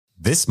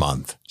This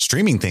month,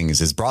 Streaming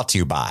Things is brought to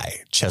you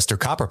by Chester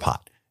Copperpot,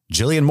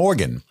 Jillian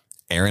Morgan,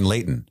 Aaron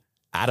Layton,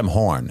 Adam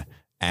Horn,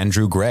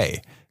 Andrew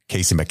Gray,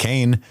 Casey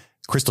McCain,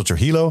 Crystal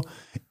Trujillo,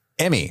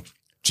 Emmy,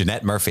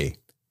 Jeanette Murphy,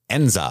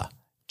 Enza,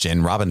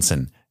 Jen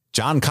Robinson,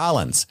 John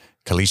Collins,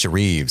 Kalisha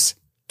Reeves,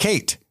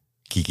 Kate,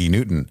 Kiki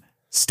Newton,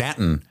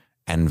 Stanton,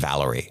 and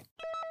Valerie.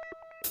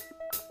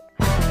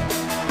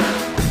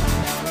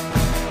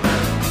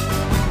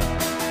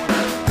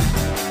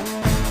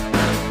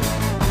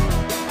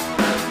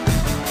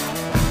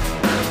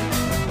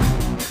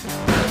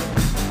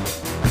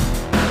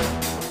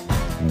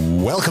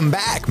 Welcome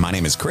back. My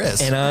name is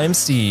Chris. And I'm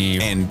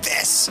Steve. And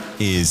this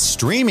is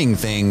Streaming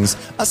Things,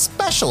 a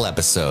special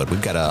episode.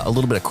 We've got a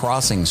little bit of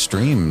crossing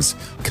streams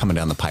coming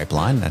down the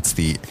pipeline. That's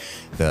the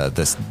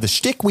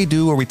shtick we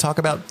do where we talk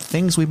about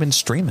things we've been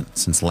streaming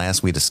since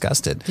last we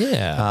discussed it.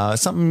 Yeah.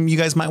 Something you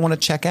guys might want to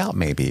check out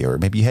maybe, or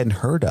maybe you hadn't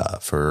heard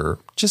of, or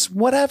just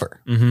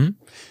whatever. Mm-hmm.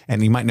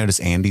 And you might notice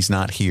Andy's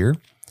not here.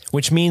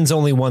 Which means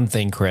only one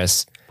thing,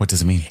 Chris. What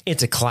does it mean?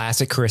 It's a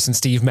classic Chris and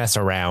Steve mess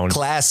around.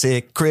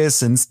 Classic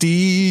Chris and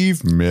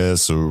Steve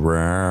mess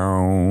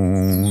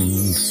around.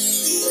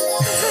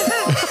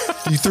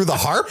 You threw the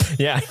harp?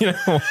 Yeah,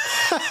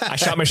 I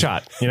shot my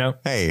shot,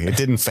 Hey, it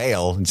didn't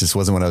fail. It just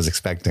wasn't what I was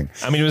expecting.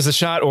 I mean, it was a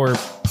shot or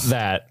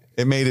that.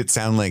 It made it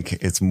sound like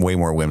it's way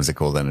more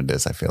whimsical than it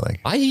is, I feel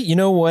like. You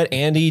know what?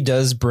 Andy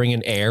does bring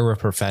an air of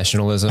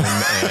professionalism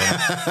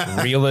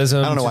and realism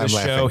to the show.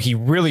 Laughing. He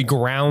really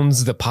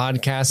grounds the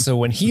podcast. So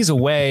when he's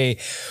away,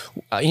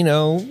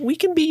 we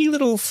can be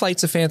little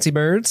flights of fancy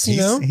birds,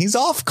 He's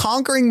off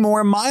conquering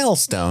more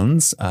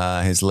milestones.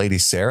 His lady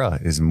Sarah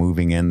is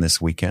moving in this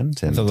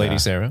weekend. And the lady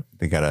Sarah.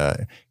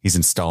 He's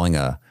installing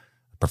a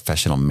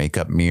professional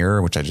makeup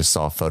mirror, which I just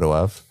saw a photo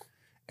of.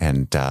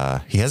 And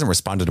he hasn't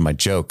responded to my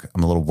joke.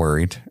 I'm a little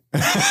worried.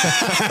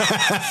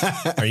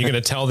 Are you going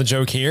to tell the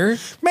joke here?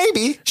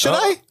 Maybe. Should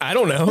I? I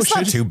don't know. It's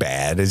not too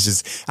bad. It's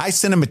just, I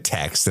sent him a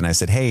text and I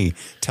said, hey,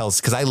 tell us,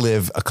 because I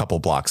live a couple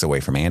blocks away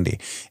from Andy.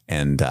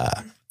 And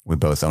we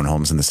both own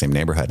homes in the same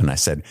neighborhood. And I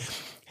said,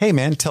 hey,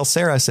 man, tell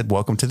Sarah, I said,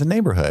 welcome to the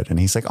neighborhood. And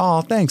he's like,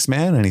 oh, thanks,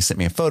 man. And he sent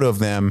me a photo of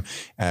them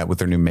with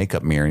their new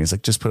makeup mirror. And he's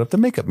like, just put up the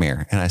makeup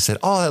mirror. And I said,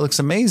 oh, that looks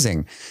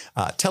amazing.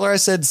 Tell her I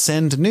said,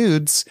 send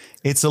nudes.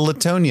 It's a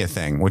Latonia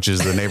thing, which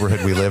is the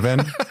neighborhood we live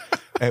in,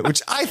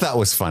 which I thought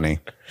was funny.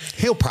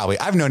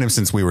 I've known him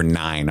since we were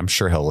 9. I'm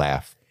sure he'll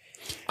laugh.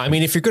 I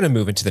mean, if you're going to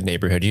move into the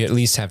neighborhood, you at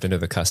least have to know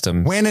the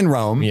custom. When in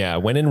Rome. Yeah.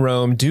 When in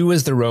Rome, do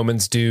as the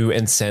Romans do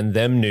and send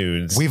them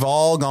nudes. We've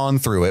all gone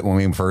through it when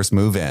we first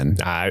move in.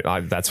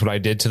 That's what I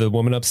did to the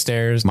woman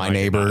upstairs. My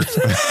neighbor.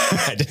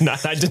 I did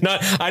not.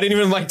 I didn't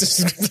even like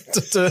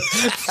to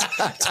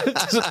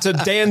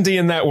dandy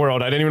in that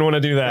world. I didn't even want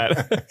to do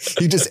that.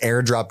 You just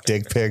airdrop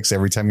dick pics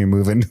every time you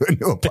move into a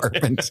new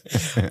apartment.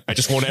 I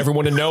just want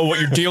everyone to know what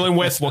you're dealing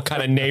with, what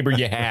kind of neighbor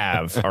you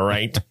have. All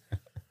right.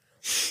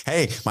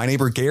 Hey, my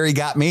neighbor Gary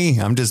got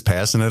me. I'm just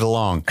passing it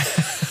along.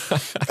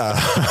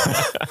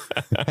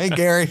 Hey,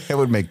 Gary, that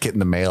would make getting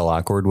the mail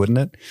awkward, wouldn't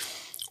it?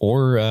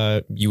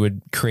 Or you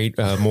would create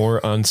a more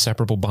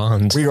inseparable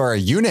bond. We are a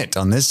unit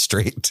on this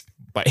street.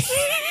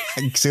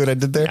 See what I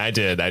did there? I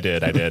did.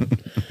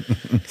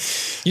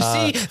 You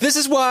see, this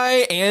is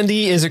why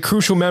Andy is a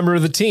crucial member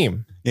of the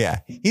team. Yeah.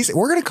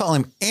 We're going to call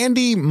him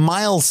Andy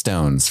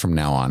Milestones from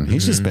now on.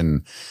 He's just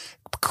been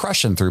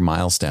crushing through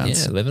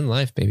milestones. Yeah, living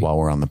life, baby. While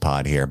we're on the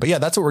pod here. But yeah,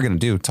 that's what we're going to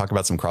do. Talk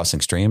about some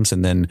crossing streams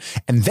and then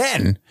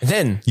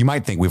you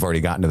might think we've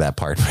already gotten to that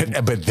part,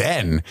 but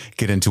then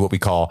get into what we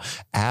call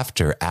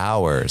after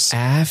hours.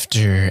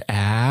 After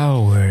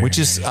hours. Which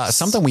is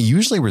something we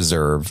usually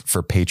reserve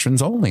for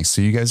patrons only.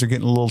 So you guys are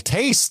getting a little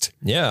taste.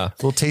 Yeah. A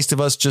little taste of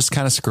us just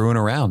kind of screwing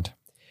around.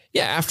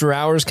 Yeah, after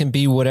hours can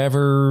be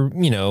whatever,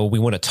 we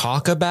want to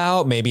talk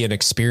about, maybe an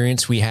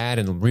experience we had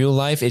in real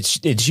life.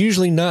 It's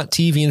usually not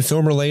TV and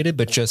film related,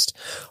 but just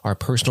our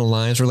personal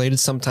lives related.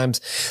 Sometimes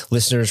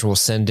listeners will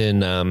send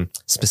in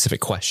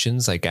specific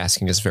questions, like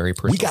asking us very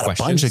personal questions. We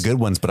got a bunch of good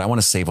ones, but I want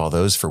to save all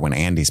those for when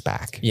Andy's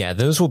back. Yeah,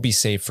 those will be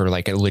saved for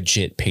like a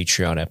legit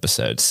Patreon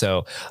episode.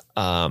 So,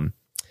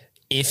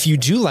 if you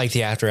do like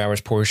the after hours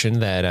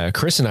portion that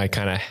Chris and I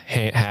kind of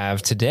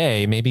have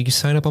today, maybe you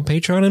sign up on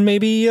Patreon and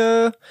maybe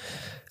hear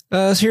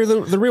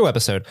the real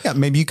episode. Yeah,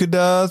 maybe you could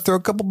throw a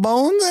couple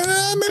bones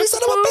and maybe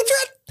set up a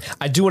Patreon.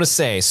 I do want to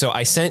say, so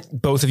I sent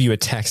both of you a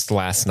text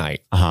last night.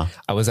 Uh-huh.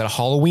 I was at a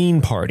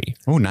Halloween party.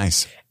 Oh,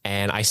 nice.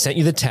 And I sent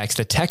you the text.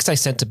 A text I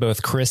sent to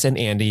both Chris and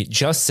Andy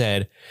just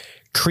said,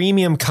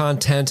 premium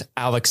content,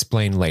 I'll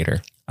explain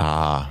later.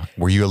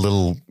 Were you a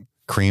little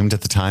creamed at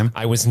the time?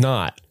 I was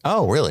not.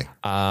 Oh, really?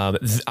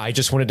 I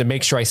just wanted to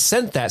make sure I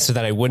sent that so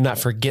that I would not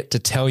forget to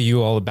tell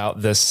you all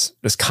about this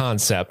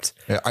concept,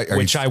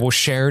 which I will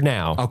share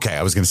now. Okay,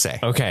 I was going to say.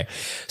 Okay,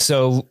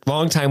 so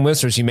longtime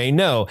listeners, you may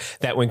know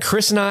that when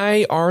Chris and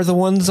I are the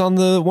ones on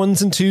the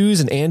ones and twos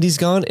and Andy's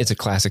gone, it's a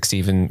classic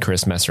Steve and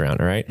Chris mess around,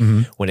 all right?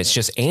 Mm-hmm. When it's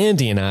just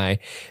Andy and I,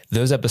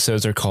 those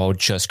episodes are called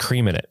Just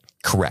Creaming It.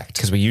 Correct.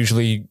 Because we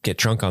usually get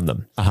drunk on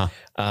them.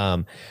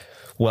 Uh-huh.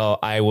 Well,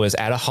 I was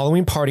at a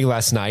Halloween party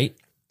last night.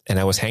 and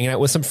I was hanging out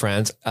with some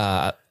friends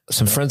I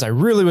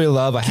really, really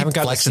love. I haven't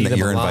got to see that them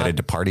you're a lot. invited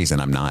to parties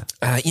and I'm not.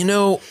 You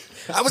know,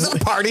 I was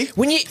at a party.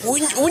 when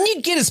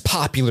you get as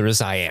popular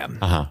as I am,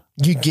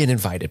 you get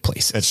invited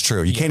places. That's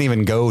true. You can't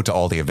even go to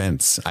all the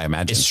events, I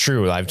imagine. It's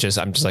true. I'm just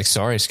like,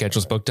 sorry,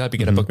 schedule's booked up. You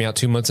got to book me out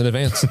 2 months in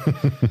advance.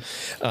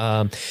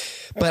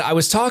 But I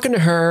was talking to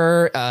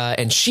her,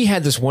 and she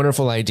had this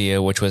wonderful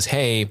idea, which was,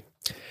 hey,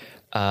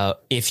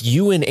 if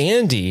you and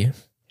Andy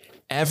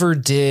ever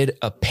did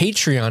a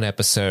Patreon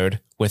episode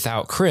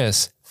without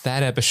Chris,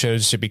 that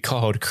episode should be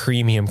called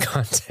Creamium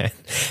Content.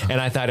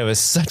 And I thought it was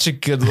such a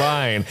good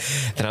line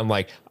that I'm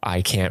like,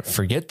 I can't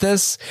forget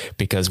this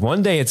because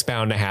one day it's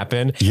bound to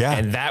happen. Yeah.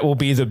 And that will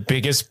be the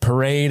biggest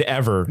parade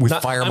ever. With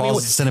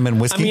Fireballs, cinnamon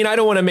whiskey. I mean, I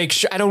don't want to make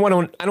sure, I don't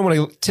want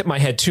to tip my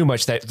head too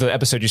much that the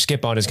episode you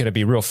skip on is going to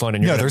be real fun.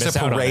 And you're there's a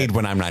parade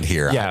when I'm not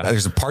here. Yeah.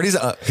 There's parties.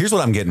 Here's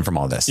what I'm getting from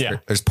all this. Yeah.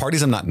 There's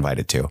parties I'm not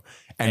invited to.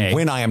 And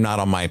when I am not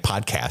on my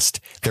podcast,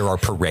 there are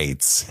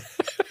parades.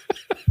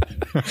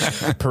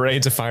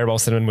 Parades of Fireball,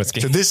 cinnamon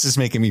whiskey. So this is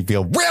making me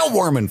feel real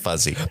warm and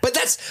fuzzy. But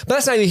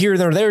that's neither here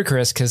nor there,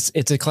 Chris, because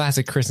it's a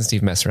classic Chris and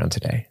Steve mess around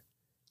today.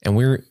 And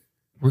we're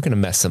going to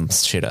mess some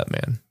shit up,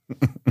 man.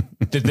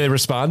 Did they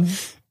respond?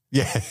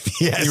 Yeah.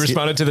 Yes. He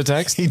responded to the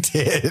text? He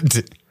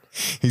did.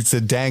 He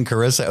said, dang,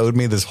 Carissa owed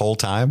me this whole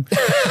time,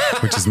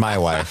 which is my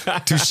wife.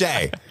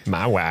 Touche.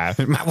 My wife.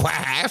 My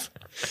wife.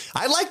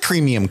 I like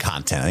Creamium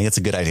Content. I think it's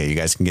a good idea. You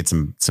guys can get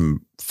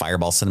some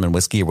Fireball cinnamon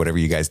whiskey or whatever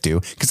you guys do.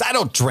 Because I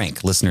don't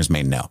drink. Listeners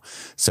may know.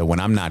 So when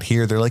I'm not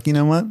here, they're like, you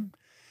know what?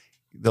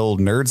 The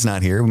old nerd's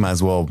not here. We might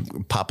as well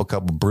pop a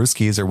couple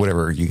brewskis or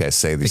whatever you guys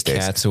say these days.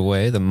 The cat's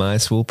away. The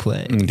mice will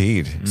play.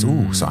 Indeed.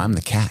 Ooh, so I'm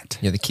the cat.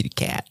 You're the kitty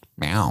cat.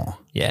 Meow.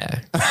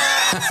 Yeah.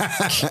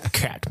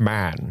 Cat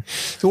man.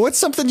 So what's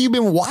something you've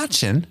been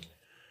watching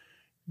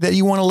that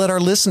you want to let our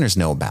listeners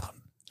know about?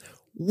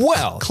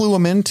 Well, Clue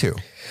them into.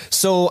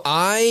 So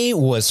I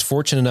was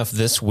fortunate enough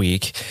this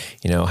week,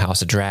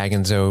 House of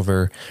Dragons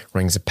over,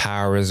 Rings of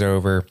Power is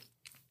over.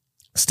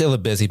 Still a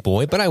busy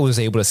boy, but I was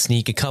able to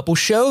sneak a couple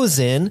shows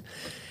in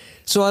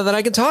so that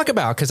I can talk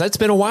about, because it's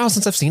been a while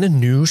since I've seen a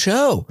new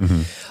show.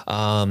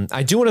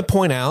 I do want to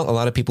point out, a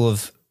lot of people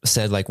have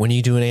said, like, when are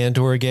you doing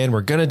Andor again?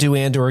 We're going to do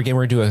Andor again.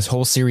 We're going to do a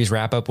whole series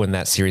wrap up when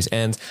that series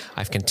ends.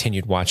 I've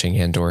continued watching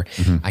Andor.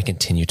 I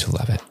continue to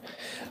love it.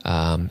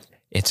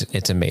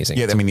 It's amazing.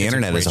 Yeah, I mean, the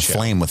internet is show.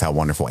 aflame with how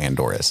wonderful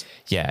Andor is.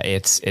 Yeah,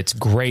 it's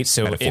great.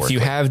 So if you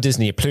have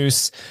Disney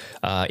Plus,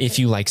 if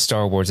you like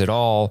Star Wars at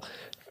all,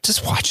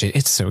 just watch it.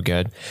 It's so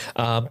good.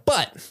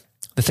 But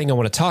the thing I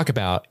want to talk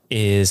about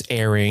is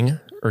airing,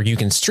 or you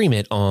can stream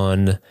it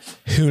on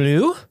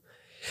Hulu.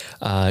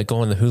 Go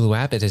on the Hulu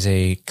app. It is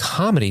a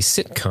comedy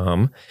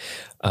sitcom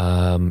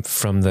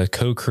from the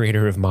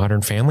co-creator of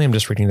Modern Family. I'm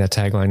just reading that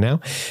tagline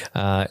now.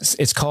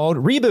 It's called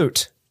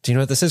Reboot. Do you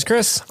know what this is,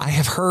 Chris? I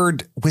have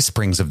heard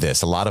whisperings of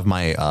this. A lot of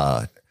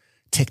my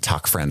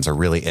TikTok friends are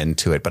really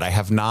into it, but I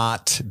have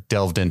not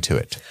delved into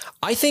it.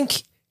 I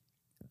think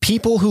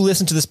people who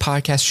listen to this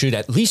podcast should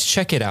at least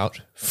check it out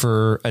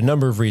for a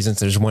number of reasons.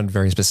 There's one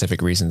very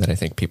specific reason that I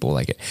think people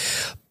like it.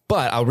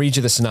 But I'll read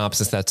you the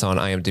synopsis that's on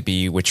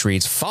IMDb, which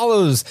reads,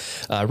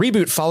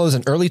 Reboot follows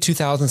an early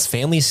 2000s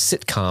family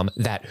sitcom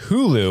that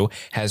Hulu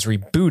has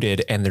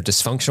rebooted and their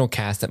dysfunctional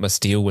cast that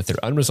must deal with their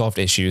unresolved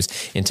issues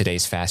in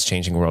today's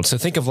fast-changing world. So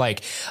think of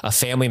like a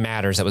Family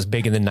Matters that was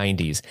big in the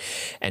 90s.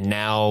 And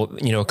now,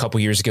 a couple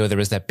years ago, there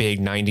was that big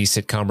 90s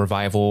sitcom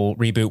revival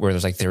reboot where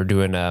there's like they were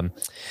doing,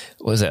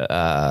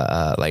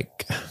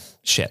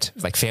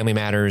 like Family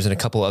Matters and a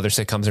couple other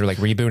sitcoms that are like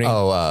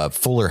rebooting.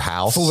 Fuller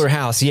House. Fuller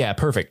House. Yeah,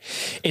 perfect.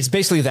 It's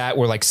basically that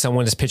where like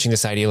someone is pitching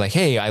this idea like,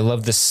 hey, I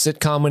love this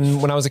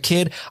sitcom when I was a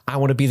kid. I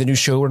want to be the new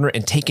showrunner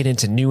and take it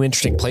into new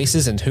interesting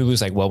places. And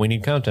Hulu's like, well, we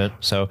need content.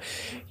 So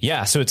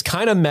yeah, so it's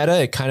kind of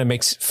meta. It kind of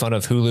makes fun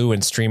of Hulu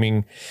and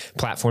streaming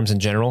platforms in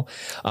general.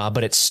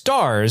 But it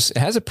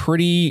has a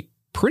pretty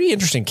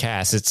interesting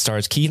cast. It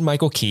stars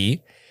Keegan-Michael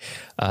Key,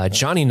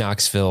 Johnny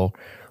Knoxville,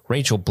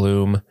 Rachel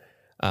Bloom,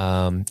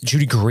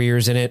 Judy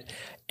Greer's in it.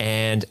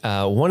 And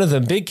one of the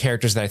big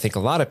characters that I think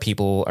a lot of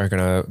people are going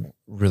to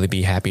really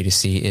be happy to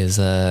see is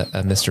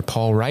Mr.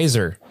 Paul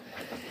Reiser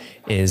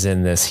is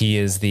in this. He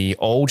is the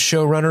old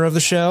showrunner of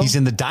the show. He's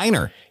in the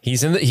diner.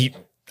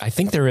 I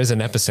think there is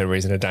an episode where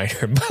he's in a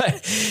diner,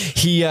 but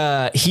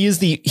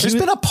There's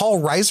been a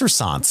Paul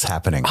Reiser-sance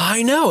happening.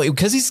 I know,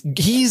 because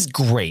he's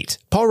great.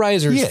 Paul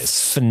Reiser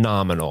is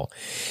phenomenal.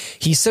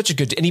 He's such a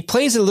good, and he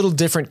plays a little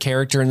different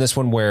character in this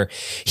one where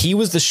he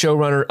was the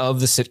showrunner of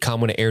the sitcom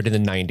when it aired in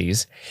the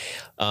 90s.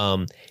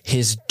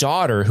 His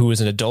daughter, who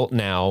is an adult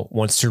now,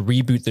 wants to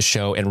reboot the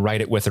show and write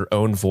it with her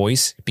own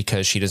voice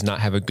because she does not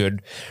have a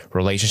good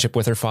relationship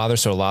with her father.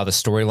 So a lot of the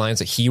storylines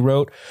that he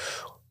wrote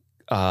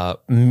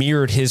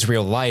mirrored his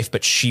real life,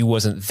 but she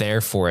wasn't there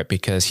for it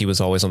because he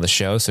was always on the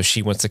show. So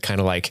she wants to kind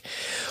of like,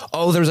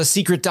 oh, there's a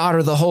secret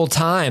daughter the whole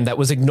time that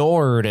was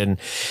ignored. And,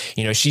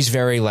 she's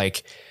very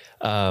like,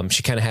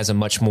 She kind of has a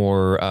much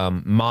more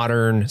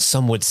modern,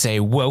 some would say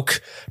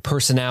woke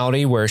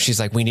personality, where she's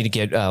like, we need to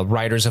get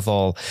writers of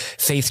all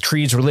faith,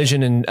 creeds,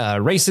 religion,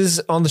 and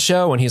races on the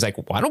show. And he's like,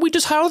 why don't we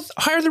just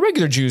hire the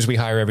regular Jews we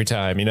hire every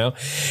time, you know?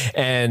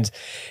 And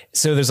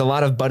so there's a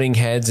lot of butting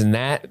heads in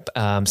that.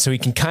 So he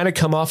can kind of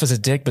come off as a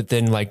dick, but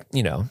then, like,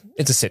 you know,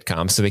 it's a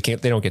sitcom, so they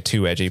don't get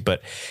too edgy,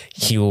 but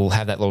he will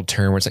have that little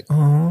turn where it's like,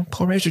 oh,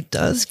 Paul Reiser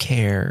does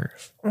care.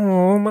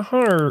 Oh, my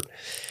heart.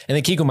 And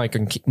then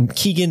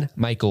Keegan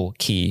Michael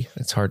Key.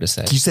 It's hard to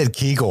say. You said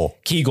Kegel.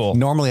 Kegel.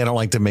 Normally, I don't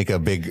like to make a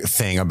big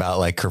thing about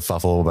like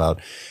kerfuffle about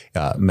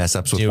mess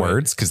ups with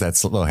words because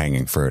that's low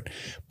hanging fruit.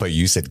 But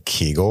you said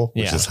Kegel,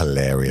 which is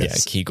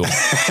hilarious. Yeah, Kegel.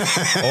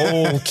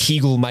 Oh,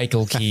 Kegel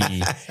Michael Key.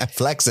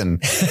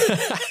 Flexing.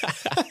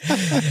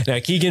 Now,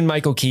 Keegan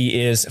Michael Key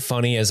is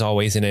funny as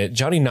always in it.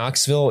 Johnny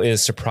Knoxville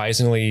is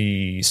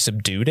surprisingly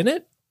subdued in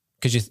it.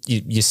 Because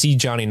you see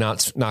Johnny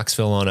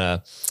Knoxville on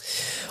a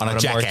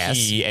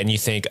marquee and you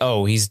think,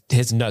 oh, his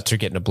nuts are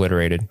getting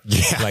obliterated,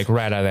 like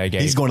right out of that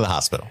gate. He's going to the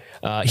hospital.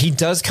 He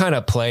does kind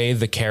of play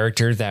the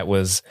character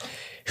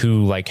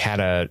who like had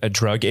a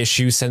drug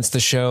issue since the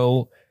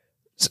show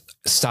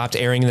stopped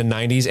airing in the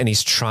 90s, and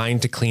he's trying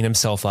to clean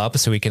himself up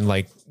so he can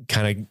like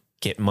kind of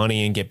get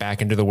money and get back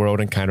into the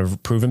world and kind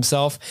of prove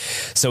himself.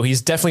 So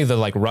he's definitely the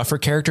like rougher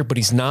character, but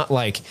he's not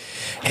like,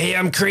 hey,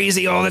 I'm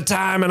crazy all the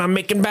time and I'm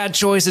making bad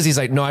choices. He's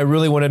like, no, I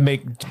really want to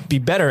be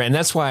better. And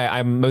that's why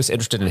I'm most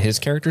interested in his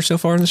character so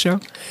far in the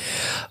show.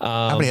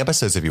 How many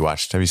episodes have you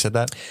watched? Have you said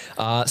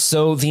that?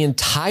 So the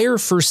entire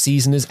first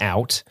season is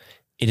out.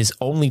 It is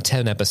only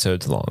 10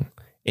 episodes long.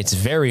 It's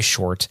very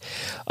short.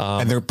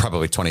 And they're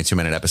probably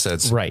 22-minute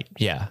episodes. Right.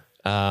 Yeah.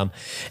 And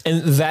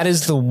that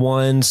is the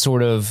one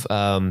sort of,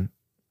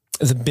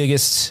 the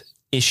biggest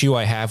issue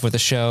I have with the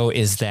show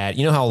is that,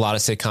 you know how a lot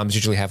of sitcoms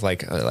usually have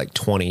like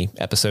 20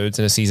 episodes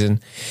in a season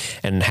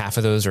and half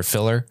of those are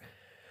filler.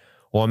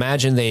 Well,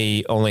 imagine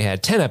they only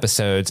had 10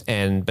 episodes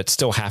but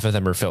still half of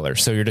them are filler.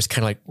 So you're just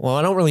kind of like, well,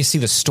 I don't really see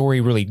the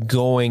story really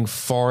going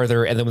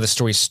farther. And then when the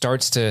story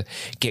starts to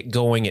get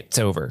going, it's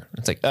over.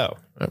 It's like, oh,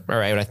 all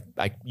right.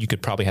 You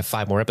could probably have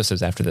 5 more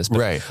episodes after this, but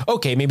right.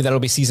 Okay. Maybe that'll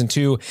be season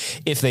 2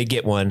 if they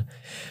get one.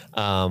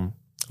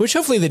 Which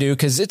hopefully they do,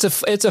 because it's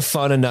a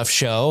fun enough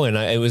show, and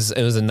it was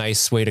a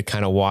nice way to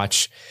kind of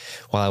watch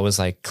while I was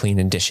like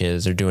cleaning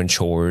dishes or doing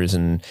chores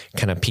and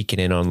kind of peeking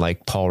in on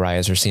like Paul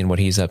Reiser, seeing what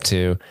he's up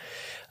to.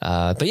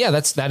 But yeah,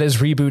 that is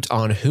Reboot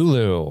on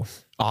Hulu.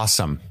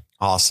 Awesome.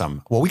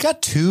 Well, we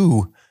got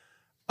 2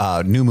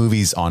 new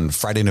movies on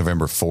Friday,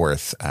 November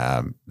 4th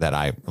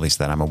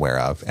that I'm aware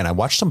of, and I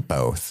watched them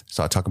both.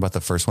 So I'll talk about the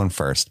first one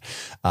first.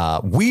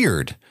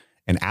 Weird,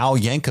 an Al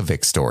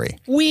Yankovic story.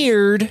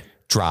 Weird.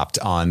 Dropped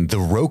on the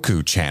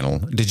Roku channel.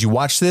 Did you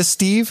watch this,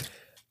 Steve?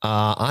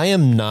 I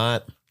am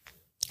not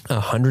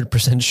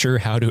 100% sure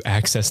how to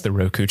access the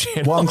Roku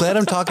channel. Well, I'm glad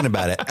I'm talking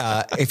about it.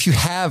 If you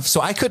have, so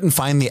I couldn't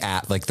find the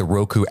app, like the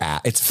Roku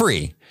app. It's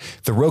free.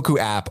 The Roku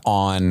app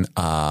on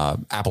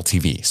Apple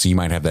TV. So you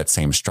might have that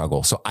same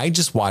struggle. So I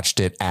just watched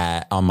it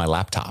on my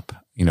laptop,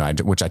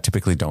 which I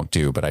typically don't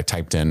do, but I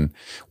typed in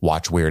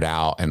watch Weird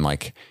Al and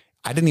like,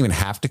 I didn't even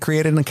have to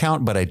create an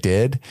account, but I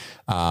did.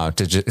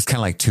 It's kind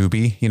of like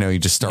Tubi, you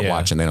just start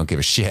watching. They don't give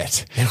a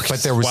shit. But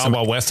there was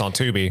Wild West on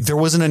Tubi. There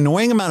was an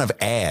annoying amount of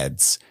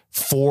ads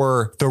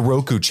for the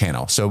Roku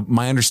channel. So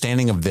my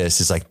understanding of this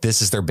is like,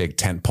 this is their big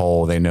tent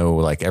pole. They know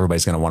like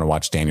everybody's going to want to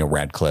watch Daniel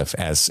Radcliffe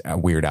as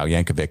Weird Al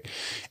Yankovic.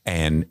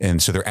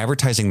 And so they're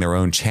advertising their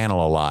own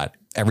channel a lot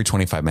every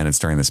 25 minutes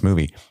during this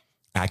movie.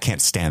 I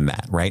can't stand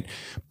that. Right.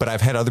 But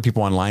I've had other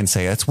people online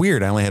say that's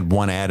weird. I only had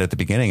one ad at the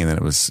beginning and then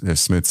it was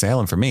smooth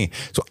sailing for me.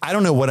 So I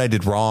don't know what I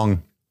did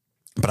wrong,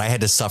 but I had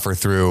to suffer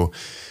through,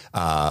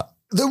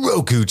 the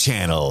Roku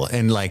channel,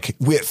 and like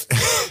with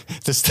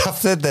the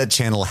stuff that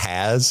channel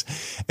has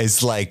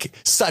is like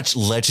such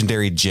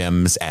legendary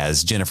gems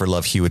as Jennifer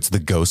Love Hewitt's The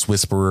Ghost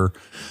Whisperer,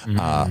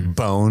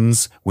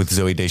 Bones with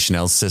Zooey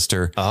Deschanel's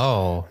sister.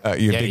 Oh,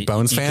 you're a big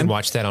Bones fan? You can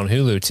watch that on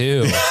Hulu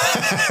too.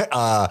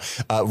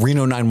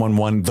 Reno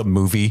 911, the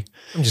movie.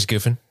 I'm just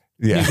goofing.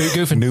 Yeah.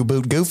 New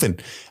boot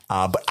goofing.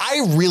 But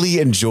I really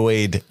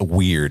enjoyed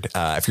Weird.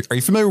 Are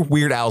you familiar with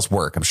Weird Al's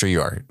work? I'm sure you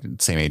are.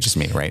 Same age as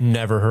me, right?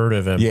 Never heard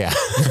of him. Yeah.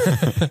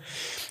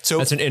 So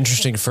that's an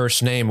interesting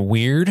first name.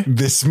 Weird.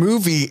 This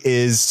movie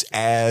is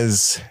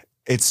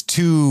it's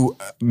 2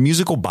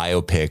 musical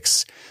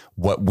biopics,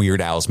 what Weird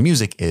Al's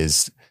music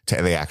is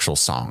to the actual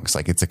songs.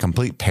 Like it's a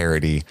complete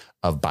parody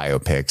of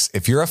biopics.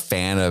 If you're a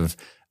fan of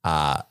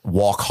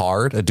Walk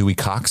Hard, a Dewey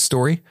Cox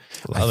story,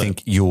 I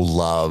think you'll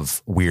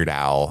love Weird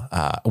and Al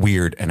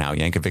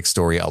Yankovic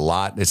story a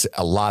lot. It's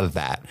a lot of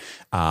that.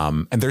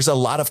 And there's a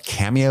lot of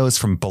cameos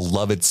from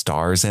beloved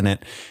stars in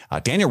it.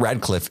 Daniel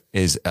Radcliffe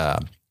is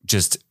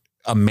just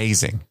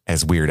amazing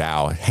as Weird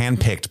Al,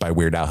 handpicked by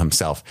Weird Al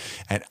himself.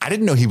 And I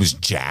didn't know he was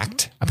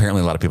jacked.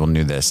 Apparently a lot of people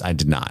knew this. I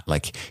did not.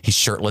 Like he's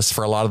shirtless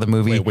for a lot of the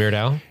movie. Wait, Weird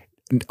Al?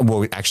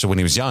 Well, actually, when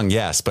he was young,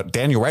 yes. But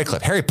Daniel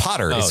Radcliffe, Harry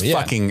Potter is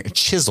fucking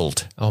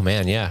chiseled. Oh,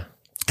 man, yeah.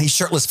 he's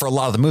shirtless for a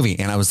lot of the movie.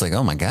 And I was like,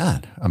 oh my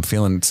God, I'm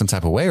feeling some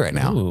type of way right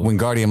now. Ooh.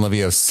 Wingardium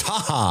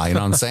Leviosa, you know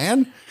what I'm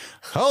saying?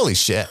 Holy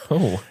shit.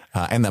 Oh.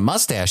 And the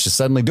mustache is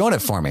suddenly doing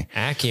it for me.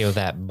 Accio,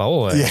 that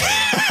boy.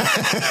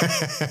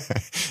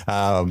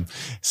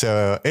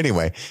 So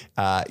anyway,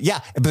 but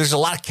there's a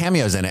lot of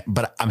cameos in it,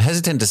 but I'm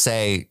hesitant to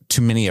say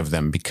too many of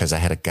them because I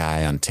had a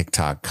guy on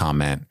TikTok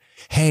comment,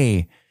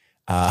 hey,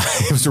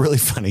 it was a really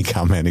funny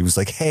comment. He was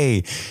like,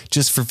 hey,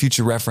 just for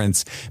future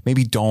reference,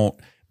 maybe don't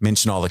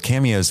mention all the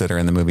cameos that are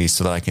in the movie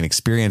so that I can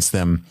experience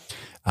them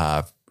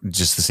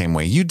just the same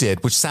way you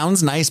did, which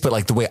sounds nice. But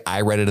like the way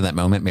I read it in that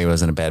moment, maybe I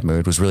was in a bad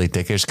mood, was really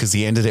dickish because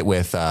he ended it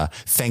with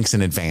thanks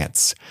in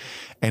advance.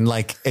 And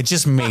like, it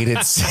just made it,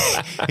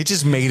 it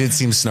just made it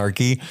seem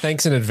snarky.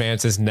 Thanks in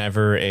advance is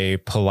never a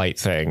polite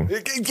thing.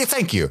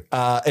 Thank you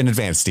in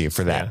advance, Steve,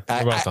 for that.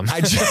 Yeah, you're welcome.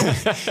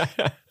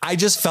 I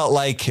just felt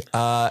like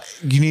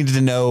you needed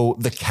to know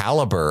the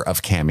caliber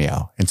of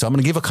cameo. And so I'm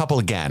going to give a couple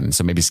again.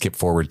 So maybe skip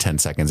forward 10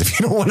 seconds if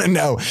you don't want to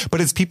know.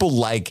 But it's people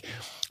like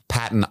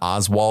Patton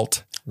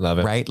Oswalt. Love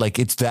it. Right? Like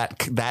it's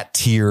that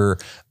tier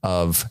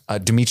of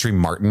Dimitri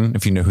Martin,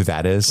 if you know who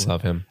that is.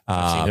 Love him.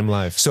 I've seen him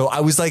live. So I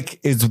was like,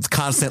 it's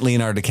constant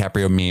Leonardo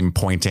DiCaprio meme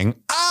pointing,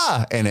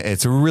 and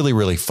it's really,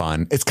 really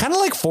fun. It's kind of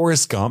like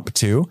Forrest Gump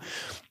too,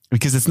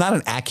 because it's not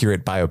an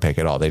accurate biopic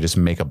at all. They just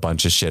make a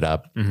bunch of shit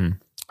up.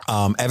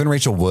 Mm-hmm. Evan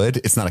Rachel Wood,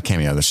 it's not a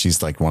cameo,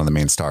 she's like one of the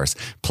main stars,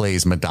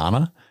 plays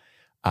Madonna.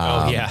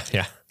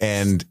 Yeah.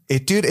 And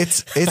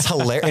it's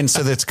hilarious. And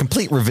so that's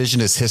complete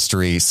revisionist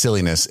history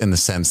silliness in the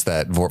sense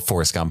that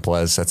Forrest Gump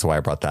was. That's why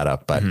I brought that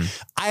up. But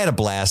I had a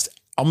blast.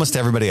 Almost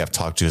everybody I've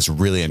talked to has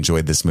really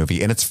enjoyed this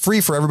movie, and it's free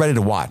for everybody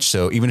to watch.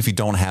 So even if you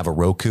don't have a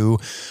Roku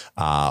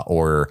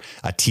or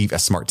a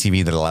smart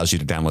TV that allows you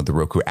to download the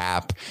Roku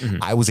app,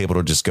 I was able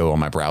to just go on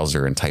my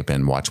browser and type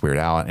in Watch Weird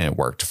Al, and it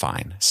worked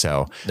fine.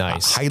 So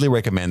nice. Highly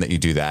recommend that you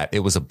do that.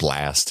 It was a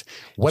blast.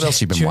 What else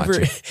you been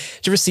watching? Did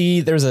you ever see,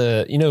 there's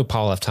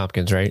Paul F.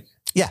 Tompkins, right?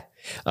 Yeah.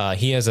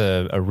 He has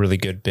a really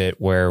good bit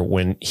where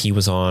when he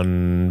was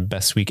on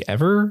Best Week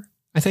Ever,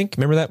 I think.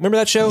 Remember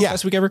that show? Yeah.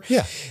 Best Week Ever?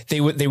 Yeah.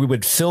 They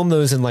would film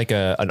those in like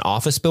an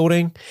office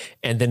building,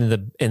 and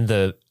then in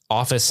the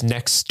office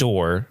next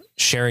door,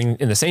 sharing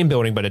in the same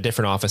building but a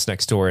different office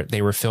next door,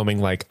 they were filming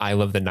like I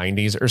Love the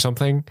 90s or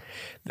something.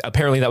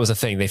 Apparently that was a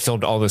thing. They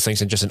filmed all those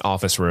things in just an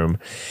office room.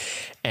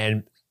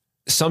 And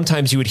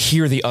sometimes you would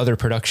hear the other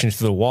production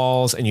through the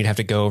walls, and you'd have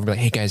to go over and be like,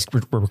 hey guys,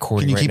 we're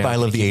recording. Can you keep I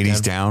Love the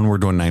 80s down? We're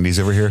doing 90s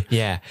over here.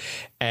 Yeah.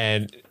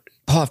 And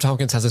Paul F.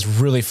 Tompkins has this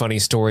really funny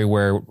story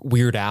where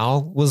Weird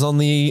Al was on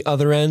the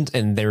other end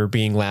and they were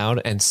being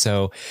loud. And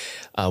so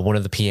one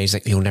of the PAs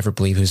like, you'll never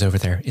believe who's over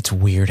there. It's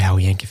Weird Al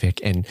Yankovic.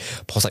 And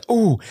Paul's like,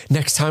 oh,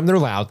 next time they're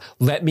loud,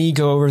 let me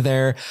go over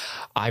there.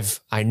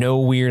 I know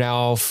Weird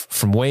Al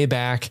from way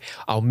back.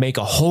 I'll make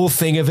a whole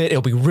thing of it.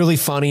 It'll be really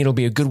funny. It'll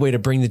be a good way to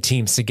bring the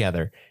teams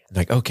together.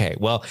 Like, okay,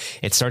 well,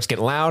 it starts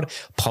getting loud.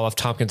 Paul F.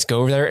 Tompkins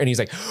go over there and he's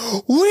like,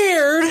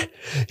 Weird,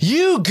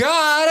 you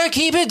gotta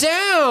keep it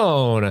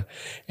down.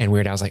 And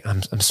Weird Al's like,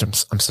 I'm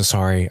so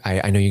sorry.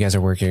 I know you guys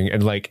are working.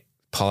 And like,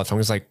 Paul F.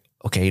 Tompkins is like,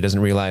 okay, he doesn't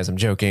realize I'm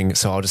joking.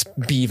 So I'll just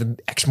be even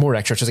more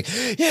extra. Just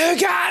like, you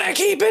gotta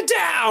keep it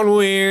down,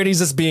 Weird. He's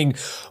just being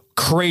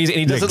crazy.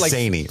 And he does it like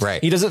zany,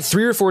 right? He does it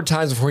 3 or 4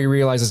 times before he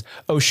realizes,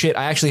 oh shit,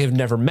 I actually have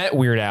never met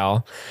Weird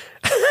Al.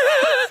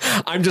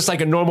 I'm just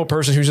like a normal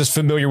person who's just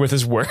familiar with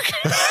his work.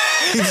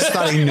 He just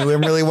thought he knew him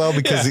really well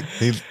because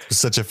he was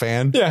such a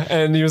fan. Yeah.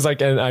 And he was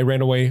like, and I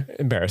ran away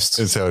embarrassed.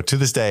 And so to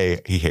this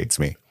day, he hates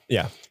me.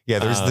 Yeah. Yeah.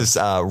 There's this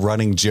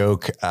running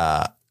joke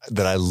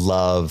that I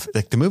love.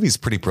 Like the movie's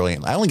pretty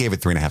brilliant. I only gave it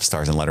 3.5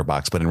 stars in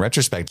Letterboxd, but in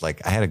retrospect,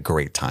 like I had a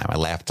great time. I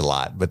laughed a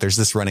lot, but there's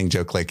this running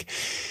joke, like,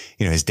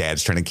 you know, his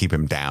dad's trying to keep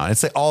him down.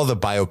 It's like all the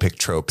biopic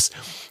tropes.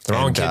 The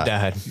wrong kid,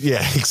 Dad.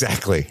 Yeah,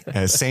 exactly.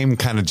 Same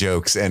kind of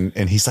jokes. And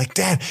he's like,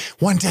 Dad,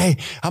 one day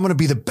I'm going to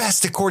be the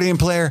best accordion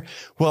player.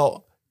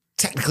 Well,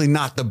 technically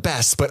not the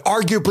best, but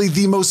arguably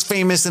the most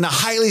famous in a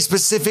highly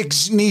specific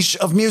niche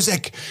of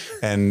music.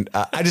 And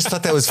I just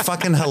thought that was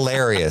fucking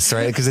hilarious,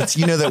 right? Because it's,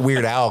 you know, that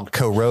Weird Al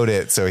co-wrote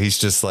it. So he's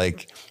just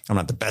like, I'm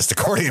not the best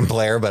accordion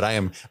player, but I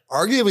am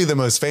arguably the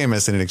most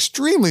famous in an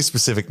extremely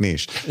specific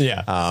niche.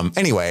 Yeah.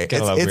 Anyway,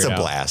 it's a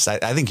blast.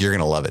 I think you're going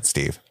to love it,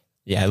 Steve.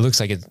 Yeah. It looks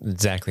like it's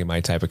exactly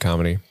my type of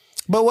comedy.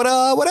 But what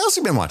else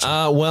have you been watching?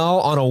 Well,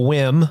 on a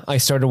whim, I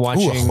started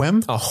watching. Ooh, a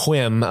whim? A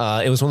whim.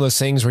 It was one of those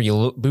things where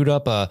you boot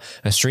up a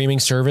streaming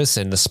service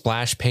and the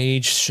splash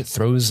page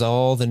throws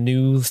all the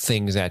new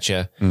things at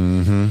you.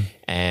 Mm-hmm.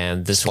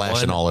 And this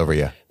Splashing one, all over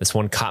you. This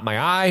one caught my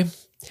eye.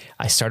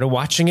 I started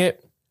watching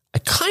it. I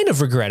kind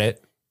of regret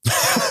it.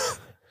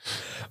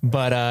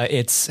 But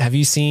have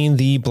you seen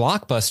the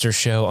Blockbuster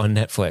show on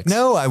Netflix?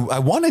 No, I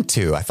wanted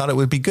to. I thought it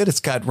would be good. It's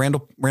got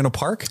Randall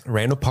Park.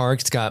 Randall Park.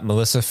 It's got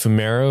Melissa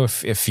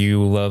Fumero. If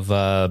you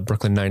love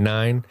Brooklyn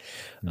Nine-Nine.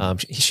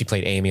 She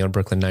played Amy on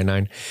Brooklyn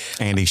Nine-Nine.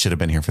 Andy should have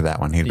been here for that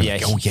one. He'd be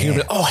like, oh, yeah.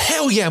 Like, oh,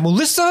 hell yeah,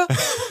 Melissa.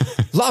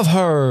 Love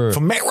her.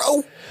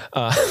 Fumero.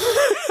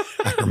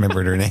 I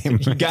remembered her name.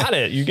 You got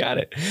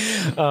it.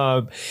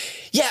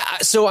 Yeah.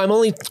 So I'm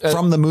only...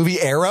 From the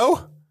movie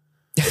Arrow?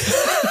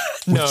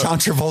 With John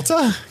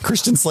Travolta?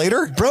 Christian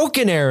Slater?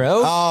 Broken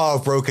Arrow.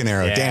 Oh, Broken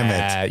Arrow. Yeah,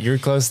 Damn it. You're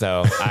close,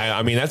 though.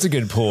 I mean, that's a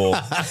good pull.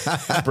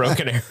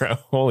 Broken Arrow.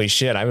 Holy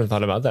shit. I haven't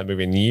thought about that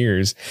movie in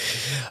years.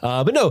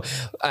 But no,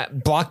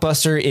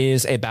 Blockbuster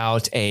is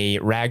about a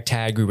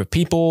ragtag group of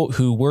people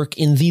who work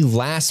in the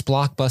last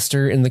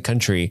Blockbuster in the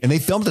country. And they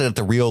filmed it at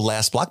the real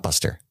last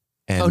Blockbuster.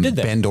 In did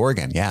they? Bend,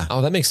 Oregon. Yeah.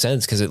 Oh, that makes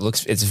sense because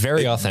it's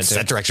very authentic.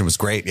 Set direction was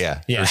great.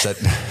 Yeah. Yeah. Or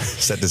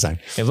set design.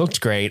 It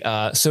looked great.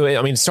 So, I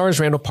mean, stars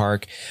Randall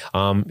Park.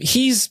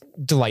 He's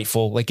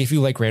delightful. Like, if you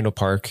like Randall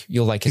Park,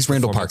 you'll like his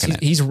Randall performance. Park in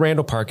it. He's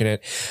Randall Park in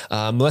it.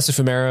 Melissa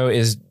Fumero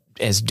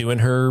is doing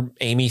her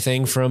Amy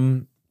thing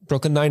from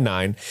Brooklyn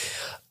Nine-Nine.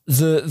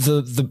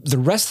 The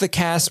rest of the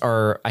cast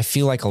are, I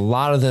feel like a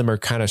lot of them are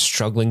kind of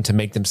struggling to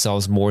make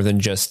themselves more than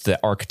just the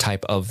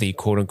archetype of the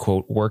quote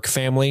unquote work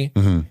family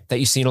that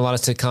you see in a lot of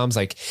sitcoms.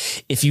 Like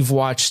if you've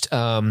watched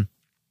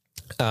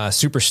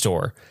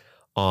Superstore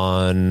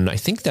on, I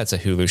think that's a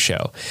Hulu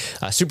show.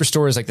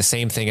 Superstore is like the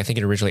same thing. I think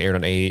it originally aired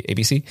on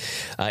ABC.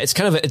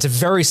 It's a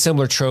very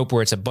similar trope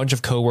where it's a bunch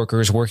of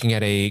coworkers working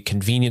at a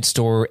convenience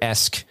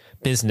store-esque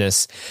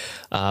business.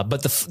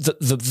 But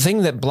the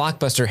thing that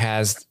Blockbuster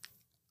has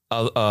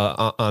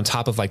on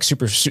top of like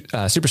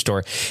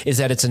Superstore is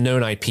that it's a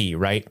known IP,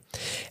 right?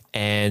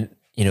 And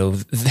you know,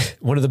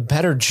 one of the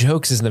better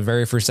jokes is in the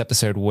very first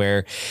episode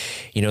where,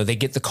 you know, they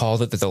get the call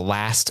that the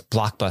last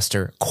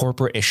Blockbuster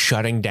corporate is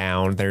shutting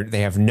down.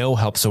 They have no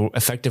help. So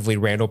effectively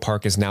Randall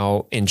Park is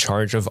now in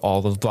charge of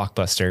all of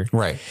Blockbuster.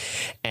 Right.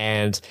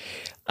 And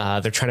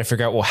they're trying to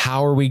figure out, well,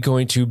 how are we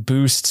going to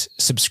boost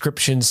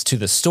subscriptions to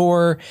the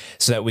store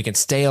so that we can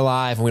stay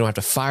alive and we don't have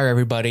to fire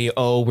everybody?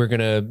 Oh, we're going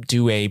to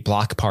do a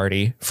block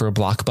party for a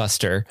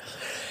Blockbuster.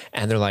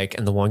 And they're like,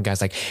 and the one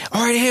guy's like,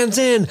 all right, hands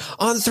in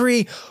on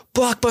 3,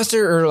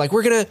 Blockbuster, or like,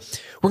 we're going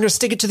to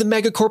stick it to the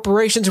mega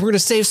corporations and we're going to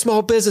save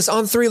small business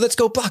on 3. Let's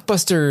go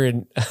Blockbuster.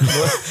 And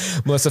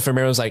Melissa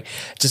Fumero's like,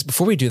 just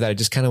before we do that, I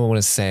just kind of want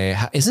to say,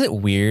 isn't it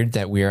weird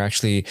that we are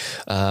actually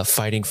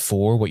fighting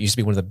for what used to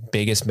be one of the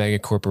biggest mega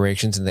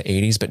corporations in the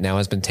 80s, but now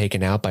has been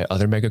taken out by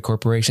other mega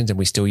corporations and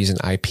we still use an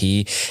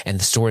IP, and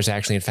the store is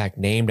actually in fact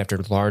named after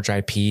a large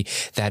IP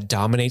that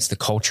dominates the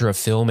culture of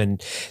film,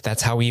 and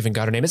that's how we even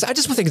got our name. I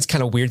just think it's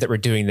kind of weird that we're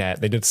doing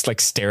that. They just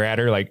like stare at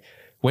her like,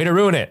 way to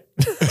ruin it.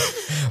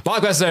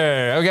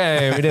 Blockbuster.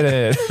 Okay, we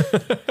did it.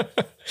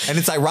 And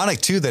it's ironic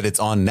too that it's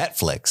on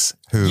Netflix,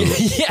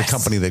 the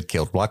company that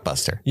killed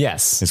Blockbuster.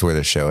 Yes. Is where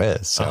the show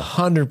is. So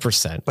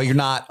 100%. But you're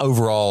not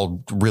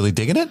overall really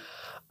digging it?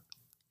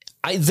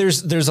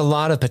 There's a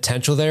lot of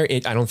potential there.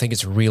 I don't think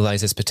it's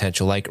realized its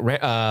potential. Like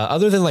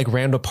other than like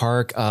Randall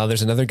Park,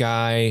 there's another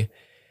guy.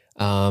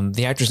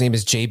 The actor's name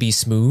is JB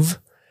Smoove.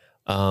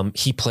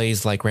 He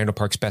plays like Randall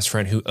Park's best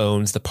friend who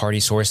owns the Party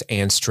Source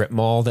and strip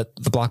mall that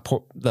the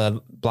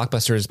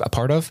Blockbuster is a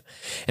part of.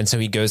 And so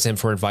he goes in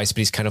for advice, but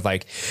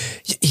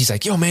he's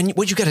like, yo man,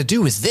 what you got to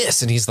do is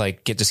this. And he's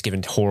like, just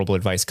giving horrible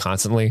advice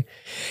constantly.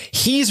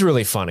 He's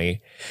really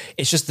funny.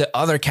 It's just the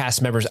other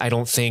cast members, I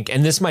don't think,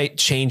 and this might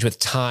change with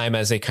time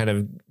as they kind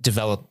of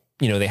develop,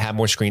 you know, they have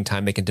more screen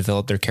time, they can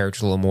develop their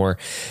characters a little more.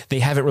 They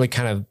haven't really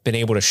kind of been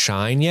able to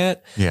shine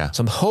yet. Yeah.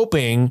 So I'm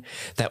hoping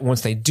that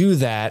once they do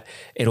that,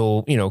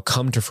 it'll, you know,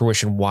 come to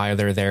fruition while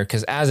they're there.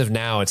 Cause as of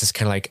now, it's just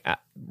kind of like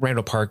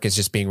Randall Park is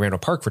just being Randall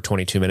Park for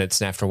 22 minutes.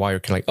 And after a while, you're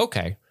kind of like,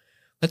 okay,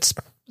 let's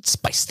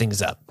spice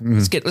things up.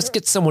 Let's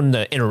get someone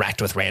to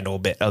interact with Randall a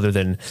bit other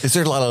than. Is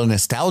there a lot of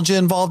nostalgia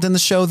involved in the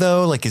show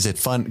though? Like, is it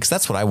fun? Cause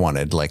that's what I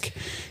wanted. Like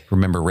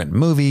remember renting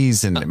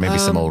movies and maybe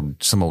some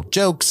old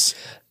jokes.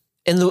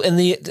 In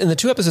the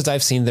 2 episodes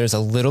I've seen, there's a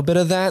little bit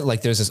of that.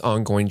 Like there's this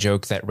ongoing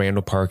joke that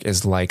Randall Park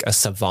is like a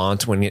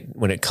savant when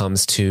it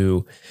comes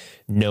to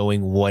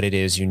knowing what it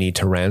is you need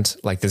to rent.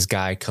 Like this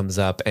guy comes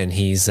up and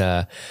he's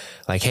like,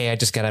 hey, I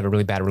just got out of a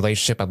really bad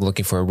relationship. I'm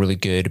looking for a really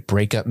good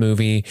breakup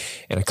movie.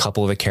 And a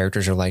couple of the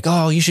characters are like,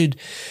 oh, you should,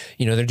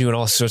 you know, they're doing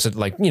all sorts of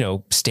like, you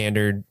know,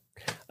 standard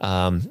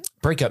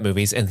breakup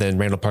movies. And then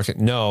Randall Park's like,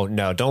 no,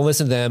 don't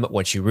listen to them.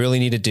 What you really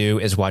need to do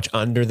is watch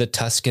Under the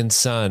Tuscan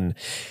Sun.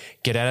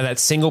 Get out of that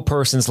single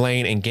person's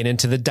lane and get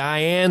into the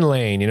Diane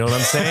lane. You know what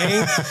I'm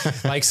saying?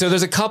 Like, so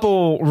there's a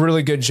couple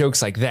really good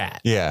jokes like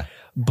that. Yeah.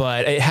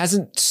 But it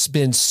hasn't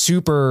been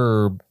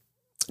super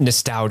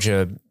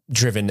nostalgia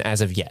driven as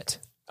of yet,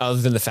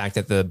 other than the fact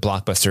that the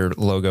Blockbuster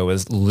logo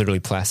is literally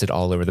plastered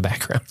all over the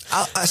background.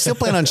 I still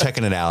plan on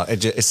checking it out.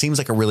 It seems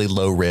like a really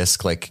low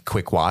risk, like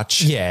quick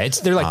watch. Yeah,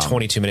 they're like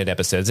 22-minute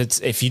episodes.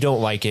 It's if you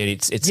don't like it,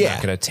 it's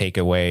not going to take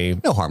away.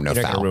 No harm, no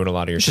foul. foul. Going to ruin a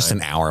lot of your it's time. just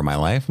an hour of my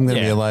life. I'm going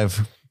to be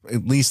alive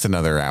at least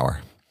another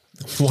hour.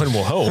 One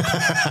will hope.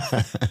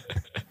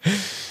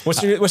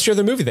 What's your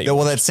other movie that you?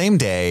 Well, that same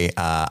day,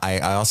 I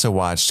also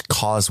watched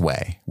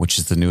Causeway, which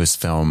is the newest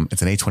film.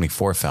 It's an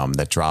A24 film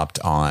that dropped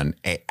on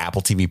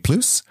Apple TV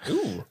Plus.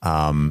 Ooh.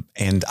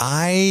 And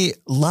I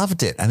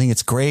loved it. I think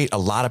it's great. A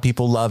lot of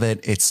people love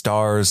it. It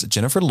stars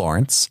Jennifer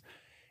Lawrence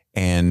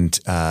and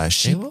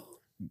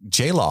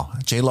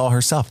J-Law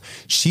herself.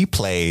 She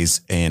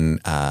plays an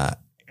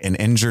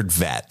injured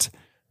vet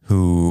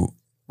who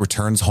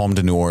returns home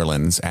to New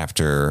Orleans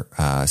after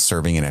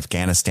serving in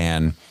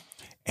Afghanistan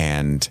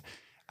and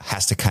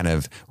has to kind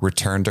of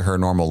return to her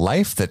normal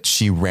life that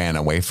she ran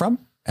away from.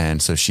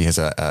 And so she has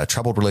a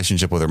troubled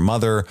relationship with her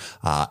mother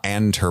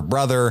and her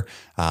brother,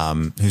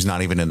 who's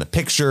not even in the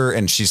picture.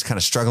 And she's kind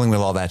of struggling with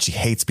all that. She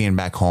hates being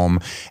back home,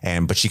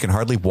 but she can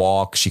hardly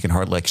walk. She can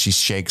hardly, she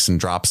shakes and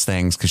drops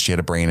things because she had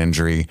a brain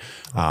injury.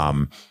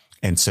 And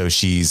so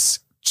she's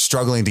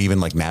struggling to even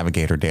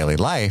navigate her daily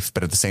life.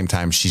 But at the same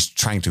time, she's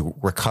trying to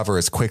recover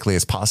as quickly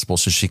as possible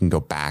so she can go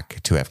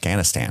back to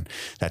Afghanistan.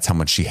 That's how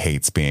much she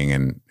hates being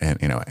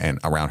and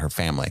around her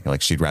family.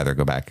 She'd rather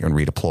go back and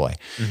redeploy.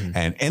 Mm-hmm.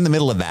 And in the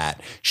middle of that,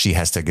 she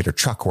has to get her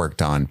truck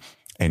worked on,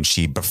 and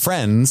she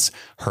befriends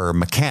her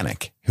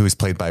mechanic, who is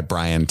played by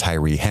Brian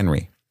Tyree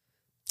Henry.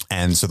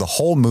 And so the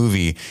whole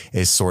movie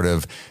is sort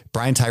of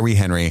Brian Tyree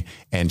Henry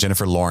and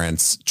Jennifer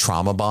Lawrence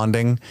trauma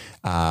bonding.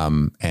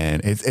 And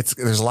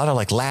there's a lot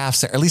of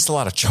laughs, or at least a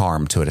lot of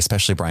charm to it,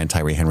 especially Brian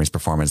Tyree Henry's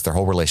performance. Their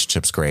whole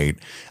relationship's great.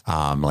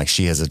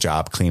 She has a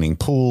job cleaning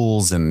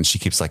pools, and she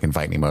keeps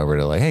inviting him over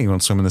to hey, you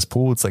want to swim in this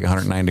pool? It's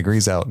 109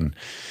 degrees out. And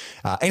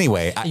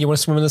anyway, you want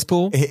to swim in this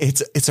pool?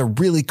 It's a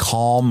really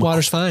calm,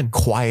 water's fine,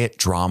 quiet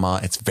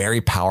drama. It's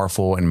very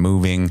powerful and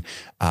moving.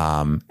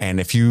 And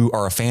if you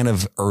are a fan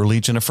of early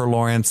Jennifer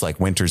Lawrence, like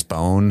Winter's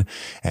Bone,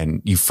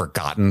 and you've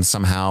forgotten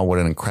somehow what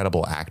an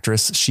incredible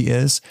actress she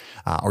is,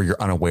 or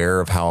you're unaware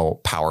of how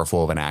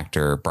powerful of an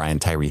actor Brian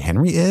Tyree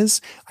Henry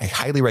is, I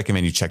highly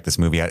recommend you check this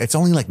movie out. It's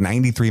only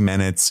 93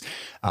 minutes.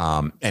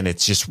 And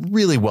it's just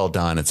really well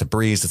done. It's a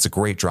breeze. It's a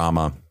great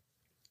drama.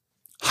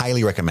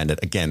 Highly recommend it.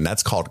 Again,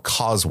 that's called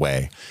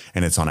Causeway,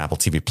 and it's on Apple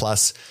TV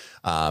Plus.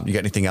 You got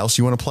anything else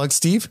you want to plug,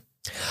 Steve?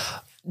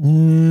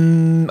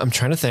 I'm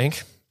trying to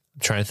think.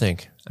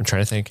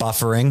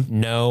 Buffering?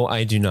 No,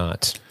 I do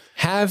not.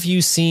 Have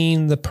you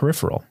seen The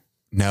Peripheral?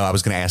 No, I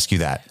was going to ask you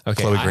that.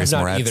 Okay, I have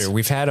not either.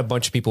 We've had a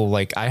bunch of people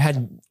I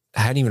hadn't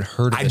even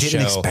heard of the show. I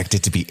didn't expect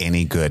it to be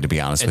any good, to be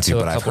honest with you,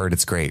 but I've heard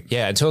it's great.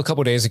 Yeah, until a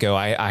couple of days ago,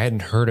 I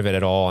hadn't heard of it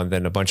at all. And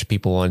then a bunch of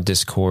people on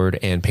Discord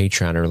and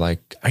Patreon are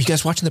like, are you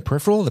guys watching The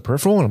Peripheral? The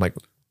Peripheral? And I'm like,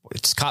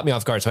 it's caught me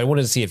off guard. So I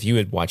wanted to see if you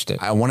had watched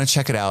it. I want to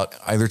check it out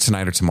either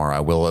tonight or tomorrow. I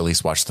will at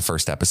least watch the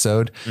first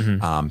episode.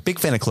 Mm-hmm. Big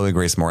fan of Chloe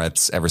Grace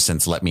Moretz ever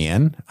since Let Me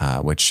In,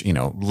 which,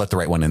 Let the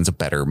Right One In is a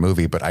better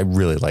movie, but I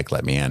really like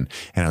Let Me In.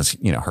 And I was,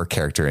 her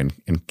character in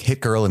Hit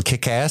Girl and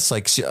Kick Ass.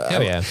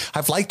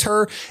 I've liked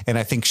her, and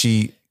I think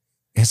she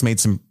has made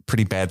some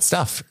pretty bad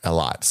stuff a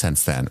lot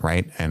since then.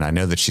 Right. And I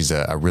know that she's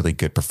a really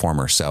good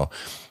performer. So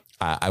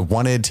I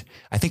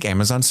think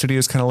Amazon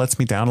Studios kind of lets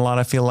me down a lot,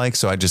 I feel like.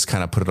 So I just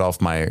kind of put it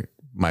off my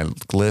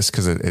list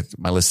because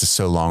my list is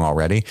so long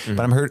already. Mm-hmm.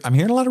 But I'm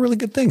hearing a lot of really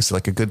good things,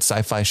 like a good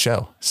sci-fi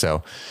show.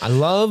 So I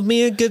love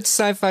me a good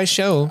sci-fi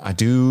show. I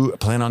do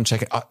plan on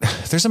checking.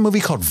 There's a movie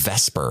called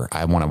Vesper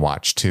I want to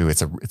watch too.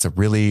 It's a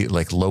really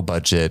low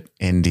budget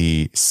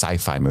indie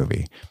sci-fi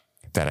movie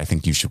that I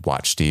think you should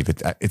watch, Steve.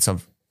 It's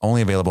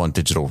only available on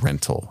digital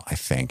rental, I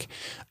think.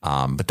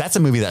 But that's a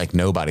movie that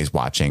nobody's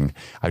watching.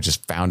 I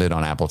just found it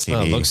on Apple TV.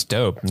 Oh, it looks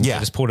dope. Yeah. I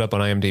just pulled it up on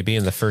IMDb,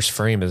 and the first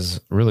frame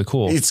is really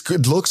cool.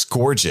 It looks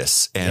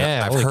gorgeous. And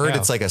I've heard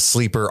it's a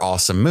sleeper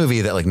awesome movie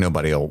that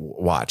nobody will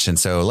watch. And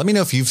so let me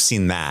know if you've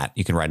seen that.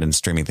 You can write in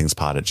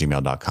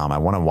streamingthingspod@gmail.com. I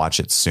want to watch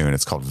it soon.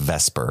 It's called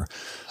Vesper.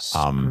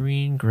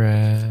 Screen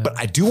grab. But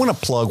I do want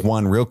to plug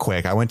one real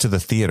quick. I went to the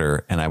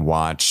theater and I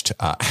watched,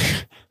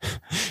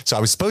 so I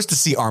was supposed to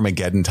see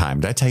Armageddon Time.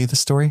 Did I tell you the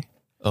story?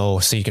 Oh,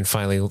 so you can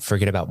finally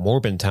forget about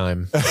Morbin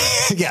Time.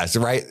 Yes,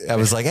 right. I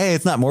was like, hey,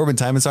 it's not Morbin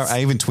Time.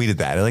 I even tweeted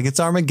that. It's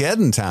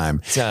Armageddon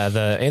Time. It's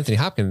the Anthony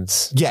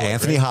Hopkins. Yeah,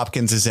 Anthony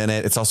Hopkins is in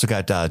it. It's also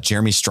got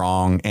Jeremy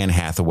Strong, Anne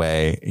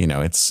Hathaway.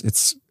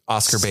 It's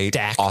Oscar bait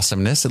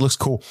awesomeness. It looks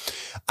cool.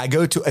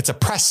 It's a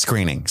press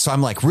screening. So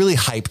I'm really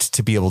hyped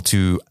to be able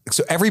to.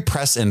 So every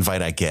press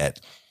invite I get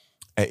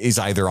is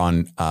either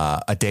on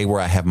a day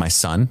where I have my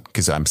son,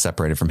 because I'm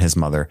separated from his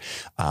mother,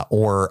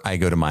 or I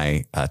go to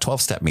my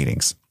 12-step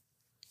meetings.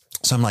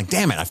 So I'm like,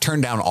 damn it, I've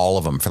turned down all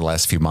of them for the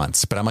last few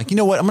months. But I'm like, you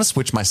know what? I'm going to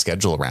switch my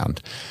schedule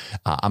around.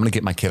 I'm going to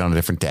get my kid on a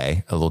different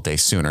day, a little day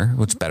sooner,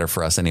 which is better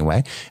for us anyway.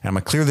 And I'm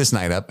going to clear this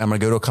night up. I'm going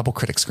to go to a couple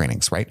critic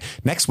screenings, right?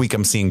 Next week,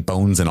 I'm seeing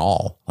Bones and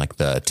All,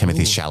 the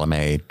Timothée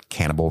Chalamet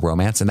cannibal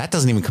romance. And that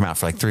doesn't even come out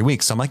for 3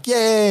 weeks. So I'm like,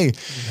 yay.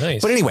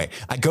 Nice. But anyway,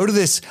 I go to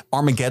this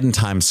Armageddon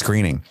Time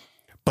screening,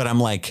 but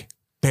I'm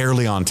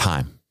barely on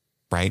time,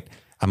 right?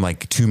 I'm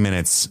 2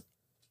 minutes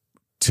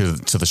to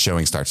the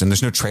showing starts, and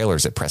there's no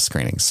trailers at press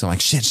screenings. So I'm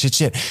like,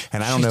 shit.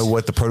 And I don't know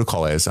what the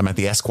protocol is. I'm at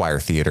the Esquire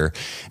Theater,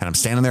 and I'm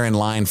standing there in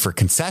line for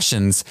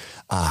concessions,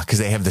 cause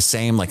they have the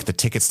same, the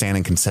ticket stand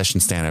and concession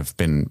stand have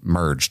been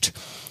merged.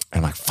 And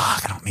I'm like,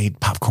 fuck, I don't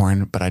need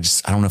popcorn, but I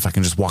don't know if I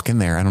can just walk in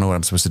there. I don't know what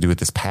I'm supposed to do with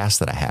this pass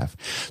that I have.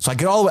 So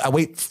I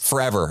wait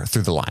forever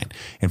through the line.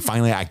 And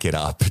finally I get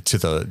up to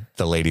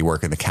the lady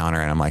working the counter,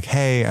 and I'm like,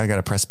 hey, I got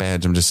a press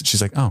badge.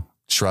 She's like, oh,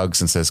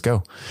 shrugs and says,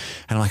 go.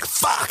 And I'm like,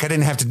 fuck, I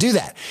didn't have to do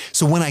that.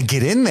 So when I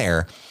get in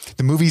there,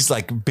 the movie's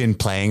like been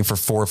playing for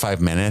 4 or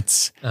 5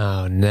 minutes.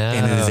 Oh no.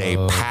 And it is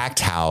a packed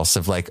house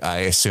of like, I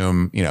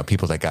assume, you know,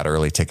 people that got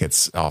early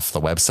tickets off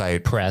the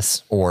website.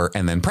 Press.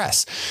 And then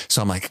press.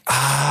 So I'm like,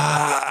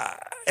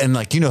 and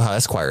like, you know how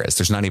Esquire is.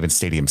 There's not even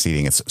stadium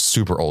seating. It's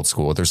super old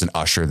school. There's an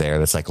usher there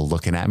that's like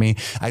looking at me.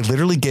 I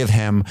literally give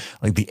him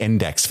like the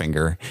index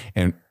finger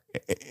and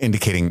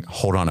indicating,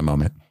 hold on a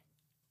moment.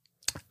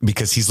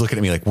 Because he's looking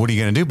at me like, what are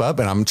you going to do, bub?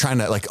 And I'm trying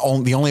to like,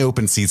 the only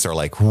open seats are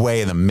like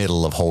way in the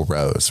middle of whole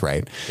rows.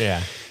 Right.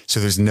 Yeah. So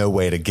there's no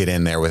way to get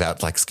in there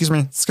without like, excuse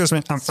me. So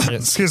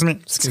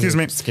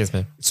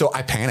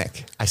I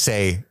panic. I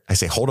say,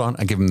 hold on.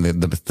 I give him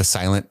the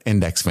silent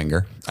index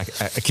finger. I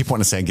keep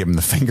wanting to say, I give him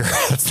the finger.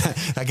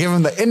 I give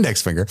him the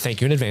index finger.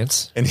 Thank you in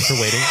advance for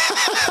waiting.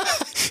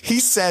 He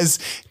says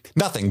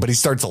nothing, but he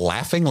starts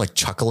laughing, like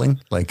chuckling,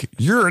 like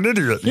you're an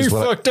idiot. You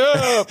fucked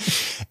up.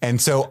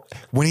 And so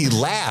when he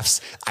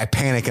laughs, I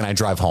panic and I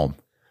drive home.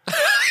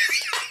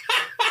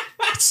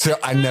 So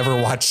I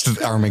never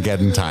watched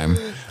Armageddon Time.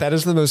 That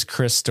is the most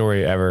Chris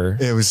story ever.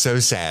 It was so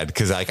sad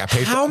because like I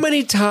paid. How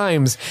many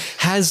times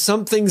has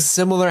something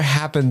similar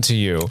happened to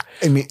you?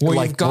 I mean, where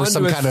like, you've gone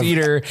to a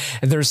theater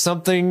and there's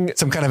some kind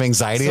of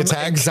anxiety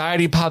attack.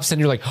 Anxiety pops in.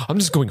 You're like, I'm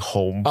just going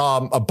home.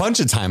 A bunch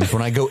of times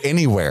when I go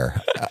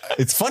anywhere.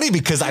 It's funny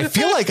because I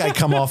feel like I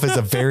come off as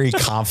a very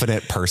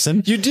confident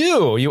person. You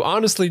do. You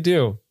honestly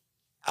do.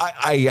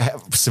 I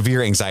have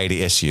severe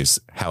anxiety issues,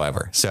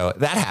 however. So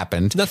that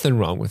happened. Nothing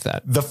wrong with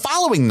that. The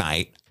following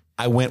night,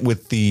 I went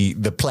with the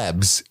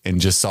plebs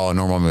and just saw a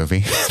normal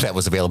movie that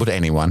was available to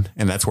anyone.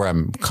 And that's where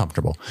I'm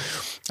comfortable.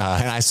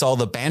 And I saw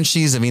The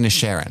Banshees of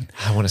Inisherin.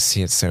 I want to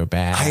see it so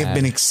bad. I have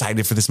been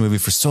excited for this movie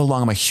for so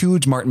long. I'm a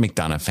huge Martin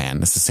McDonagh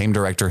fan. It's the same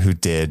director who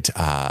did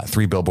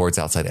 3 Billboards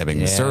Outside Ebbing,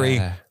 Missouri,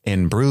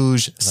 In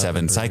Bruges,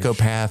 Seven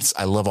Psychopaths.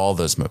 I love all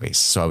those movies.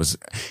 So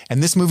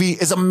and this movie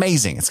is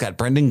amazing. It's got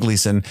Brendan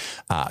Gleeson,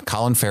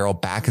 Colin Farrell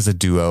back as a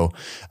duo.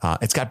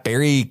 It's got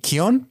Barry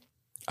Keoghan,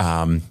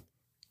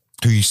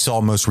 who you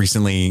saw most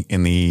recently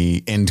in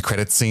the end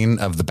credits scene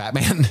of The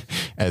Batman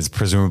as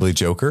presumably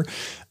Joker.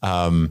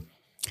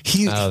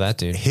 That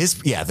dude.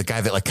 The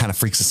guy that like kind of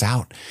freaks us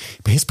out,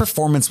 but his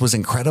performance was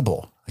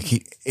incredible.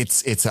 Like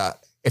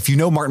if you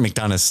know Martin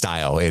McDonagh's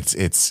style,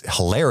 it's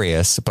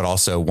hilarious, but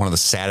also one of the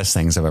saddest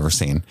things I've ever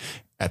seen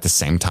at the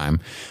same time.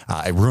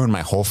 It ruined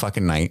my whole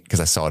fucking night because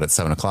I saw it at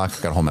 7:00.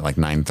 I got home at like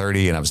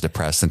 9:30 and I was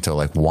depressed until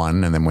like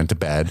 1 and then went to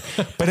bed,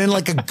 but in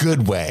like a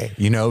good way.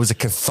 You know, it was a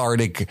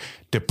cathartic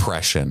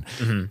depression,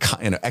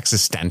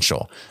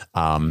 existential.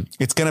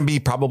 It's going to be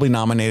probably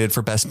nominated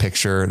for Best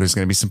Picture. There's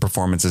going to be some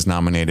performances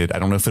nominated. I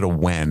don't know if it'll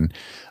win,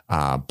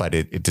 but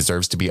it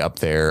deserves to be up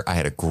there. I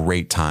had a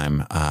great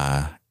time,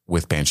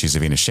 with Banshees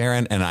of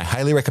Inisherin, and I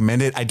highly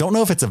recommend it. I don't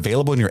know if it's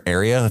available in your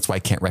area. That's why I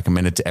can't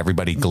recommend it to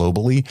everybody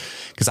globally,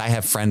 because I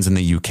have friends in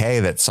the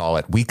UK that saw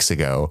it weeks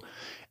ago,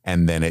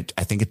 and then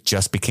I think it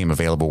just became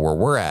available where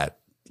we're at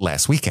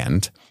last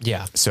weekend.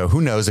 Yeah. So who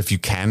knows if you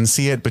can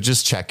see it, but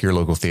just check your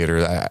local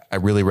theater. I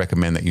really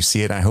recommend that you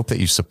see it. I hope that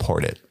you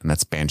support it. And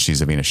that's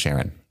Banshees of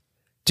Inisherin.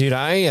 Dude,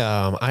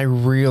 I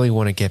really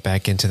want to get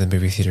back into the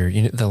movie theater.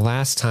 You know, the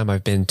last time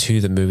I've been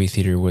to the movie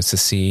theater was to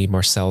see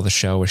Marcel the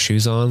Show with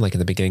Shoes On, like in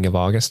the beginning of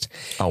August.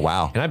 Oh,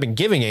 wow. And I've been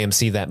giving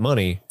AMC that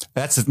money.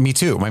 That's me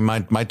too.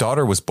 My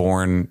daughter was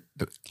born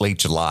late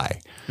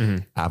July.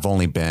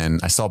 Mm-hmm.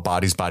 I saw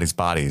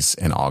Bodies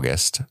in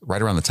August,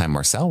 right around the time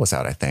Marcel was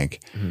out, I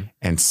think,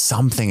 and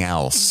something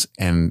else.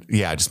 And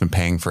yeah, I've just been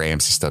paying for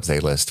AMC Stubs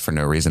A-List for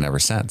no reason ever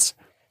since.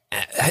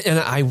 And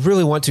I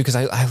really want to, because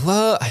I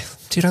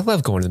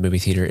love going to the movie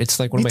theater. It's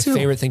like one of my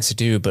favorite things to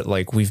do, but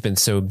like we've been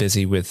so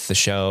busy with the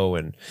show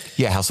and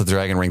House of the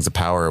Dragon Rings of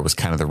Power was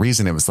kind of the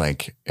reason. It was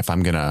like, if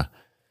I'm going to,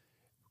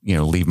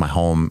 leave my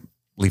home,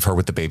 leave her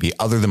with the baby,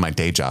 other than my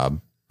day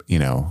job,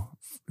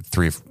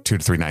 2 to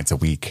 3 nights a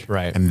week.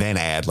 Right. And then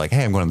add like,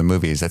 hey, I'm going to the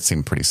movies. That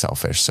seemed pretty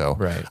selfish. So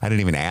right. I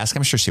didn't even ask.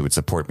 I'm sure she would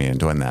support me in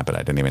doing that, but I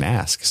didn't even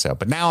ask. So,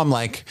 but now I'm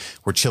like,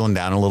 we're chilling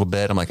down a little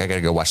bit. I'm like, I got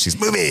to go watch these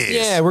movies.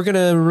 Yeah. We're going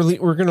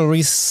to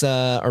release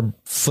our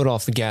foot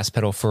off the gas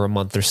pedal for a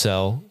month or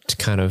so to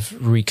kind of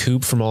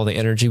recoup from all the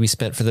energy we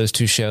spent for those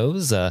 2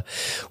 shows. We're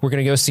going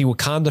to go see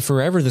Wakanda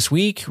Forever this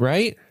week,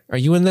 right? Are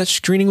you in that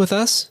screening with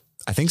us?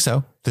 I think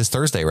so. This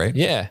Thursday, right?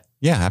 Yeah.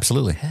 Yeah,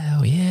 absolutely.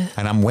 Hell yeah.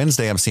 And on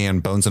Wednesday, I'm seeing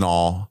Bones and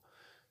All.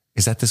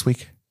 Is that this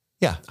week?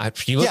 Yeah.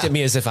 You looked at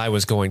me as if I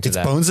was going to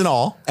that. Bones and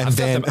All. And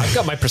I've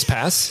got my press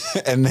pass.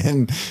 And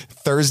then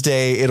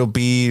Thursday, it'll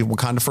be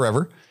Wakanda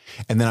Forever.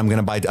 And then I'm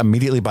going to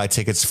immediately buy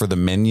tickets for The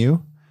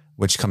Menu,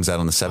 which comes out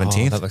on the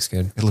 17th. Oh, that looks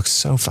good. It looks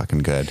so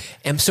fucking good.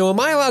 And so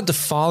am I allowed to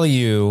follow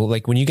you,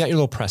 like when you got your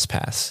little press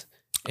pass?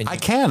 I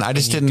can. I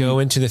just didn't go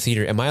into the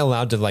theater. Am I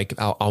allowed to like,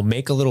 I'll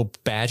make a little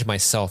badge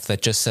myself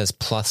that just says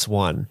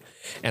 +1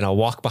 and I'll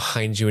walk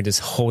behind you and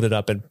just hold it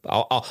up and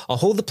I'll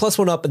hold the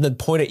 +1 up and then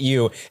point at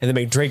you and then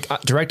make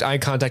direct eye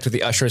contact with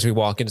the usher as we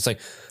walk in. It's like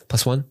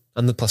 +1.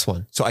 I'm the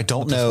 +1. So I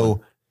don't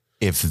know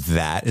if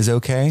that is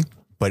okay,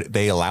 but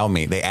they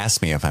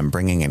ask me if I'm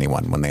bringing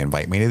anyone when they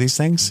invite me to these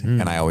things.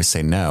 And I always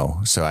say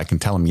no. So I can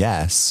tell them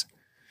yes.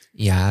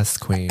 Yes,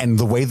 queen. And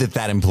the way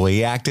that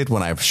employee acted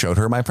when I showed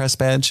her my press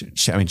badge,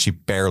 she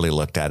barely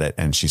looked at it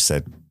and she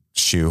said,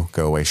 "Shoo,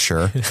 go away."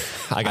 Sure.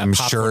 I'm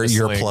sure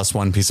your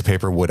 +1 piece of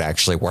paper would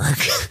actually work.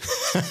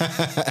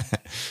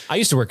 I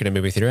used to work in a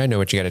movie theater. I know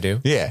what you got to do.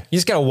 Yeah. You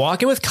just got to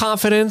walk in with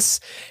confidence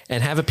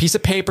and have a piece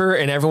of paper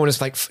and everyone is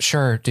like,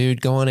 sure,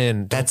 dude, go on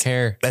in. Don't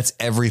care. That's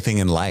everything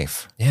in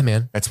life. Yeah,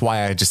 man. That's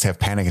why I just have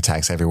panic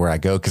attacks everywhere I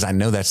go. Cause I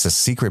know that's the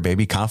secret,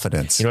 baby.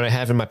 Confidence. You know what I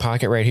have in my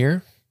pocket right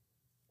here?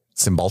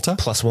 Cymbalta?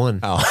 +1.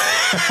 Oh,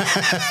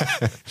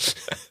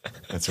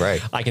 that's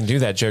right. I can do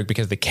that joke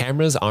because the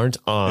cameras aren't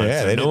on.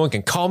 Yeah, so no one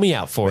can call me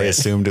out for They it.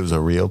 assumed it was a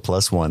real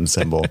 +1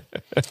 symbol.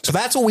 So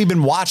that's what we've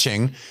been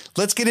watching.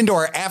 Let's get into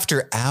our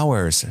after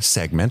hours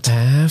segment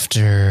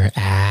After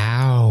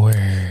hours.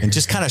 and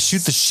just kind of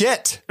shoot the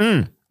shit.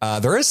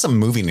 There is some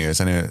movie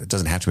news. I know it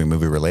doesn't have to be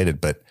movie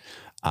related, but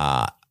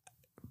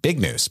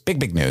big news,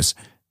 big news.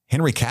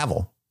 Henry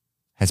Cavill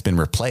has been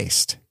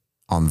replaced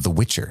on The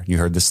Witcher. You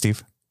heard this,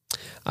 Steve?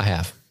 I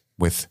have.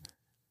 With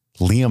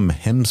Liam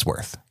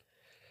Hemsworth.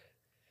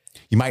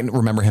 You might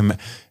remember him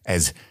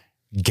as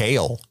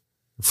Gale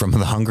from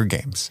The Hunger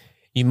Games.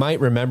 You might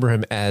remember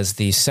him as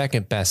the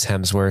second best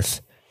Hemsworth,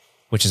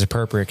 which is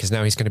appropriate because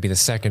now he's going to be the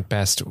second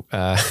best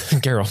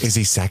Geralt. Is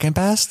he second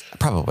best?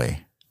 Probably.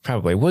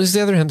 What is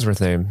the other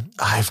Hemsworth name?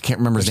 I can't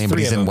remember his name, but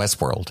he's in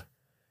Westworld.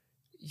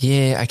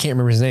 Yeah, I can't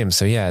remember his name.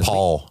 So yeah,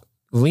 Paul.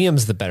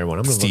 Liam's the better one.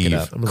 I'm going to look Steve.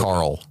 it up.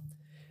 Carl.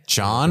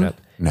 John?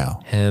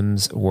 No.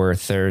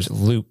 Hemsworth. There's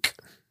Luke.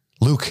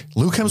 Luke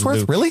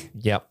Hemsworth? Luke. Really?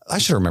 Yep. I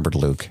should have remembered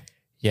Luke.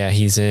 Yeah,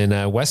 he's in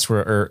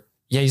Westworld.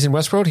 He's in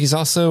Westworld. He's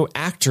also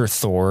actor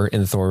Thor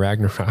in Thor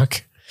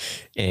Ragnarok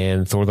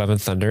and Thor Love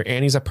and Thunder.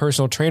 And he's a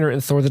personal trainer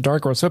in Thor the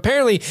Dark World. So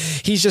apparently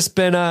he's just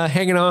been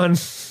hanging on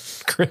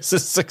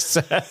Chris's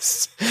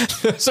success.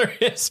 Those are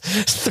his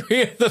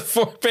 3 of the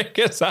 4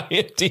 biggest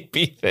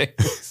IMDb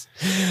things.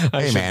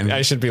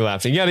 I should be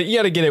laughing. You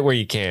gotta get it where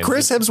you can.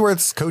 Chris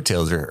Hemsworth's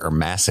coattails are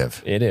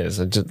massive. It is.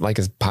 It's just like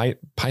his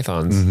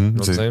pythons. Mm-hmm. You know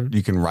what I'm saying?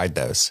 You can ride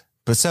those.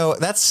 But so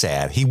that's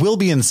sad. He will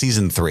be in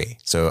season 3.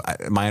 So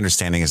my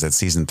understanding is that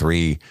season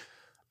 3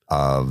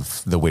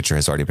 of The Witcher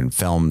has already been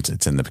filmed.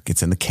 It's in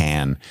the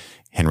can.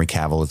 Henry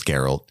Cavill is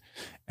Geralt.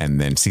 And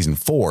then season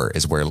 4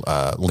 is where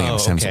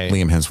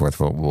Liam Hemsworth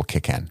will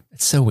kick in.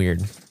 It's so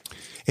weird.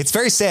 It's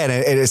very sad.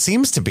 It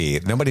seems to be.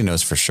 Nobody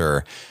knows for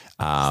sure.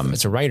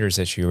 It's a writer's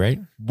issue, right?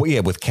 Well,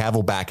 yeah, with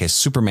Cavill back as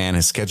Superman,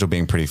 his schedule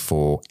being pretty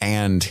full,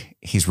 and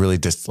he's really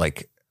just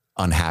like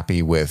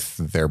unhappy with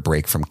their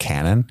break from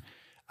canon.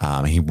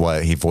 He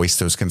voiced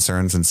those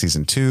concerns in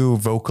season 2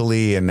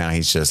 vocally, and now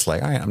he's just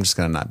like, all right, I'm just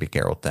gonna not be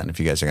Geralt then. If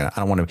you guys are gonna,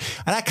 I don't want to.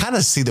 And I kind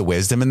of see the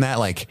wisdom in that,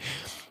 like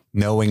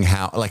knowing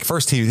how. Like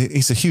first,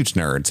 he's a huge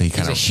nerd, so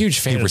he's a huge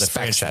fan of the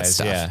franchise.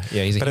 That stuff.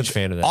 Yeah, he's a huge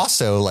fan of that.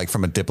 Also, like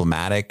from a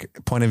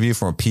diplomatic point of view,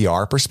 from a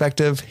PR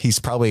perspective, he's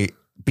probably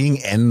being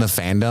in the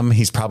fandom.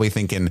 He's probably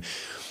thinking,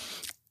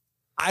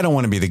 I don't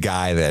want to be the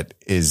guy that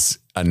is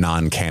a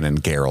non-canon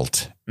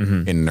Geralt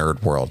in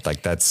nerd world.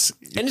 Like that's,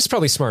 and it's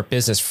probably smart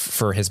business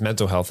for his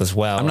mental health as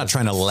well. I'm not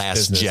trying to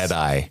Last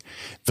Jedi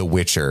The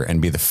Witcher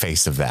and be the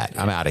face of that.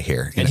 I'm out of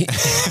here.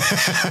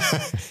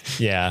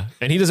 Yeah.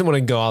 And he doesn't want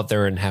to go out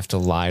there and have to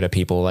lie to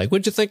people. Like,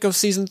 what'd you think of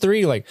season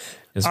 3? Like,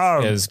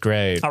 it's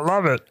great. I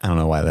love it. I don't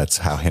know why that's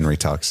how Henry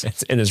talks.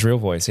 It's in his real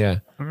voice. Yeah.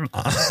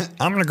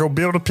 I'm going to go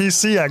build a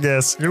PC, I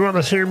guess. You want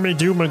to hear me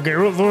do my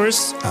Geralt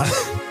voice?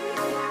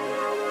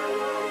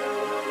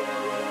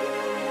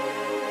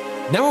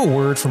 Now a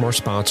word from our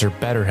sponsor,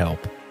 BetterHelp.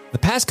 The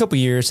past couple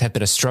years have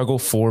been a struggle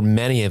for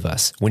many of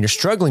us. When you're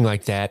struggling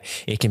like that,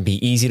 it can be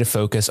easy to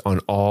focus on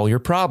all your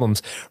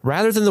problems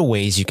rather than the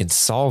ways you can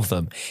solve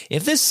them.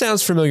 If this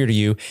sounds familiar to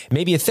you,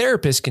 maybe a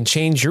therapist can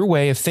change your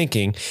way of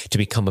thinking to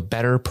become a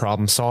better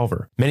problem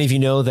solver. Many of you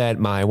know that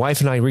my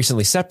wife and I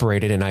recently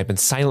separated, and I've been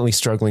silently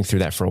struggling through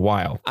that for a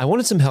while. I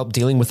wanted some help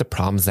dealing with the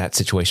problems that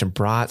situation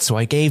brought, so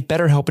I gave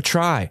BetterHelp a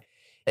try.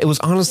 It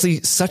was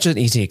honestly such an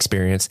easy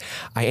experience.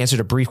 I answered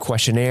a brief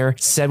questionnaire,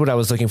 said what I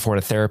was looking for in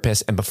a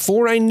therapist, and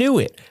before I knew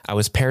it, I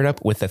was paired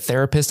up with a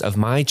therapist of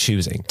my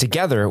choosing.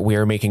 Together, we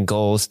are making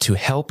goals to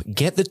help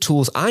get the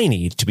tools I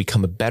need to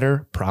become a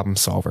better problem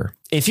solver.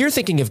 If you're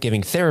thinking of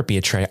giving therapy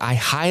a try, I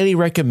highly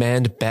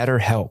recommend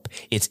BetterHelp.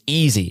 It's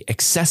easy,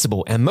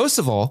 accessible, and most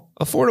of all,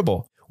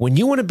 affordable. When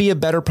you want to be a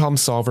better problem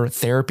solver,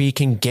 therapy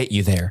can get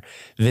you there.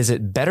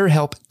 Visit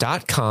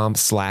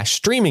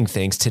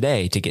betterhelp.com/streamingthings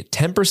today to get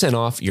 10%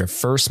 off your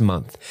first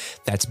month.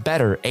 That's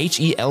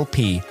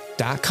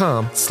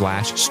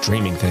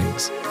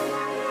betterhelp.com/streamingthings.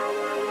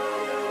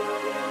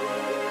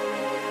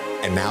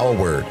 And now a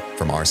word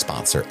from our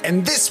sponsor.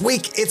 And this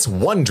week, it's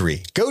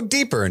Wondery. Go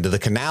deeper into the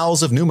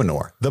canals of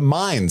Numenor, the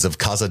mines of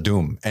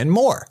Khazad-dûm, and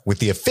more with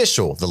the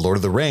official The Lord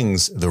of the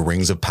Rings, The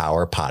Rings of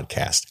Power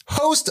podcast.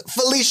 Host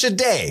Felicia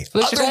Day.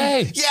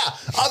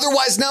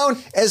 Otherwise known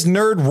as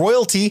Nerd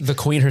Royalty. The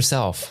queen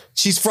herself.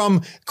 She's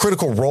from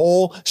Critical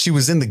Role. She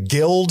was in The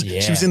Guild.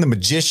 Yeah. She was in The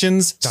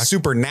Magicians,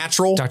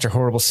 Supernatural. Dr.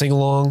 Horrible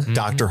Sing-Along.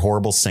 Dr.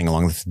 Horrible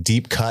Sing-Along with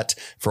deep cut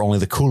for only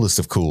the coolest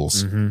of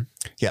cools.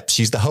 Yep,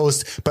 she's the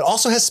host, but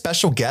also has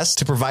special guests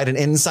to provide an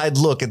inside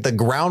look at the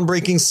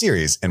groundbreaking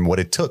series and what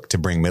it took to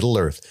bring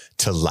Middle-earth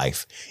to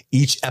life.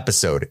 Each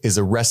episode is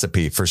a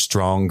recipe for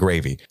strong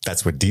gravy.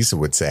 That's what Disa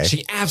would say.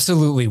 She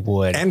absolutely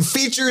would. And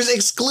features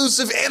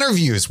exclusive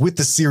interviews with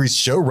the series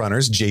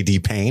showrunners, J.D.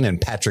 Payne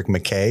and Patrick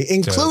McKay,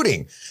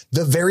 including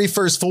the very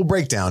first full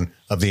breakdown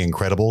of the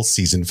incredible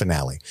season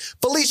finale.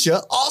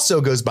 Felicia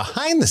also goes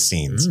behind the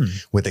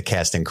scenes with the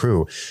cast and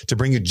crew to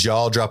bring you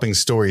jaw-dropping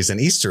stories and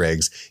Easter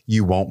eggs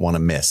you won't want to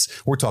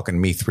miss. We're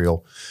talking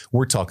Mithril.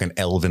 We're talking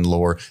Elven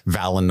lore,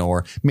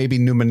 Valinor, maybe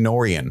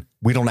Numenorian.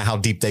 We don't know how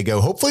deep they go.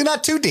 Hopefully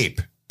not too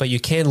deep. But you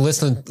can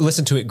listen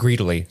to it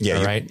greedily. Yeah,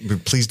 all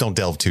right. Please don't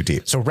delve too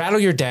deep. So rattle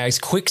your dags,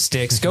 quick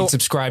sticks, go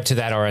subscribe to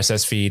that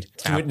RSS feed.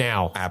 Do it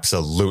now.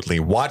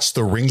 Absolutely. Watch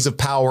The Rings of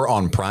Power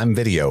on Prime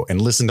Video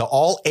and listen to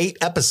all 8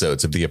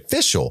 episodes of the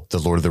official The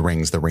Lord of the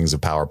Rings, The Rings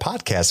of Power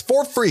podcast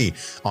for free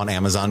on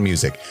Amazon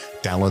Music.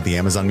 Download the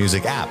Amazon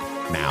Music app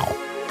now.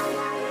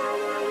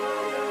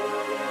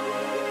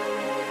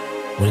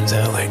 When's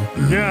Elling?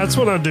 Yeah, that's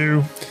what I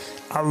do.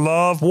 I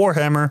love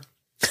Warhammer.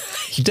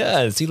 He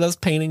does. He loves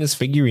painting his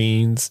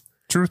figurines.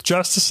 Truth,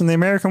 justice, and the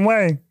American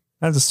way.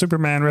 That's a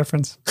Superman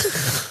reference.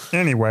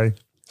 Anyway.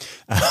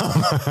 I'm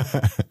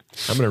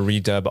going to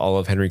redub all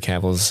of Henry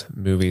Cavill's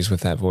movies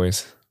with that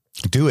voice.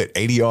 Do it.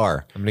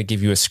 ADR. I'm going to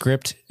give you a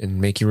script and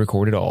make you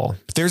record it all.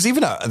 There's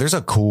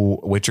a cool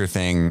Witcher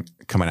thing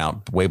coming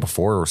out way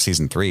before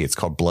season 3. It's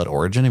called Blood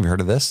Origin. Have you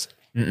heard of this?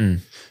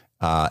 It's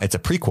a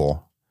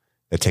prequel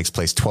that takes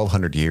place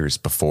 1,200 years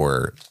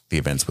before the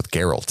events with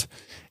Geralt.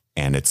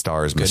 And it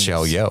stars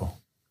Michelle Yeoh.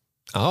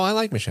 Oh, I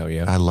like Michelle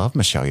Yeoh. I love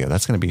Michelle Yeoh.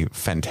 That's going to be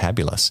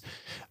fantabulous.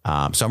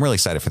 So I'm really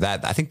excited for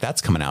that. I think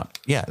that's coming out.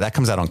 Yeah, that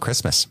comes out on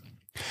Christmas.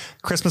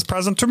 Christmas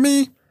present to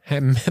me.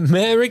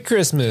 Merry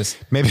Christmas.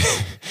 Maybe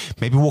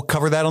we'll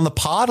cover that on the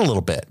pod a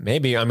little bit.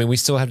 Maybe. I mean, we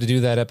still have to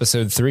do that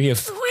episode 3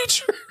 of The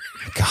Witcher.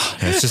 God,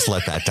 let's just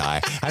let that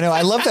die. I know.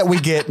 I love that we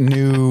get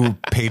new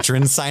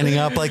patrons signing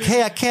up. Like,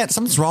 hey,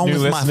 something's wrong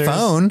with my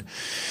phone.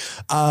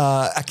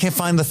 I can't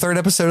find the 3rd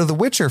episode of The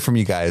Witcher from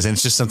you guys. And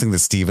it's just something that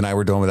Steve and I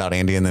were doing without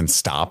Andy and then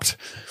stopped.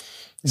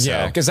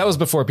 Yeah, because that was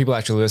before people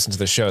actually listened to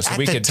the show. So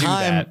we could do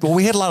that. Well,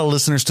 we had a lot of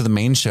listeners to the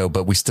main show,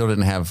 but we still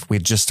didn't have, we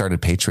had just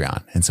started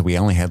Patreon. And so we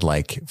only had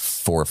like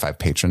 4 or 5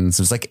 patrons.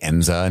 It was like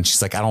Enza. And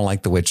she's like, I don't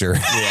like The Witcher.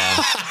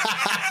 Yeah.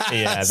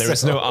 Yeah, there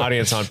was no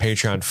audience on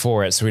Patreon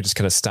for it, so we just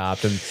kind of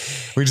stopped and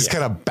we just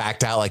kind of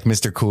backed out like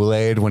Mr.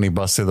 Kool-Aid when he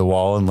busts through the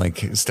wall and like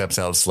steps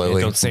out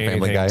slowly. Don't say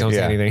anything. Don't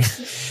say anything.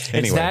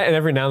 Anyway. It's that, and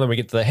every now and then we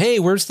get to the hey,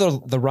 where's the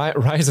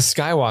Rise of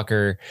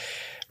Skywalker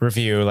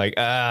review? Like,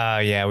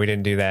 yeah, we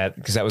didn't do that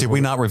because that was. Did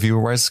we not review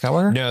Rise of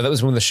Skywalker? No, that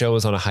was when the show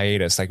was on a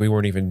hiatus. Like we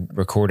weren't even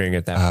recording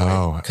at that point.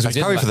 Oh, because it's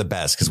probably for the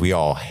best because we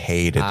all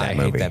hated that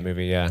movie. I hate that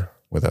movie. Yeah.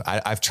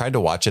 I've tried to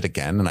watch it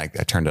again and I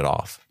turned it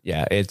off.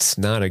 Yeah, it's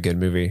not a good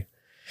movie.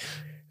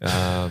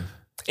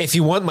 If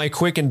you want my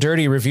quick and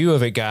dirty review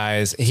of it,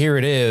 guys, here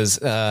it is.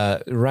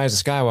 Rise of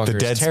Skywalker. The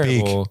dead is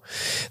terrible.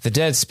 The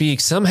dead speak.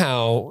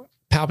 Somehow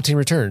Palpatine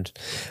returned.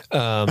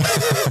 No,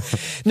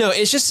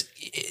 it's just,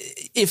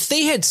 if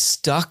they had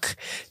stuck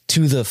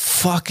to the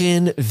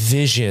fucking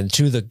vision,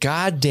 to the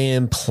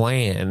goddamn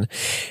plan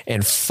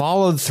and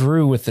followed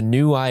through with the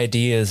new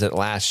ideas that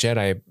Last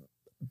Jedi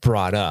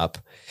brought up,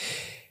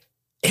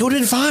 it would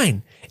have been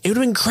fine. It would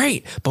have been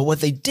great. But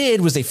what they did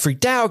was they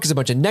freaked out because a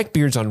bunch of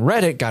neckbeards on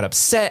Reddit got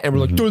upset and were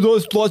like, dude,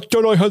 this Last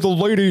Jedi has a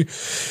lady.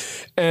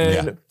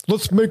 And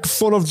let's make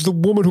fun of the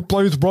woman who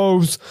plays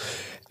Rose.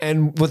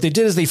 And what they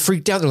did is they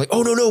freaked out. They're like,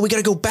 oh, no, we got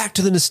to go back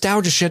to the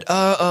nostalgia shit.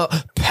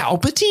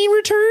 Palpatine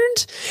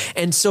returned.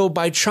 And so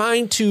by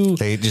trying to...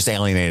 They just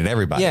alienated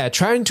everybody. Yeah,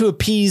 trying to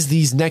appease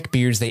these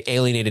neckbeards, they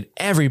alienated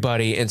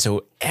everybody. And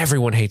so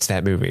everyone hates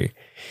that movie.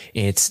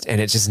 It's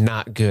just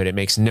not good. It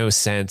makes no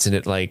sense. And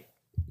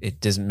it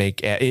doesn't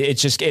make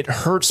it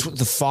hurts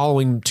the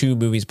following 2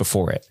 movies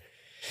before it.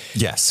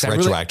 Yes,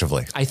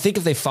 retroactively. I think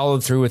if they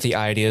followed through with the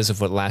ideas of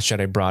what Last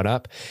Jedi brought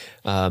up,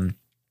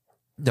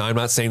 no, I'm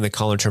not saying the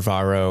Colin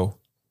Trevorrow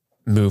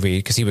movie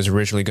because he was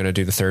originally going to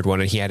do the 3rd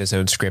one and he had his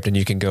own script and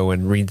you can go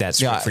and read that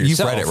script for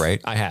yourself. You've read it,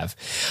 right? I have.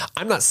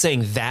 I'm not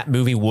saying that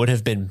movie would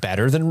have been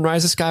better than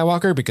Rise of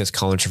Skywalker because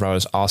Colin Trevorrow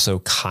is also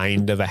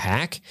kind of a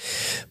hack,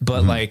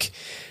 but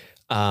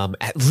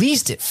at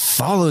least it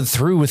followed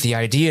through with the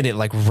idea and it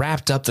like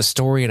wrapped up the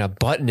story in a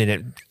button and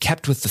it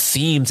kept with the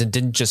themes and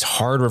didn't just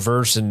hard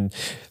reverse and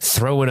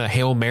throw in a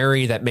Hail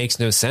Mary that makes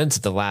no sense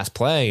at the last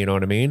play. You know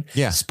what I mean?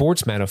 Yeah.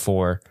 Sports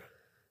metaphor.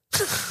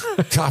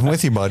 I'm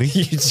with you, buddy.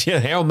 Yeah,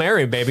 Hail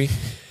Mary, baby.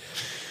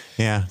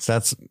 Yeah. So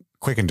that's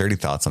quick and dirty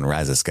thoughts on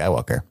Rise of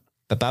Skywalker.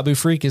 But Babu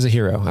Freak is a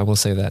hero. I will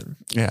say that.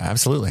 Yeah,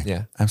 absolutely.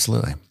 Yeah.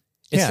 Absolutely.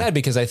 It's Yeah. sad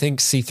because I think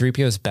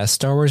C-3PO's best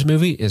Star Wars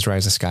movie is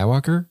Rise of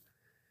Skywalker.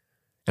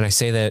 And I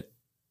say that.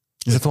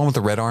 Is that the one with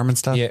the red arm and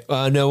stuff? Yeah.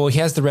 No, well, he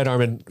has the red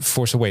arm in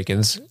Force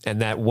Awakens,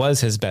 and that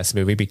was his best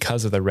movie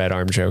because of the red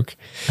arm joke.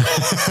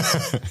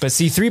 But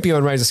C-3PO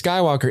in Rise of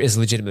Skywalker is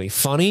legitimately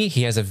funny.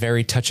 He has a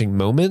very touching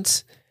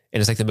moment,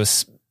 and it's like the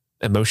most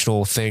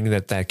emotional thing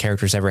that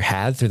character's ever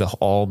had through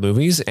all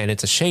movies. And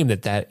it's a shame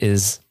that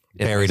is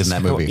Buried in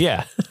that movie.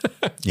 Yeah.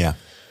 Yeah.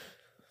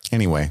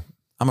 Anyway,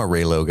 I'm a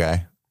Raylo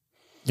guy.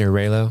 You're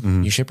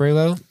Raylo? You ship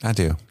Raylo? I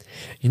do.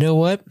 You know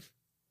what?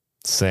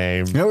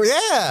 Same. Oh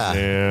yeah.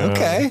 Yeah.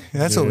 Okay.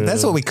 That's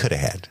what we could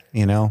have had,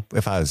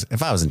 if I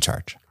was in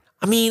charge.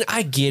 I mean,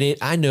 I get it.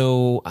 I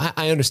know.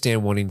 I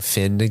understand wanting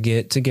Finn to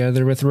get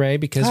together with Rey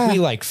because we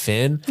like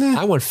Finn.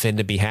 I want Finn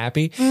to be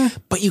happy,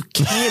 but you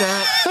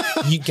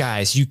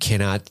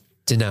cannot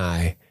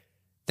deny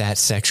that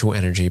sexual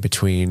energy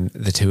between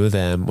the two of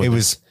them. It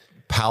was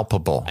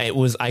palpable.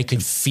 I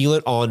could feel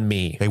it on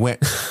me. They went,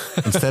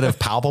 instead of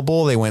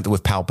palpable, they went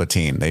with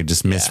Palpatine. They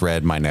just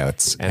misread my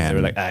notes. And they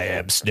were like, I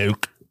am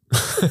Snoke.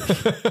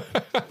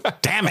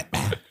 Damn it,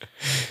 man.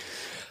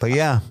 But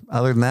yeah,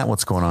 other than that,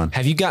 what's going on?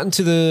 Have you gotten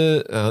to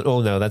the,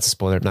 oh no, that's a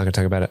spoiler. I'm not going to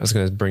talk about it. I was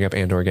going to bring up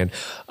Andor again.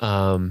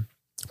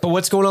 But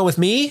what's going on with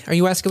me? Are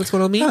you asking what's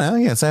going on with me? I don't know.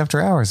 Yeah, it's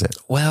after hours.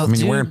 Well,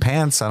 you're wearing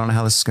pants. I don't know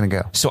how this is going to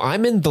go. So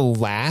I'm in the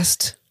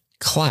last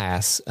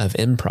class of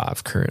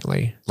improv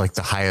currently. Like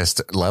the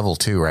highest level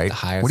too, right? The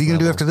highest What are you going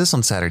to do level. after this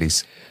on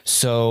Saturdays?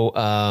 So,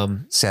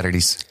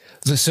 Saturdays.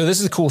 So this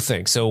is a cool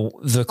thing. So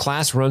the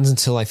class runs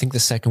until I think the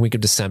second week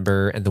of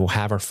December, and then we'll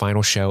have our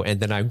final show.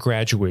 And then I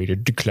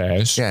graduated the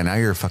class. Yeah, now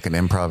you're a fucking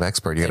improv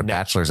expert. You got a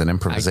bachelor's in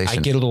improvisation.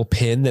 I get a little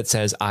pin that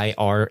says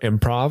IR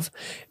improv.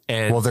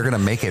 And Well, they're going to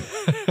make it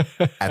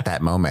at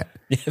that moment.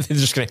 they're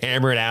just going to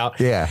hammer it out.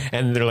 Yeah.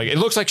 And they're like, it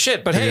looks like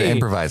shit, but They're hey, gonna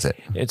improvise it.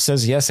 it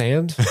says yes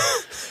and.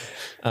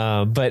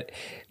 But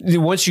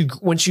once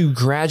you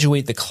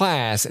graduate the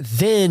class,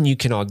 then you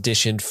can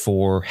audition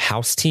for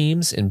house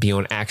teams and be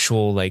on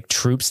actual like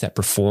troops that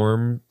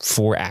perform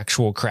for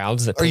actual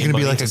crowds. That Are you pay going to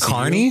be money like a see you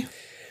carny?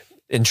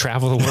 and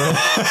travel the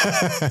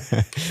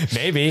world?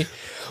 Maybe.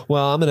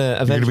 Well,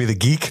 You're going to be the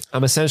geek?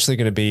 I'm essentially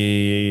going to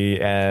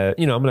be, I'm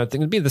going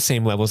to be at the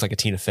same level as like a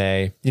Tina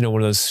Fey, one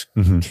of those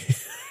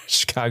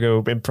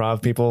Chicago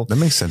improv people. That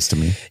makes sense to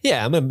me.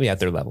 Yeah, I'm going to be at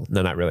their level.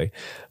 No, not really.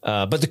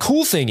 But the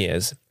cool thing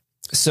is,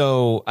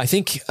 so I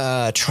think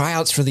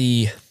tryouts for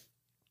the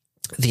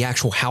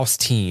actual house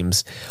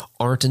teams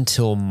aren't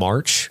until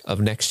March of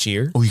next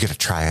year. Oh, you got to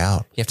try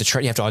out. You have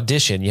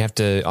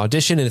to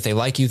audition. And if they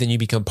like you, then you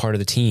become part of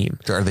the team.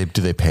 Do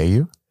they pay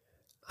you?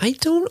 I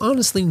don't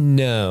honestly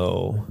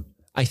know.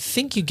 I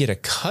think you get a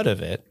cut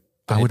of it.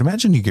 I would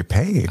imagine you get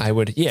paid. I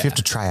would, yeah. If you have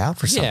to try out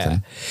for something. Yeah.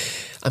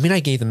 I mean, I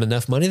gave them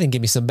enough money, then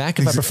give me some back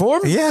if I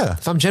perform. Yeah.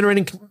 If I'm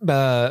generating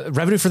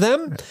revenue for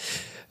them.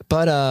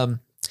 But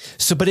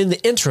in the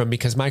interim,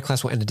 because my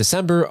class will end in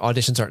December,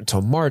 auditions aren't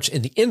until March.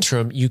 In the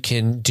interim, you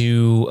can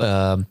do,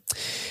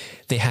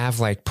 they have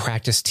like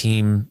practice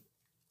team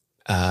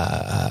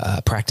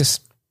practice.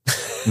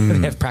 They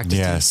have practice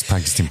Yes, teams.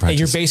 practice team And practice.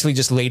 you're basically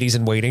just ladies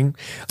in waiting.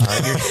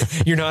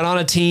 You're not on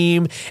a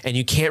team and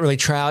you can't really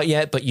try out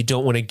yet, but you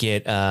don't want to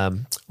get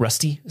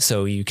rusty.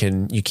 So you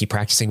keep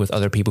practicing with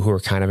other people who are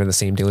kind of in the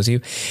same deal as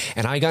you.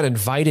 And I got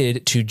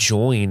invited to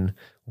join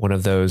one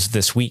of those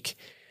this week.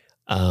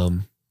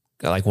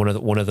 Like one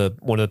of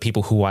the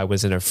people who I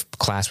was in a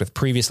class with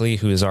previously,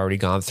 who has already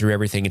gone through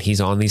everything, and he's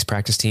on these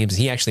practice teams.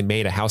 He actually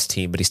made a house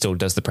team, but he still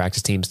does the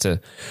practice teams to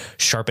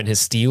sharpen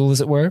his steel,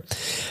 as it were.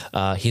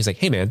 He's like,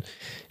 "Hey man,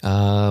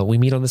 we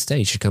meet on the stage.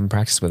 You should come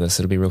practice with us.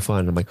 It'll be real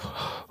fun." I'm like,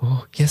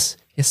 "Oh yes,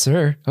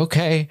 sir.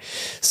 Okay."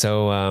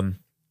 So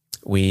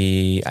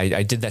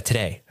I did that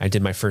today. I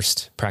did my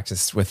first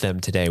practice with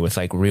them today with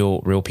like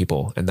real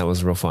people, and that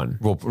was real fun.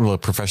 Real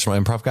professional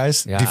improv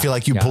guys. Yeah, Do you feel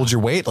like you yeah. pulled your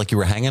weight? Like you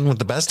were hanging with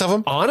the best of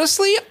them?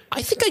 Honestly,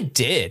 I think I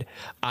did.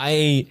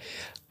 I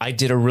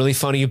did a really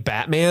funny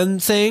Batman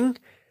thing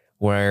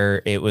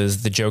where it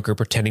was the Joker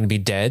pretending to be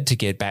dead to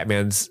get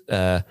Batman's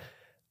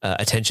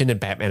attention,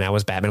 and I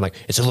was Batman. I'm like,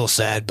 "It's a little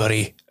sad,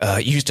 buddy. You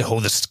used to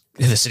hold the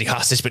city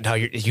hostage, but now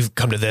you've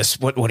come to this.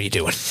 What are you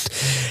doing?"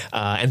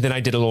 And then I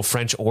did a little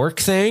French orc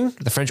thing.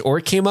 The French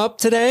orc came up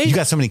today. You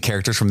got so many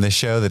characters from this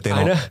show that they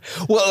I don't. know.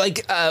 Well,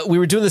 like we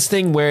were doing this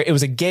thing where it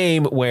was a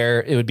game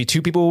where it would be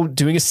two people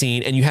doing a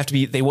scene, and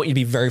they want you to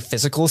be very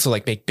physical. So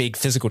like make big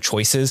physical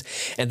choices.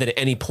 And then at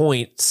any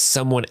point,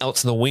 someone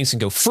else in the wings can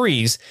go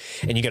freeze,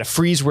 and you got to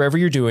freeze wherever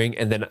you're doing.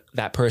 And then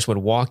that person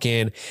would walk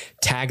in,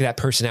 tag that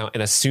person out,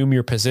 and assume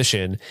your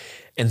position.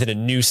 And then a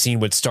new scene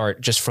would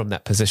start just from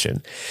that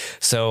position.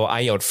 So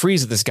I yelled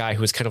freeze at this guy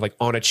who was kind of like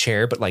on a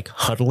chair, but like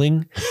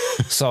huddling.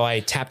 So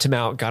I tapped him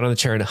out, got on the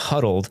chair and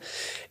huddled.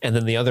 And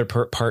then the other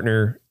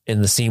partner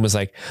in the scene was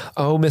like,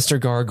 "Oh, Mr.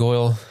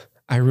 Gargoyle,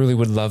 I really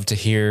would love to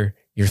hear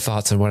your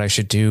thoughts on what I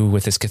should do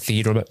with this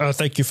cathedral. Oh,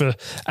 thank you for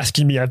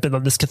asking me. I've been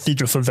on this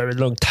cathedral for a very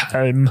long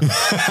time.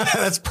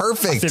 That's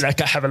perfect. I feel like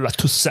I have a lot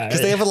to say.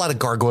 Because they have a lot of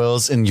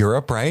gargoyles in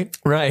Europe, right?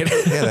 Right.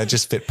 Yeah, that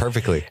just fit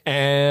perfectly.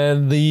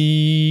 And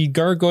the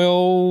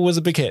gargoyle was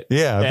a big hit.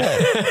 Yeah. I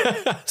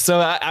bet. So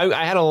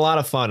I had a lot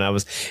of fun. It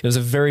was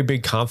a very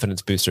big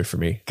confidence booster for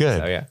me.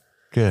 Good. So, yeah.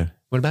 Good.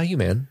 What about you,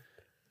 man?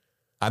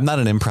 I'm not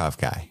an improv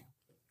guy.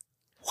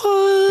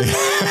 What?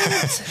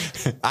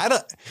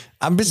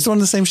 I'm just doing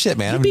the same shit,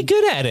 man. You'd be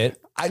good at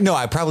it.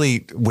 I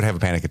probably would have a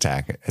panic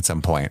attack at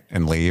some point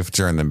and leave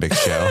during the big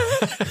show.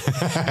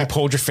 I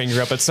pulled your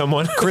finger up at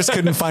someone. Chris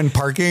couldn't find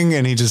parking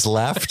and he just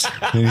left.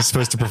 And he's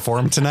supposed to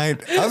perform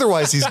tonight.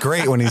 Otherwise, he's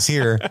great when he's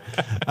here.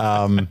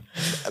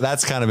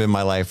 That's kind of been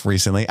my life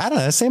recently. I don't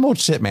know. Same old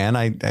shit, man.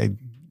 I don't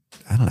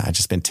know. I've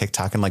just been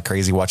TikToking like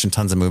crazy, watching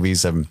tons of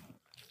movies.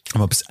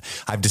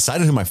 I've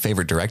decided who my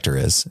favorite director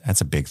is.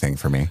 That's a big thing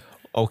for me.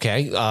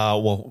 Okay.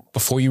 Well,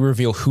 before you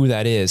reveal who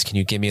that is, can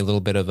you give me a little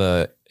bit of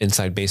a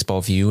inside baseball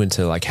view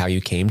into like how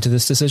you came to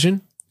this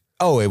decision?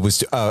 Oh, it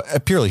was a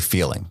purely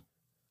feeling.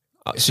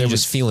 So you're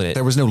just feeling it.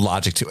 There was no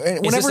logic to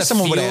it. Whenever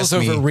someone would ask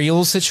me, over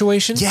real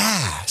situation.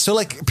 Yeah. So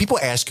like people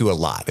ask you a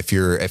lot. If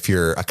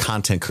you're a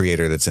content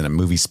creator that's in a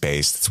movie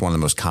space, that's one of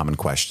the most common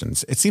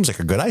questions. It seems like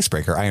a good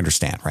icebreaker. I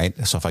understand, right?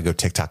 So if I go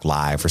TikTok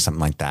live or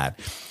something like that,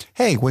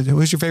 hey,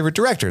 who's your favorite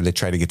director? They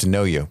try to get to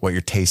know you, what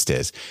your taste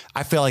is.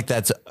 I feel like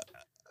that's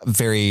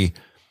very,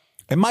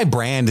 and my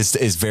brand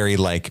is very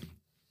like,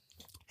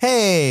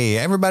 hey,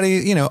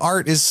 everybody,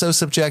 art is so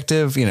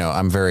subjective.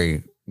 I'm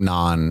very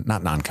not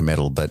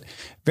non-committal, but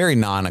very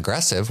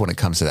non-aggressive when it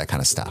comes to that kind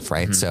of stuff.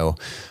 Right. Mm-hmm. So,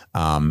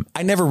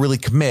 I never really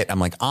commit. I'm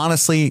like,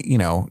 honestly,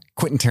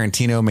 Quentin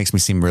Tarantino makes me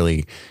seem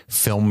really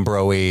film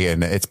bro-y,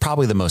 and it's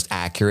probably the most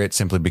accurate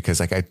simply because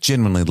like I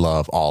genuinely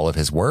love all of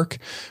his work,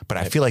 but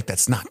I feel like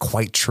that's not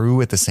quite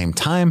true at the same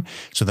time.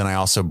 So then I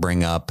also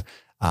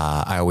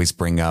I always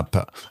bring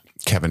up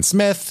Kevin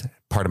Smith,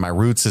 part of my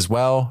roots as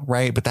well,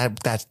 right? But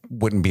that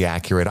wouldn't be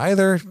accurate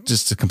either,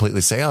 just to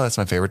completely say, oh, that's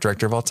my favorite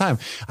director of all time.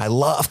 I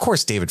love, of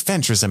course, David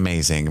Fincher is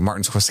amazing.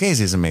 Martin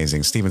Scorsese is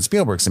amazing. Steven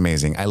Spielberg's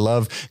amazing. I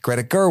love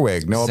Greta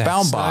Gerwig, Noah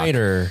Baumbach.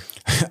 Snyder.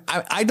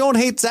 I don't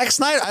hate Zack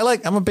Snyder.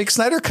 I'm a big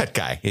Snyder Cut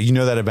guy. You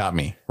know that about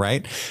me,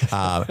 right?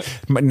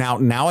 But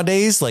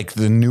nowadays, like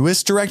the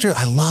newest director,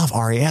 I love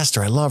Ari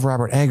Aster. I love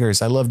Robert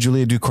Eggers. I love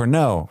Julia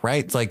Ducournau,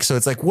 right? Like, so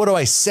it's like, what do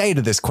I say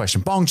to this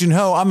question? Bong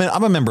Joon-ho, I'm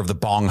a member of the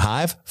Bong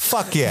Hive.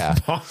 Fuck yeah.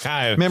 Bong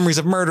Hive. Memories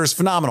of Murder is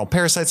phenomenal.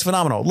 Parasite's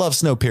phenomenal. Love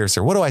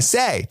Snowpiercer. What do I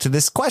say to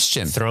this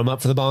question? Throw them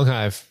up for the Bong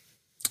Hive.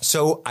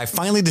 So I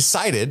finally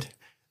decided,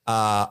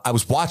 I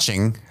was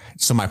watching.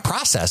 So my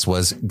process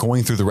was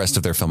going through the rest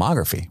of their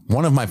filmography.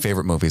 One of my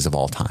favorite movies of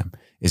all time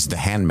is The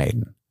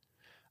Handmaiden.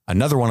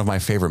 Another one of my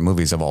favorite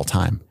movies of all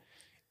time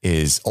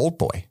is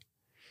Oldboy.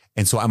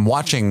 And so I'm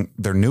watching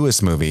their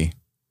newest movie,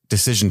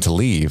 Decision to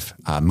Leave.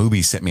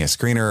 Mubi sent me a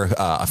screener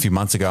a few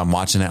months ago. I'm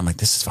watching it. I'm like,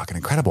 this is fucking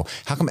incredible.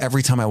 How come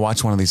every time I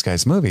watch one of these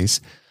guys'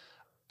 movies,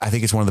 I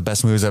think it's one of the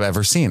best movies I've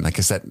ever seen? Like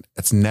I said,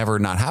 that's never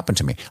not happened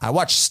to me. I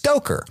watched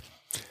Stoker.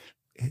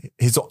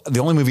 The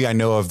only movie I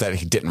know of that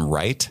he didn't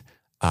write.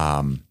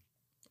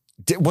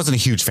 Wasn't a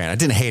huge fan. I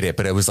didn't hate it,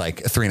 but it was like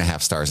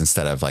 3.5 stars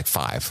instead of like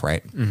 5,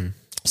 right? Mm-hmm.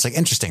 It's like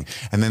interesting.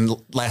 And then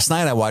last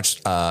night I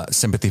watched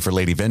Sympathy for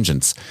Lady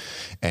Vengeance,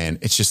 and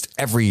it's just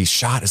every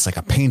shot is like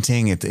a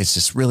painting. It's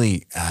just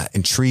really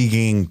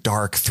intriguing,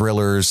 dark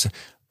thrillers.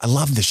 I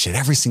love this shit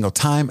every single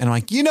time. And I'm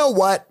like, you know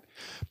what?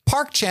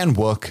 Park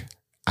Chan-wook,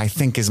 I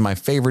think, is my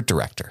favorite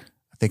director.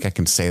 I think I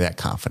can say that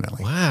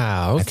confidently.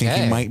 Wow. Okay. I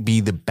think he might be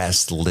the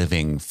best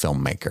living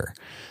filmmaker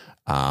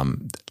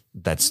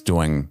that's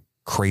doing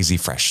crazy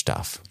fresh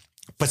stuff.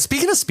 But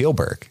speaking of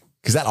Spielberg,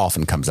 because that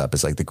often comes up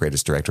as like the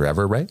greatest director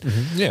ever, right?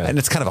 Mm-hmm. Yeah. And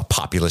it's kind of a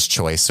populist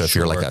choice. So if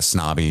you're like a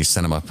snobby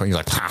cinema, you're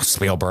like,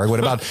 Spielberg. What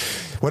about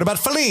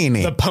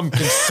Fellini? The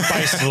pumpkin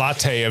spice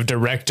latte of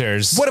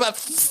directors. What about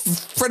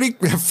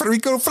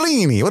Federico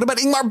Fellini? What about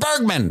Ingmar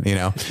Bergman?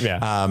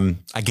 Yeah.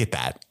 I get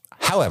that.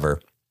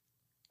 However,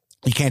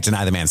 you can't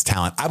deny the man's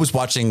talent. I was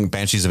watching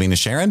Banshees of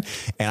Inisherin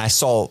and I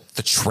saw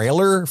the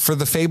trailer for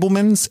The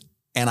Fabelmans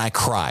and I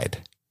cried.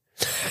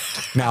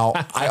 Now,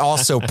 I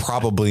also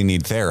probably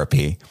need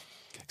therapy.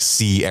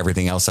 See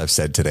everything else I've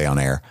said today on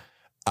air.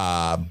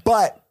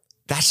 But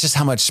that's just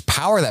how much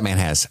power that man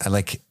has.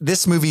 Like,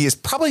 this movie is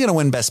probably going to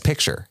win Best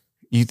Picture.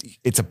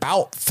 It's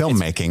about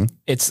filmmaking.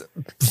 It's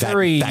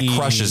very that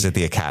crushes at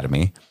the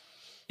Academy.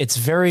 It's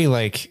very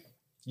like,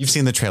 you've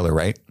seen the trailer,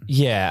 right?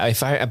 Yeah.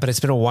 But it's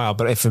been a while,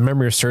 but if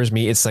memory serves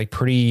me, it's like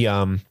pretty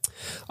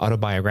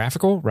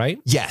autobiographical, right?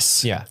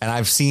 Yes. Yeah. And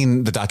I've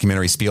seen the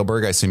documentary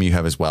Spielberg. I assume you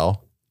have as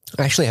well.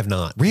 I actually have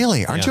not.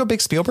 Really? Aren't you a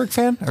big Spielberg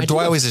fan? Or do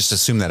I always just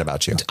assume that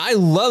about you? I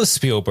love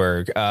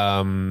Spielberg.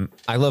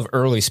 I love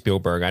early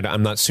Spielberg.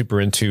 I'm not super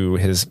into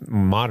his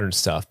modern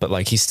stuff, but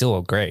like he's still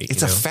great.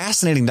 It's a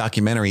fascinating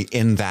documentary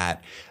in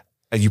that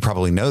you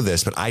probably know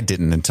this, but I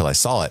didn't until I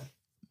saw it.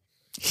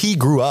 He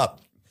grew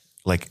up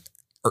like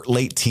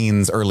late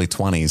teens, early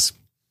 20s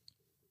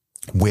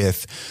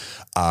with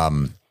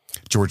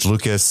George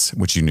Lucas,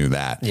 which you knew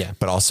that. Yeah.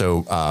 But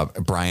also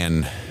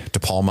Brian De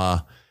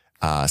Palma,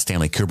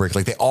 Stanley Kubrick,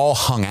 like they all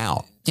hung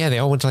out Yeah, they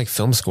all went to like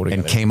film school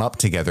together. and came up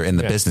together in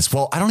the business.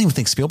 Well, I don't even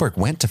think Spielberg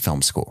went to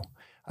film school.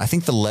 I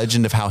think the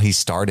legend of how he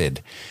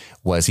started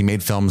was he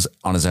made films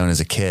on his own as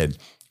a kid,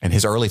 and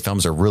his early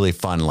films are really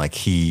fun. Like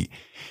he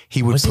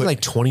would Was put, he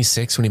like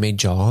 26 when he made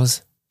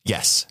Jaws?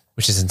 yes.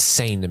 Which is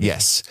insane to me.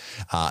 Yes.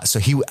 So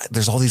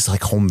there's all these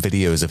like home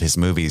videos of his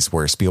movies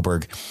where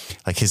Spielberg,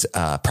 like his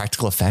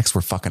practical effects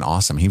were fucking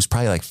awesome. He was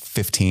probably like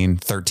 15,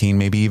 13,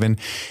 maybe even.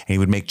 And he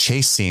would make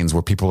chase scenes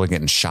where people were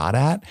getting shot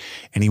at,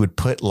 and he would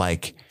put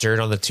like Dirt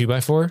on the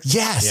 2x4?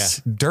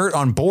 Yes, dirt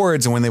on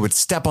boards. And when they would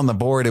step on the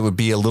board, it would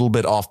be a little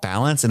bit off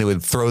balance, and it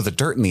would throw the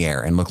dirt in the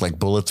air and look like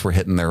bullets were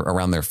hitting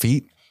around their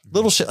feet.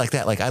 Little shit like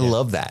that. Like I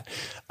love that.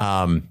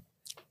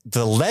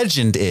 The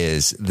legend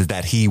is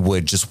that he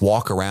would just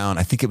walk around.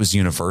 I think it was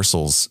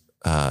Universal's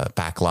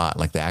back lot,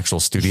 like the actual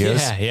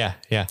studios. Yeah.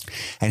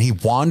 And he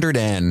wandered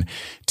in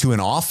to an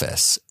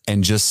office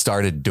and just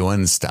started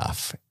doing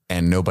stuff,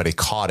 and nobody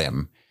caught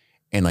him.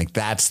 And like,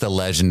 that's the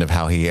legend of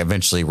how he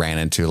eventually ran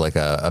into like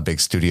a big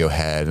studio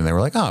head, and they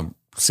were like, "Oh,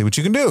 see what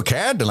you can do,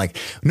 Cad." And like,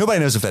 nobody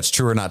knows if that's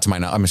true or not to my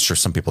knowledge. I'm sure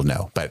some people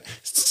know, but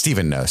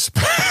Steven knows.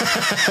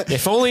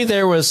 If only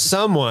there was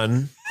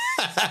someone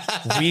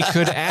we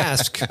could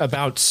ask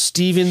about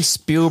Steven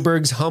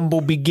Spielberg's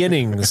humble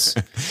beginnings,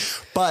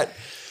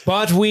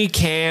 But we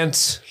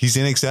can't. he's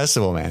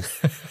inaccessible, man.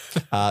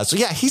 So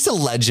yeah, he's a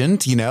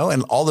legend, you know,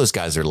 and all those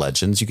guys are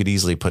legends. You could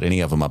easily put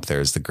any of them up there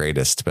as the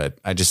greatest. But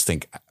I just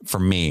think for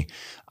me,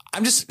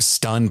 I'm just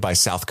stunned by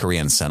South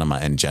Korean cinema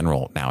in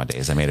general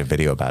nowadays. I made a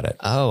video about it.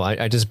 Oh,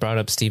 I just brought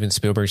up Steven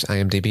Spielberg's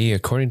IMDb.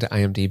 According to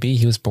IMDb,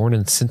 he was born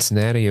in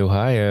Cincinnati,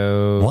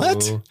 Ohio.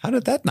 What? How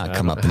did that not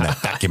come up in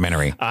that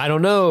documentary? I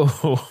don't know.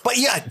 But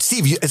yeah,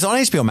 Steve, it's on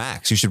HBO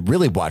Max. You should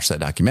really watch that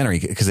documentary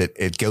because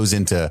it goes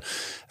into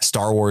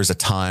Star Wars a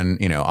ton,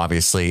 you know,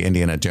 obviously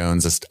Indiana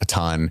Jones a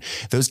ton.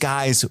 Those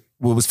guys,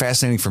 what was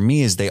fascinating for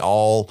me is they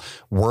all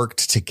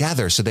worked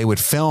together. So they would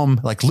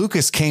film, like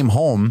Lucas came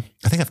home.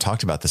 I think I've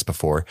talked about this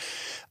before.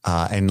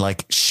 And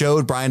like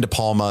showed Brian De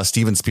Palma,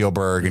 Steven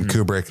Spielberg, and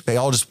Kubrick. They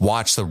all just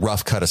watched the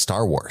rough cut of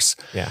Star Wars.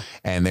 Yeah.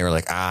 And they were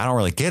like, I don't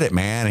really get it,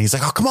 man. And he's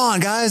like, oh, come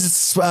on, guys.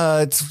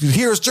 It's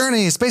Hero's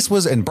Journey. Space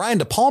was, and Brian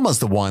De Palma's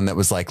the one that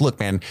was like, look,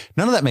 man,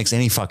 none of that makes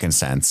any fucking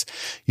sense.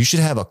 You should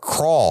have a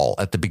crawl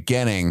at the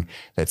beginning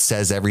that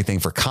says everything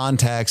for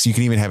context. You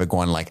can even have it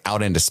going like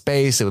out into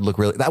space. It would look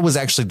really, that was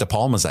actually De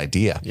Palma's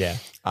idea. Yeah.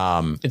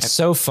 It's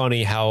so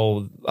funny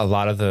how a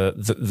lot of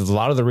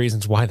the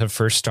reasons why the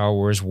first Star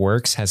Wars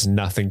works has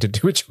nothing to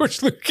do with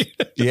George Lucas.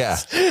 Yeah.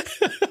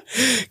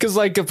 Because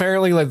like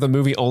apparently like the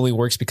movie only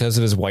works because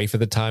of his wife at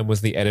the time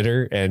was the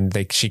editor, and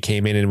she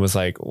came in and was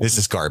like, This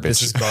is garbage.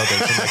 This is garbage,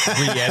 and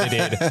like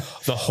re-edited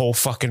the whole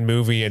fucking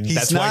movie. And He's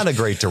that's not why, a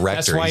great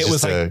director. That's why He's it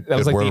was just like that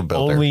was good like the world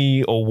builder.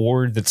 only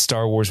award that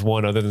Star Wars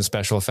won other than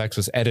special effects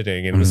was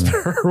editing, and it was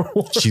her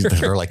award.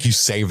 They're like, you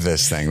saved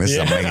this thing. This is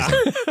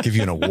amazing. Give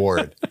you an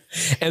award.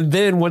 And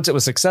then once it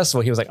was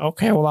successful, he was like,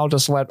 okay, well, I'll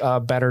just let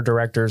better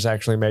directors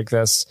actually make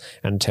this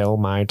until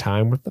my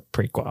time with the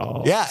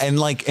prequel. Yeah.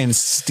 And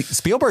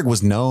Spielberg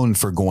was known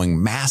for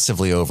going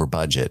massively over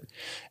budget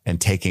and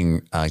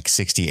taking like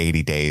 60,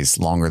 80 days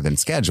longer than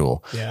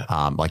schedule. Yeah.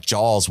 Like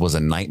Jaws was a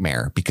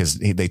nightmare because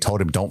they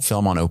told him don't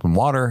film on open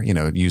water, you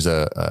know, use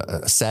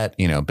a set,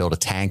 you know, build a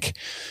tank,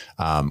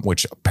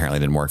 which apparently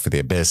didn't work for The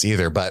Abyss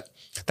either. But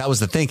that was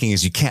the thinking,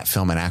 is you can't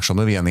film an actual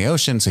movie on the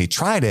ocean. So he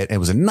tried it. It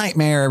was a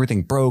nightmare.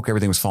 Everything broke.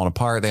 Everything was falling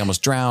apart. They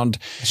almost drowned.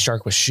 The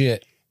shark was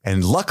shit.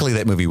 And luckily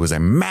that movie was a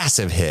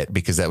massive hit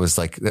because that was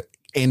like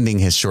ending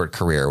his short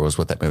career was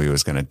what that movie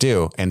was going to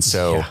do. And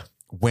so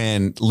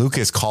when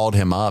Lucas called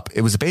him up,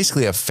 it was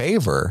basically a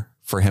favor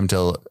for him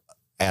to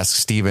ask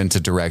Steven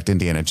to direct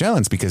Indiana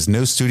Jones because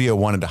no studio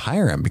wanted to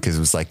hire him because it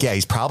was like, yeah,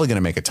 he's probably going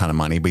to make a ton of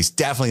money, but he's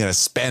definitely going to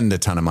spend a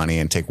ton of money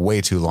and take way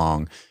too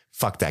long.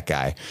 Fuck that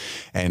guy.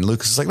 And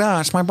Lucas is like, no,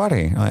 it's my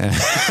buddy. I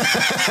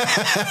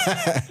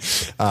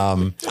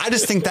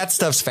just think that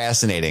stuff's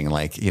fascinating.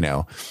 Like, you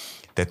know,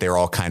 that they're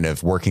all kind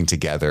of working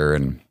together.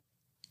 And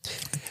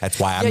that's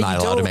why I'm not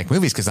allowed to make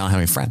movies because I don't have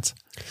any friends.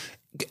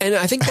 And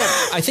I think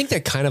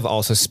that kind of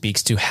also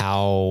speaks to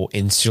how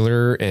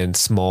insular and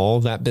small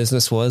that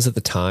business was at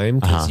the time.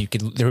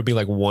 Because there would be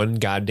like one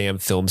goddamn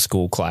film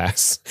school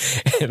class,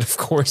 and of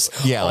course,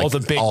 all the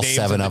big names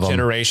of the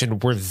generation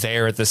were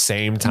there at the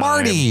same time.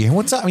 Marty,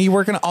 what's up? Are you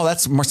working? Oh,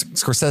 that's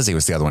Scorsese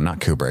was the other one, not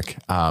Kubrick.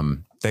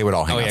 They would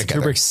all hang out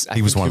together.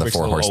 He was one of the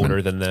four horsemen.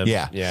 Older than them.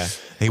 Yeah.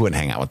 He wouldn't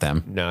hang out with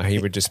them. No, he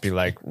would just be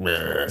like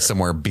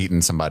somewhere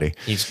beating somebody.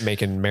 He's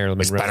making Marilyn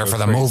Monroe. It's better for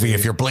the movie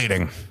if you're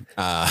bleeding.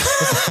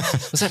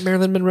 Was that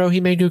Marilyn Monroe?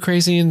 He made go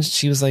crazy, and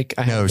she was like,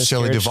 "No,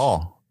 Shelley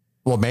Duvall."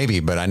 Well,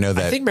 maybe, but I know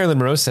that. I think Marilyn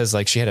Monroe says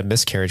like she had a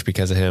miscarriage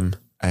because of him.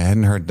 I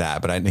hadn't heard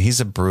that, but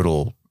he's a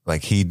brutal.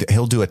 Like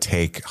he'll do a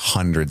take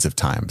hundreds of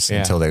times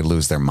until they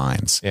lose their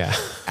minds. Yeah,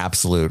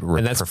 absolute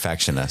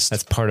perfectionist.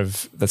 That's part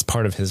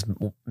of his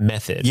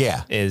method.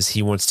 Yeah, is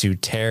he wants to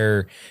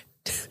tear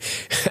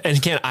and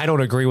again, I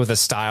don't agree with the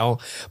style,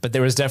 but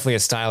there was definitely a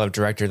style of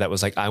director that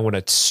was like, I want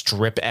to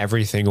strip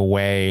everything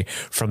away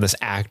from this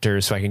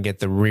actor so I can get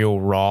the real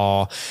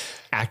raw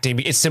acting.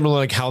 It's similar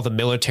like how the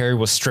military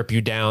will strip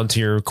you down to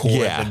your core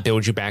Yeah. and then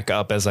build you back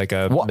up as like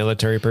a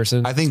military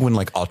person. I think when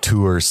like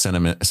auteur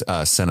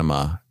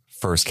cinema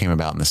first came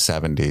about in the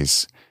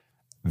 70s,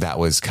 that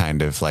was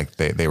kind of like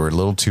they were a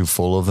little too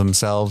full of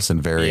themselves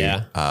and very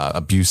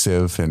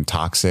abusive and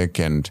toxic.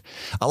 And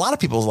a lot of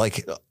people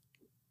like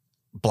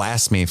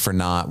blast me for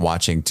not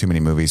watching too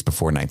many movies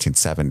before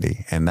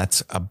 1970. And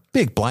that's a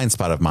big blind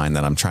spot of mine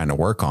that I'm trying to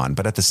work on.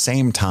 But at the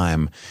same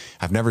time,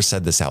 I've never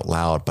said this out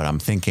loud, but I'm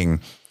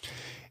thinking,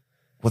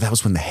 well, that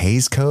was when the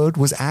Hays Code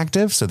was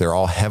active. So they're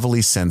all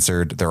heavily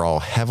censored. They're all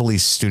heavily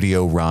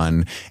studio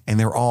run, and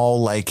they're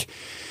all like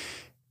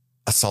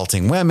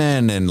assaulting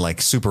women and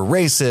like super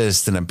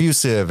racist and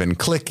abusive and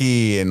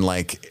cliquey. And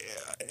like,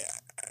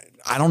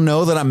 I don't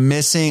know that I'm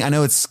missing. I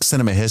know it's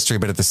cinema history,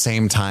 but at the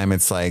same time,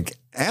 it's like,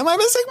 am I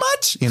missing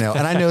much? You know,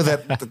 and I know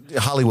that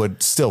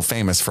Hollywood's still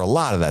famous for a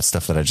lot of that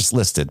stuff that I just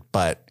listed,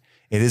 but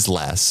it is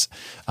less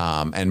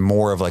and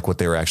more of like what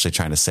they were actually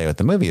trying to say with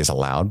the movie is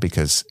allowed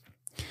because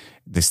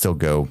they still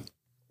go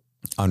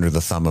under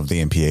the thumb of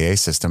the MPAA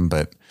system,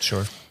 but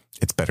Sure.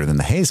 it's better than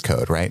the Hays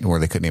Code, right? Where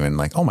they couldn't even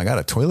like, oh my God,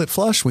 a toilet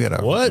flush. We got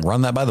to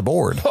run that by the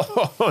board.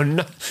 Oh,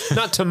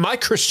 not to my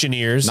Christian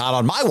ears. Not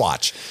on my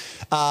watch.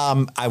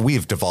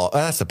 We've devolved.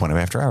 That's the point of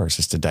After Hours,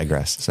 just to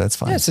digress. So that's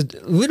fine. Yeah, so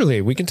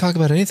literally, we can talk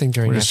about anything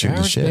during We're After just shooting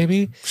the Hours, shit.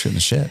 baby. Shooting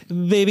the shit.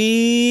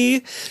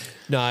 Baby.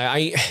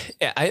 No,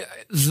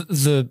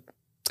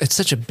 it's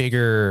such a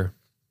bigger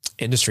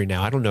industry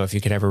now. I don't know if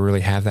you could ever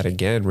really have that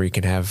again, where you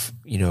can have,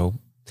 you know,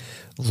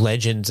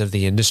 legends of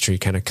the industry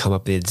kind of come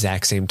up at the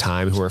exact same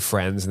time who are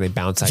friends and they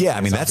bounce ideas. Yeah,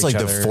 I mean, that's off like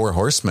each the other. four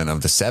horsemen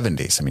of the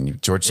 70s. I mean,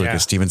 George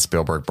Lucas, Steven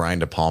Spielberg, Brian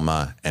De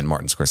Palma, and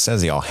Martin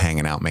Scorsese all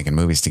hanging out making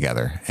movies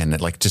together. And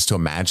like just to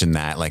imagine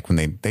that, like when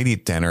they'd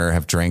eat dinner,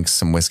 have drinks,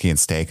 some whiskey and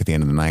steak at the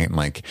end of the night, and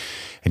like,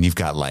 and you've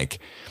got like,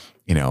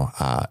 you know,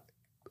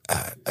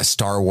 a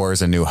Star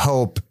Wars, A New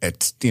Hope,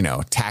 it's, you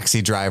know,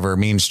 Taxi Driver,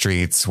 Mean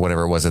Streets,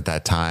 whatever it was at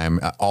that time,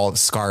 all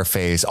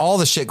Scarface, all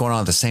the shit going on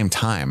at the same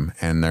time.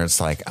 And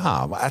there's like,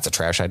 oh, well, that's a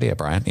trash idea,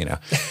 Brian, you know?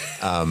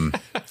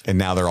 And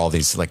now they're all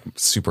these like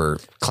super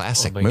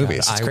classic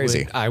movies. God. It's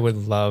crazy. I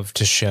would love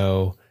to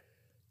show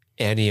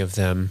any of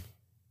them,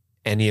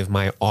 any of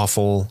my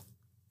awful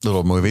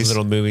Little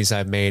movies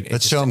I've made.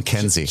 Let's show them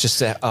Kenzie.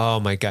 Oh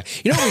my God.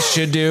 You know what we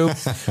should do?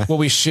 What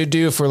we should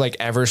do if we're like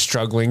ever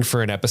struggling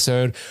for an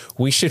episode,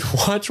 we should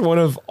watch one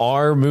of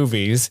our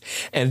movies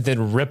and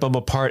then rip them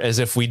apart as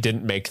if we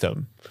didn't make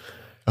them.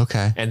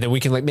 Okay. And then we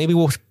can like, maybe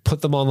we'll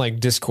put them on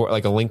like Discord,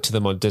 like a link to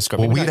them on Discord.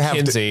 Well, Maybe we'd not have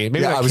Kinsey. to.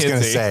 Maybe Yeah, not I was going to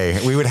Kinsey.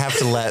 say we would have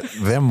to let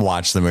them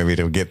watch the movie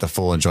to get the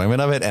full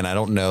enjoyment of it, and I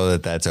don't know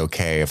that that's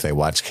okay if they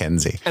watch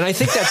Kenzie. And I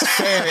think that's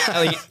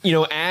fair. Like, you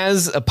know,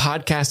 as a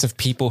podcast of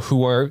people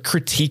who are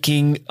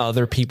critiquing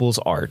other people's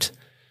art,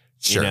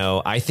 Sure. you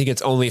know, I think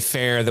it's only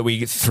fair that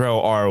we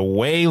throw our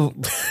way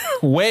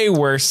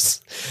worse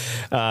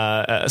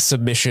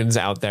submissions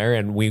out there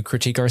and we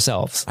critique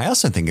ourselves. I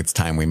also think it's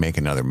time we make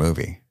another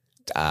movie.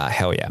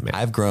 Hell yeah, man.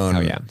 I've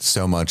grown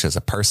so much as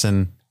a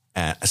person.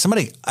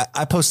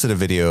 I posted a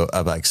video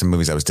of like some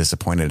movies I was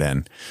disappointed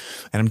in,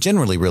 and I'm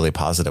generally really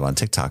positive on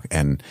TikTok.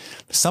 And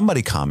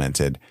somebody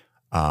commented,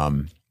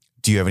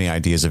 do you have any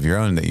ideas of your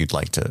own that you'd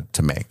like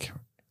to make?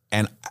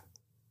 And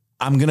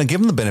I'm going to give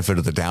them the benefit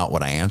of the doubt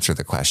when I answer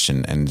the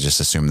question and just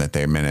assume that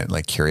they meant it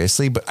like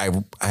curiously. But I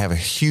have a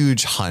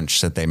huge hunch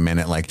that they meant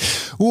it like,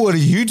 what are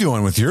you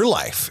doing with your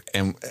life?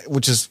 And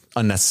which is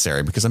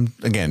unnecessary because I'm,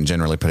 again,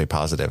 generally pretty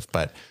positive.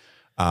 But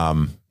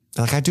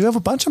like I do have a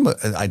bunch of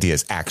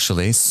ideas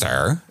actually,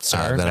 sir,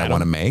 that I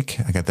want to make.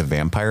 I got the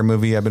vampire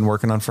movie I've been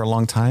working on for a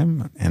long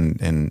time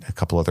and a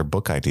couple other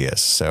book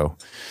ideas. So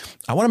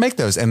I want to make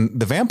those. And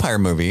the vampire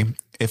movie,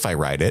 if I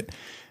write it,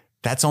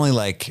 that's only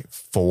like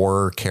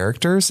 4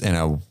 characters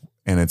and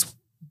it's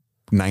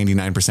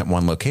 99%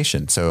 one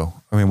location. So,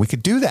 I mean, we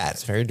could do that.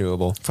 It's very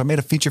doable. If I made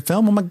a feature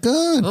film, oh my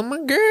God. Oh my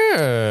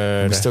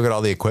God. We still got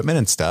all the equipment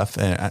and stuff.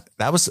 And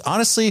that was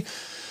honestly,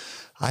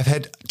 I've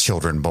had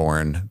children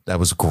born. That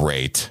was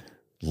great.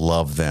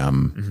 Love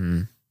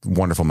them. Mm-hmm.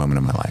 Wonderful moment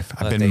in my life.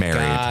 I've been married.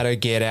 Gotta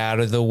get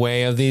out of the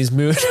way of these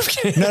movies.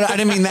 No, I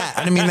didn't mean that.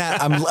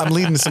 I'm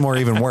leading to some more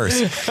even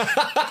worse.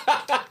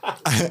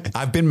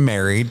 I've been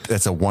married.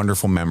 That's a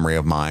wonderful memory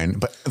of mine.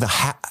 But the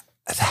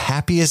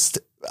happiest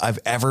I've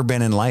ever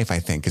been in life, I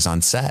think, is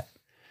on set.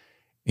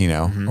 You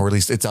know, or at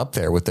least it's up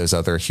there with those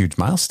other huge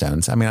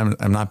milestones. I mean,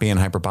 I'm not being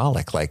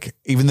hyperbolic. Like,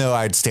 even though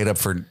I'd stayed up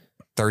for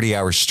 30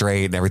 hours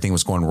straight and everything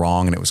was going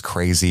wrong and it was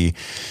crazy,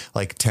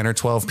 like 10 or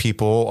 12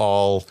 people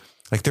all,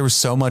 like there was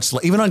so much,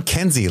 even on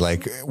Kenzie,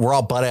 like we're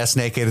all butt ass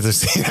naked at the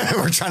scene.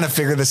 We're trying to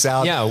figure this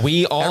out. Yeah,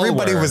 we all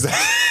Everybody were. was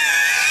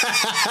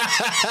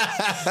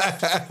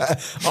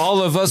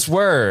All of us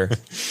were.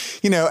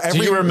 You know,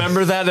 Do you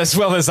remember that as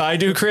well as I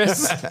do,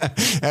 Chris?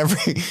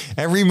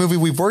 every movie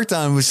we've worked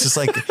on was just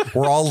like,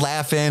 we're all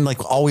laughing.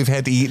 Like all we've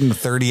had to eat in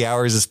 30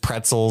 hours is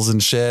pretzels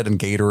and shit and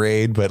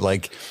Gatorade. But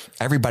like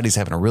everybody's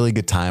having a really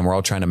good time. We're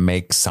all trying to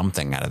make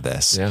something out of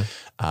this. Yeah.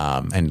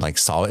 And like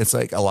solve. It's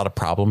like a lot of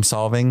problem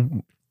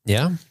solving.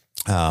 Yeah.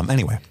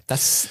 Anyway,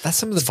 that's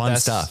some of the fun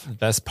stuff.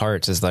 Best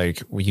parts is like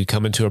when you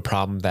come into a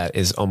problem that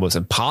is almost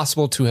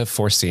impossible to have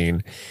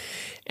foreseen.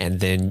 And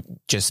then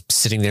just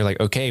sitting there like,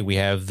 okay, we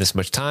have this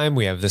much time.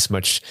 We have this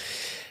much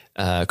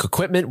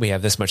equipment. We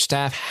have this much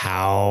staff.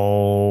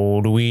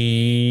 How do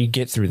we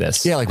get through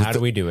this? Yeah. Like how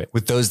do we do it?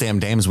 With Those Damn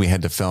Dames, we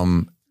had to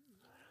film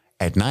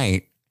at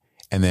night,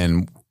 and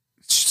then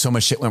so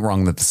much shit went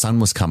wrong that the sun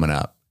was coming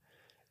up.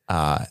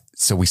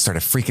 So we started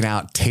freaking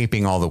out,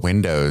 taping all the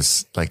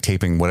windows, like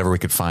taping whatever we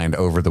could find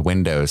over the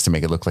windows to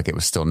make it look like it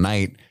was still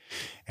night.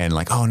 And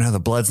like, oh no, the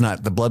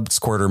blood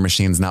squirter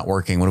machine's not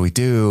working. What do we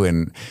do?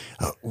 And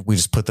we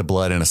just put the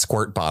blood in a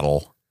squirt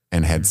bottle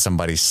and had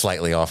somebody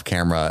slightly off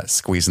camera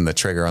squeezing the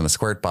trigger on the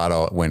squirt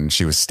bottle when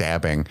she was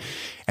stabbing.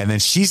 And then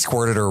she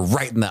squirted her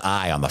right in the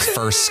eye on the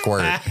first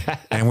squirt.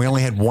 And we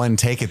only had one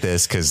take at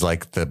this because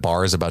like the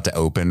bar is about to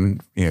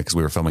open, you know, because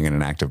we were filming in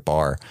an active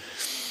bar.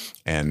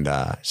 And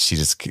she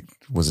just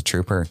was a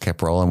trooper,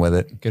 kept rolling with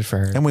it. Good for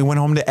her. And we went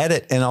home to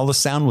edit, and all the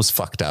sound was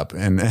fucked up.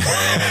 And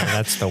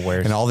that's the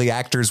worst. And all the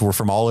actors were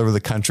from all over the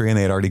country, and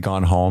they had already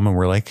gone home, and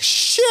we're like,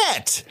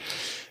 shit.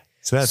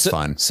 So that's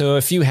fun. So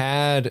if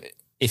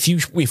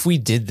we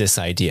did this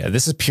idea,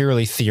 this is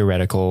purely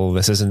theoretical.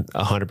 This isn't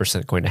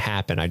 100% going to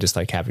happen. I just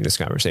like having this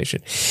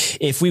conversation.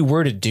 If we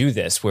were to do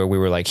this, where we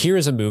were like, here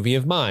is a movie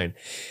of mine,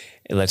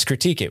 let's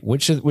critique it.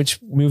 Which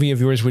movie of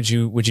yours would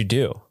you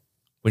do?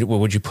 What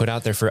would you put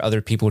out there for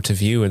other people to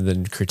view and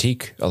then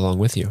critique along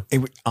with you?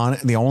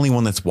 The only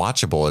one that's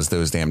watchable is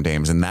Those Damn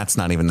Dames, and that's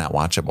not even that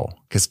watchable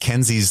because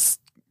Kenzie's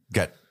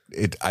got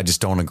it. I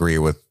just don't agree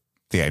with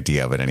the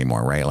idea of it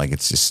anymore, right? Like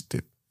it's just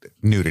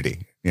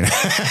nudity. You know,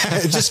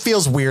 it just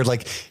feels weird.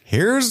 Like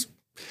here's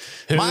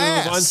my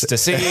ass. Wants to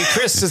see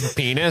Chris's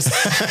penis.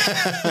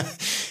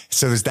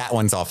 So there's that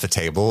one's off the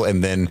table,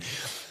 and then.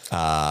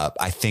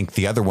 I think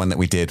the other one that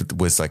we did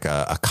was like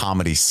a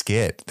comedy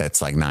skit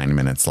that's like 9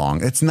 minutes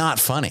long. It's not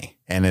funny.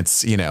 And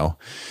it's, you know,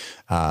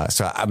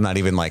 so I'm not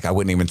even like, I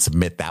wouldn't even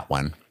submit that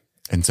one.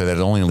 And so that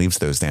only leaves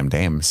Those Damn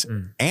Dames.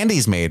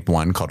 Andy's made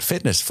one called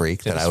Fitness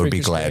Freak that I would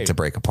be glad to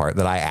break apart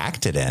that I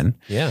acted in.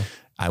 Yeah.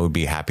 I would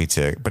be happy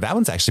to, but that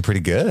one's actually pretty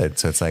good.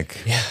 So it's like,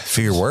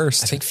 for your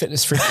worst. I think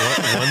Fitness Freak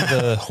won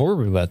the horror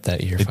roulette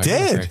that year. It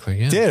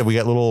did. We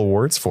got little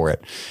awards for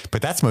it,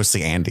 but that's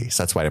mostly Andy.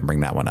 So that's why I didn't bring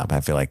that one up.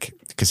 I feel like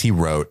because he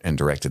wrote and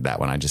directed that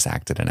one, I just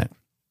acted in it.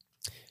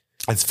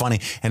 It's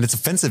funny. And it's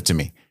offensive to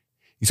me.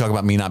 You talk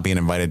about me not being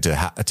invited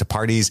to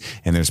parties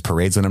and there's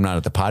parades when I'm not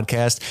at the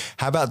podcast.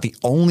 How about the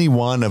only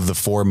one of the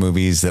 4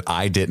 movies that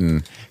I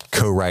didn't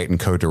co-write and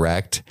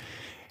co-direct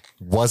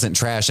wasn't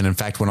trash, and in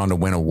fact went on to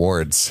win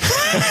awards.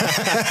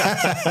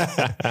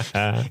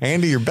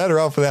 Andy, you're better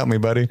off without me,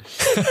 buddy.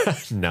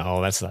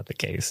 No, that's not the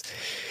case.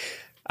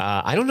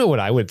 I don't know what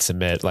I would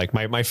submit. Like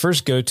my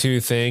first go-to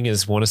thing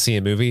is Want to See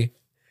a Movie,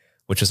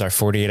 which was our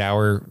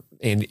 48-hour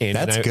and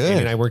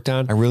I worked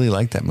on. I really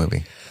like that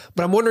movie.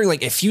 But I'm wondering,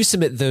 like, if you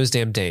submit Those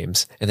Damn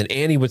Dames and then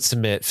Andy would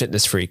submit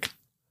Fitness Freak,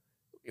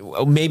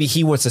 maybe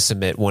he wants to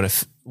submit want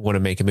to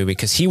make a movie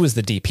because he was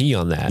the DP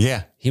on that.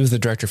 Yeah. He was the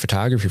director of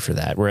photography for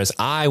that. Whereas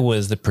I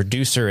was the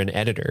producer and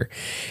editor,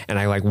 and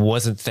I like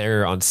wasn't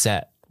there on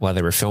set while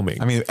they were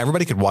filming. I mean,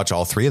 everybody could watch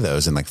all 3 of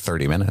those in like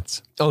 30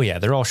 minutes. Oh yeah.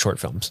 They're all short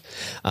films.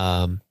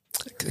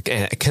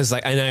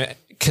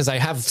 Cause I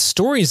have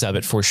stories of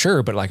it for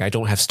sure, but like I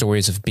don't have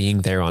stories of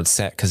being there on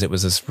set. Cause it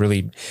was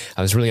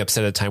I was really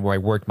upset at the time where I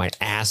worked my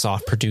ass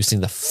off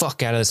producing the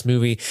fuck out of this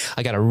movie.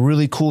 I got a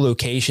really cool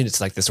location.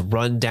 It's like this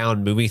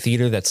rundown movie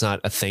theater that's not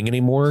a thing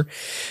anymore.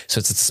 So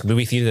it's this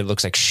movie theater that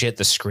looks like shit.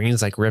 The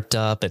screen's like ripped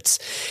up.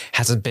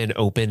 Hasn't been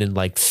open in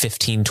like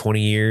 15,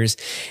 20 years.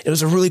 It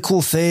was a really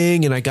cool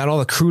thing. And I got all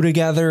the crew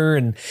together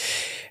and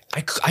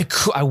I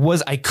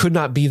could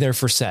not be there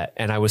for set.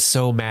 And I was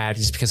so mad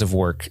just because of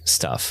work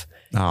stuff.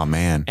 Oh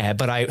man.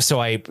 But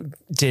I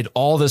did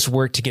all this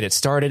work to get it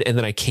started. And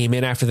then I came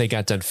in after they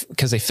got done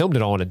because they filmed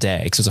it all in a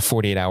day. Cause it was a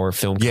 48-hour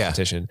film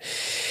competition.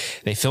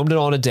 They filmed it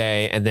all in a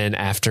day. And then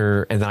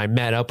I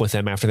met up with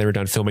them after they were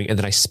done filming. And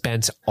then I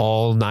spent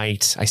all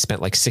night. I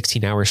spent like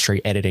 16 hours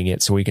straight editing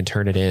it so we can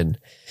turn it in.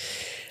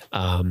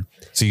 So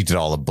you did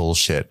all the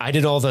bullshit. I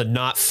did all the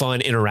not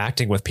fun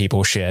interacting with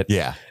people shit.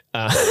 Yeah.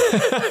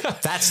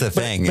 That's the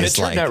thing. But it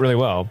turned out really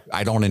well.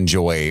 I don't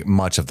enjoy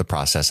much of the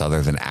process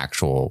other than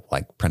actual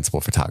like principal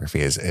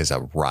photography is a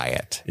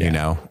riot, you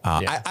know?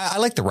 I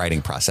like the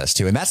writing process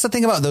too. And that's the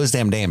thing about Those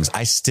Damn Dames.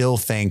 I still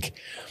think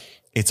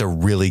it's a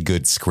really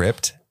good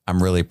script.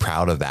 I'm really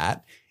proud of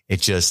that.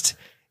 It just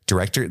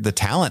the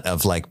talent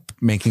of like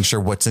making sure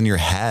what's in your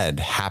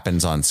head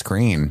happens on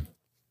screen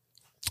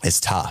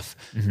is tough.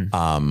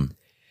 Mm-hmm.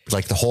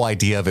 Like the whole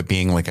idea of it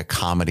being like a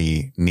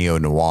comedy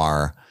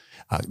neo-noir,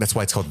 That's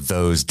why it's called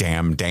Those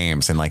Damn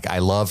Dames. And like, I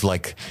loved,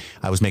 like,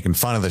 I was making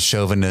fun of the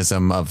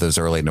chauvinism of those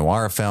early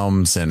noir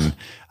films. And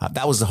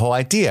that was the whole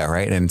idea.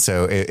 Right. And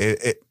so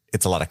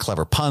it's a lot of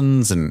clever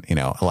puns and, you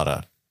know, a lot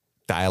of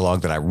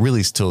dialogue that I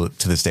really still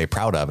to this day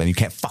proud of. And you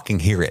can't fucking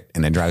hear it.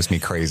 And it drives me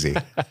crazy.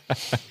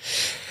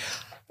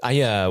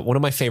 One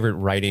of my favorite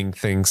writing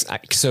things.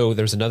 So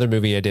there's another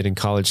movie I did in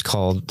college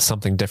called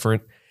Something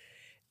Different.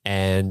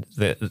 And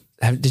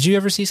did you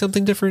ever see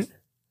Something Different?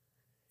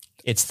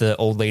 It's the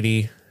old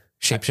lady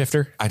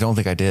shapeshifter. I don't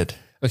think I did.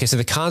 Okay. So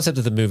the concept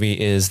of the movie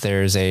is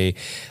there's a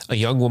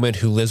young woman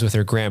who lives with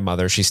her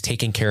grandmother. She's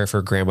taking care of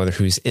her grandmother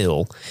who's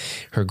ill.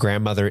 Her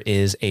grandmother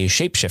is a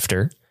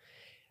shapeshifter,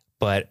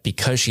 but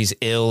because she's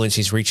ill and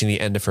she's reaching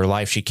the end of her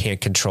life, she can't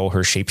control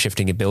her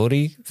shapeshifting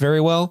ability very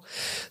well.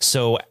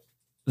 So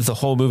the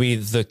whole movie,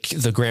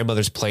 the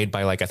grandmother's played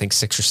by like, I think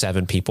 6 or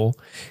 7 people.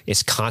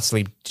 She's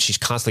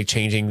constantly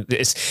changing.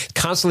 It's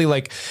constantly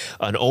like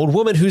an old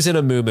woman who's in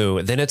a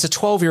muumuu. Then it's a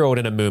 12-year-old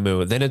in a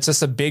muumuu. Then it's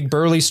just a big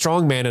burly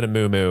strong man in a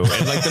muumuu.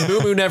 And like the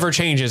muumuu never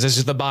changes. It's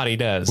just the body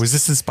does. Was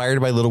this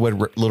inspired by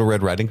Little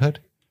Red Riding Hood?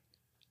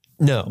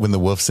 No. When the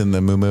wolf's in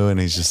the muumuu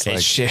and he's just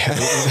like,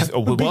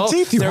 well,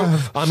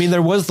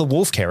 there was the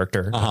wolf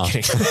character.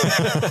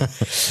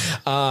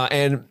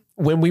 And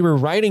when we were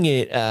writing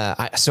it,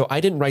 so I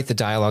didn't write the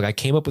dialogue. I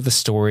came up with the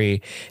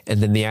story, and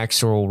then the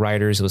actual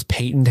writers, it was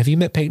Peyton. Have you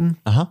met Peyton?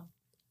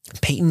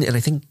 Peyton, and I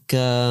think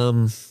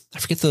I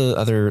forget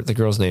the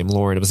girl's name,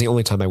 Lauren. It was the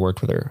only time I worked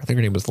with her. I think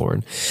her name was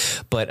Lauren.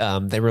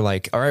 But they were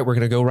like, all right, we're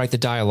going to go write the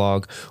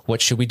dialogue. What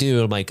should we do?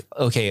 And I'm like,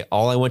 okay,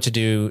 all I want to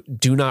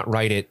do not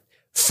write it.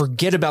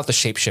 Forget about the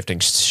shape-shifting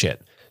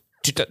shit.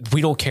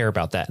 We don't care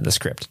about that in the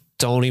script.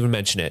 Don't even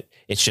mention it.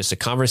 It's just a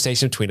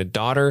conversation between a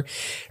daughter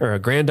or a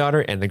granddaughter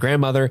and the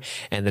grandmother.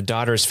 And the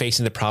daughter is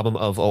facing the problem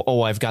of,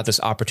 oh, I've got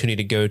this opportunity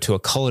to go to a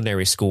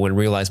culinary school and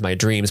realize my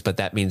dreams, but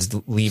that means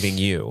leaving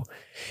you.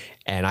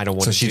 And I don't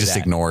want to do that. So she just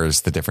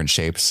ignores the different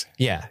shapes.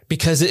 Yeah.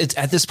 Because it's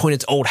at this point,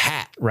 it's old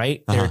hat,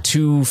 right? There are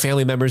 2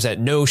 family members that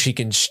know she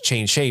can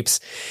change shapes.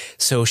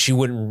 So she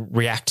wouldn't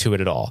react to it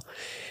at all.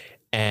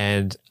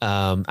 And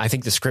I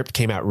think the script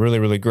came out really,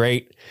 really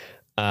great.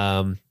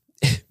 But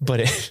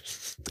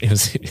it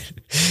was,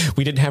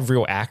 we didn't have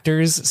real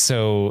actors.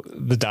 So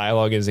the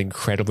dialogue is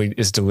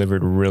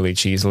delivered really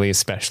cheesily,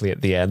 especially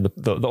at the end.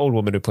 The old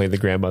woman who played the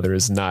grandmother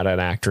is not an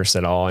actress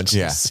at all. And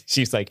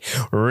she's like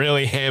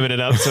really hamming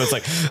it up. So it's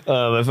like,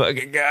 oh my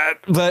fucking God.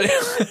 But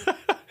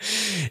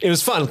it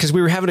was fun because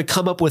we were having to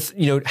come up with,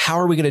 you know, how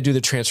are we going to do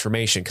the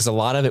transformation? Because a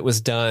lot of it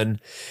was done.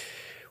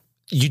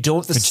 Did you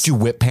do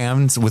whip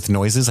pans with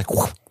noises? Like,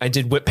 whoop. I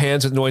did whip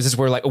pans with noises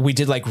where like, we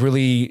did like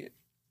really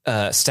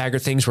stagger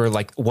things where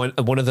like one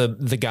of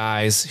the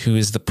guys who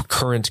is the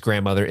current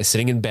grandmother is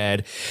sitting in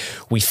bed.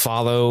 We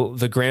follow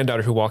the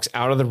granddaughter who walks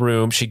out of the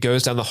room. She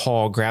goes down the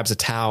hall, grabs a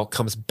towel,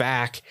 comes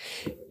back.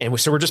 And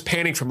so we're just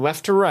panning from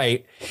left to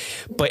right.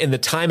 But in the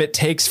time it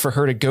takes for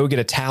her to go get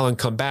a towel and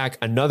come back,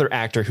 another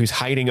actor who's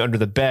hiding under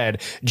the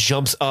bed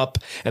jumps up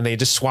and they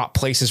just swap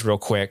places real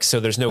quick. So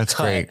there's no cut.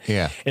 Great.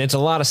 Yeah. And it's a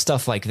lot of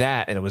stuff like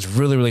that. And it was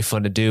really, really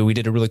fun to do. We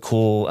did a really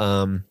cool,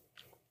 a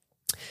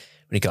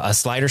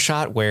slider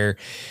shot where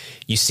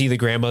you see the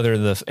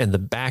grandmother in the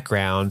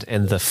background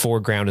and the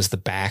foreground is the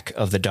back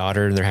of the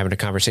daughter and they're having a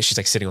conversation. She's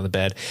like sitting on the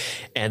bed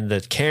and the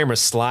camera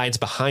slides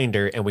behind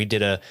her. And we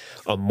did a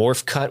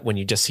morph cut when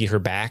you just see her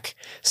back.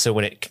 So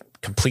when it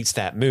completes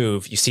that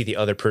move, you see the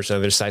other person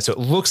on the other side. So it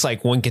looks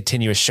like one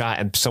continuous shot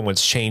and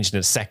someone's changed in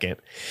a second,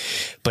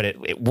 but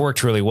it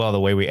worked really well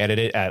the way we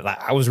edited it.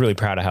 I was really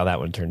proud of how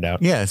that one turned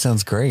out. Yeah, it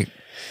sounds great.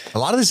 A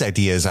lot of these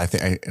ideas, I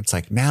think it's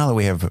like now that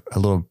we have a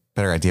little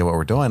better idea what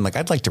we're doing, like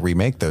I'd like to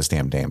remake Those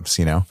Damn Dames,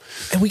 you know?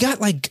 And we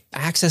got like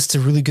access to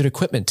really good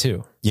equipment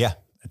too. Yeah.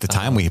 At the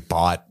time we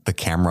bought the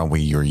camera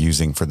we were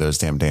using for Those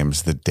Damn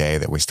Dames the day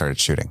that we started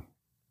shooting.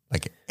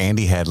 Like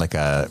Andy had like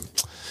a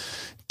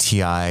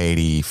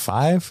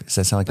TI-85. Does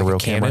that sound like a real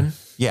camera?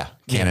 Yeah.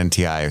 Canon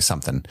TI or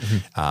something.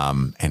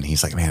 Mm-hmm. And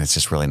he's like, man, it's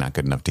just really not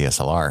good enough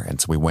DSLR.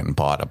 And so we went and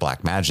bought a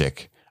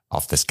Blackmagic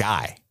off this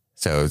guy.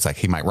 So it's like,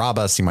 he might rob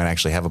us. He might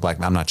actually have a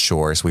I'm not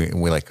sure. So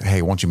we like,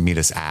 hey, won't you meet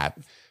us at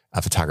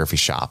a photography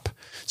shop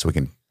so we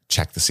can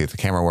check to see if the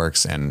camera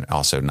works and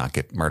also not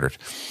get murdered.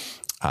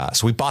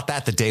 So we bought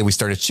that the day we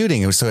started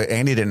shooting. It was so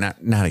Andy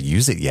didn't know how to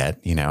use it yet.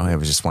 You know, it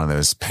was just one of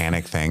those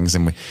panic things.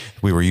 And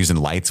we were using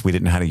lights we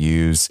didn't know how to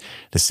use.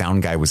 The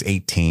sound guy was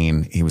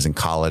 18. He was in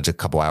college a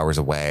couple hours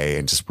away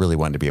and just really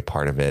wanted to be a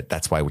part of it.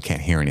 That's why we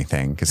can't hear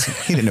anything because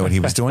he didn't know what he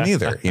was doing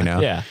either, you know?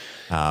 Yeah.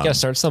 You gotta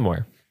start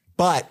somewhere.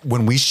 But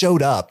when we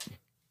showed up,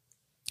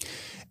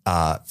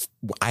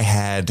 I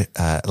had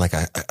like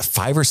a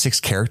 5 or 6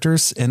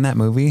 characters in that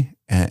movie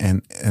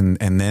and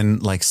then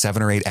like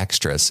 7 or 8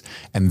 extras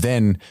and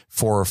then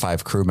 4 or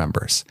 5 crew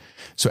members.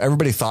 So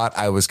everybody thought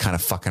I was kind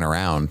of fucking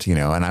around, you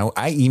know, and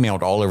I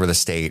emailed all over the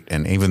state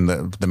and even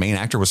the main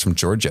actor was from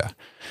Georgia.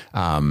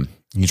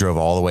 He drove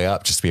all the way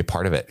up just to be a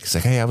part of it. He's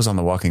like, hey, I was on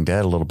The Walking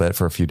Dead a little bit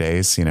for a few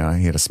days. You know,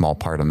 he had a small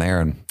part in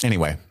there. And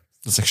anyway,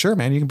 it's like, sure,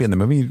 man, you can be in the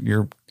movie.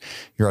 Your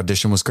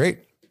audition was great.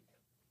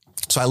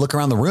 So I look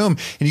around the room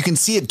and you can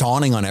see it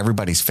dawning on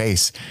everybody's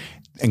face,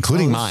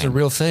 including mine. It's a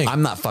real thing.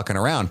 I'm not fucking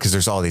around because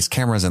there's all these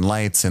cameras and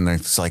lights and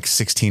there's like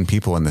 16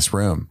 people in this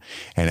room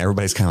and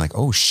everybody's kind of like,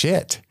 oh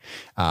shit.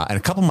 And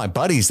a couple of my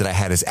buddies that I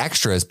had as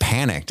extras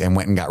panicked and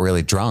went and got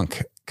really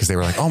drunk because they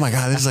were like, oh my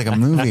God, this is like a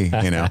movie,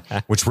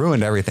 which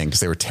ruined everything because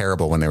they were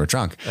terrible when they were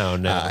drunk. Oh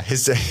no.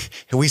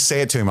 We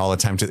say it to him all the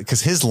time too,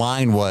 because his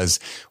line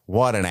was,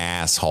 what an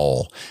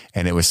asshole.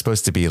 And it was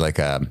supposed to be like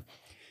I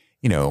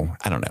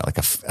don't know, like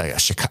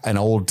an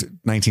old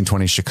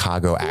 1920s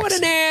Chicago accent. What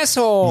an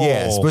asshole.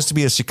 Yeah, it's supposed to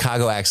be a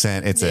Chicago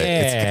accent. It's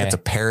a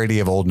parody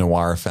of old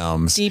noir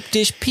films. Deep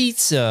dish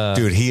pizza.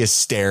 Dude, he is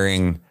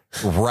staring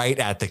right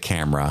at the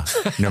camera,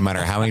 no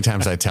matter how many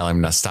times I tell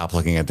him to stop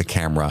looking at the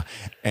camera.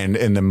 And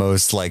in the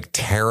most like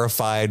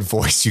terrified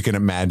voice you can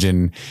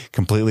imagine,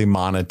 completely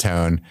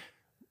monotone.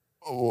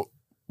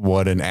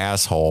 What an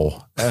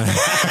asshole.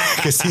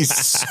 Because he's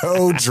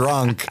so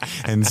drunk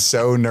and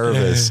so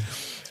nervous.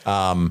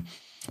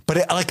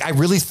 But I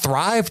really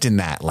thrived in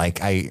that.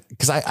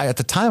 Because I at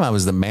the time I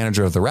was the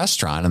manager of the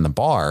restaurant and the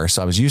bar.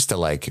 So I was used to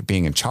like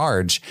being in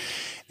charge.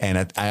 And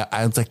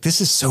I was like,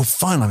 this is so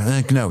fun. I'm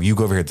like, no, you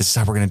go over here. This is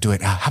how we're going to do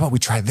it. How about we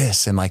try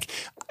this? And like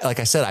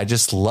I said, I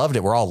just loved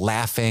it. We're all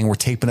laughing. We're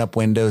taping up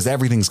windows.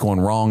 Everything's going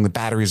wrong. The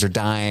batteries are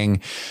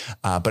dying.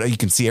 But you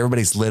can see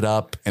everybody's lit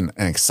up and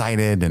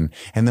excited. And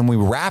then we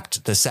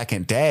wrapped the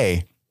second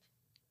day.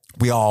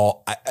 We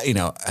all, I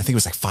think it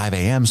was like 5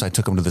 a.m. So I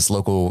took them to this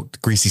local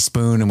Greasy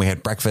Spoon and we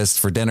had breakfast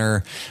for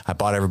dinner. I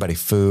bought everybody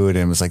food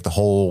and it was like the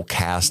whole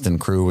cast and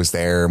crew was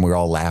there and we were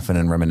all laughing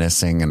and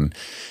reminiscing and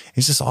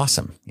it's just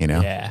awesome.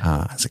 Yeah.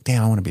 I was like,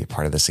 damn, I want to be a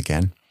part of this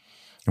again.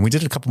 And we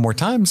did it a couple more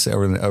times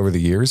over the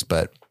years,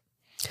 but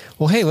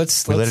well, hey,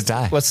 let's let it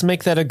die. Let's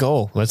make that a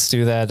goal. Let's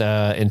do that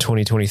in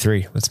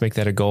 2023. Let's make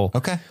that a goal.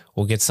 Okay.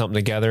 We'll get something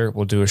together.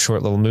 We'll do a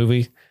short little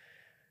movie.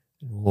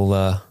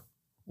 We'll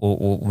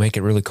make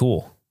it really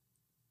cool.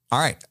 All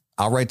right.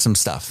 I'll write some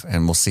stuff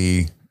and we'll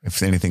see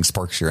if anything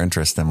sparks your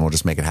interest, then we'll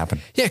just make it happen.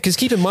 Yeah. Cause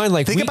keep in mind,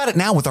 like think about it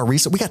now with our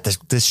recent, we got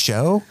this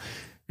show.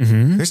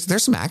 Mm-hmm.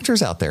 There's some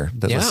actors out there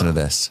that listen to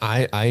this.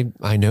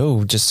 I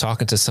know just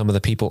talking to some of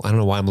the people, I don't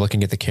know why I'm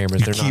looking at the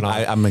cameras. They're not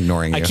on. I'm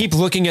ignoring you. I keep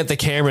looking at the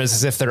cameras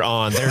as if they're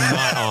on. They're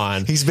not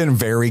on. He's been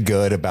very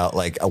good about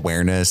like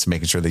awareness,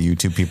 making sure the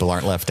YouTube people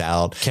aren't left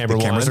out.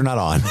 Cameras are not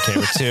on.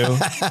 Camera 2,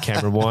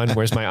 camera 1.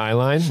 Where's my eye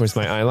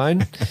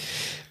line?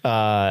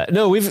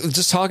 No, we've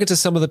just talking to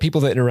some of the people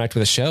that interact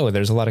with the show and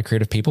there's a lot of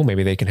creative people.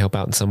 Maybe they can help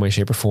out in some way,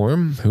 shape or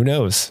form. Who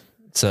knows?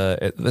 It's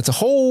a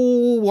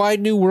whole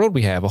wide new world.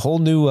 We have a whole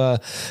new,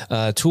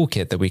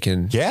 toolkit that we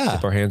can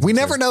dip our hands. We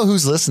never know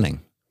who's listening.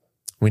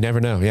 We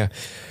never know. Yeah.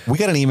 We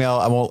got an email.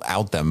 I won't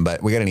out them,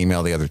 but we got an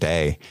email the other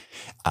day.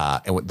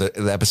 And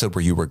the episode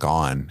where you were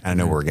gone, I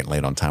know we're getting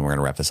late on time. We're going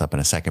to wrap this up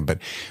in a second, but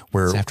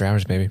it's after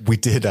hours, baby. We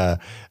did a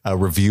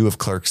review of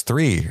Clerks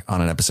 3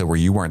 on an episode where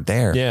you weren't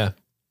there. Yeah.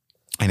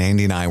 And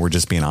Andy and I were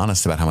just being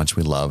honest about how much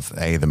we love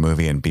A, the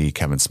movie, and B,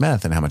 Kevin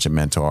Smith, and how much it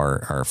meant to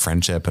our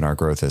friendship and our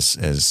growth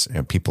as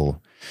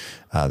people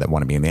that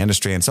want to be in the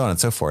industry and so on and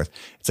so forth.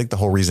 It's like the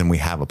whole reason we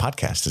have a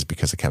podcast is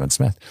because of Kevin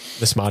Smith.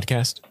 This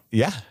podcast?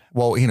 Yeah.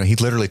 Well, he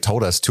literally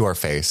told us to our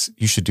face,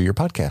 you should do your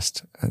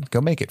podcast. Go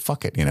make it.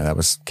 Fuck it. That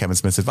was Kevin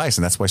Smith's advice.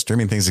 And that's why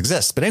streaming things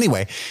exist. But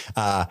anyway,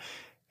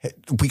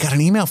 we got an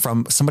email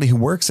from somebody who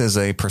works as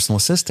a personal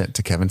assistant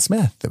to Kevin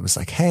Smith that was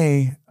like,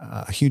 hey,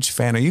 a huge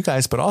fan of you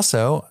guys, but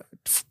also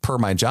per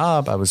my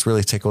job, I was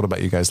really tickled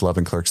about you guys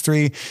loving Clerks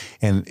 3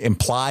 and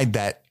implied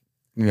that,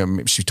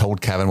 she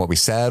told Kevin what we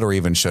said or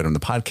even showed him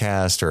the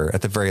podcast, or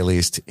at the very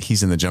least,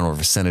 he's in the general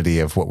vicinity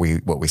of what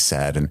we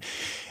said. And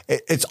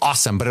it's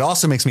awesome. But it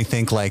also makes me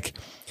think like,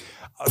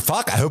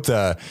 fuck, I hope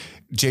the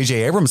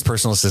J.J. Abrams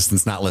personal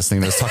assistant's not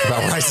listening to us talk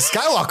about Rise of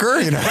Skywalker.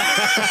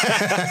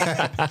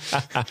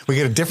 We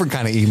get a different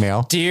kind of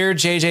email. Dear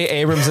J.J.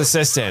 Abrams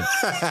assistant,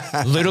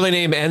 literally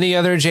name any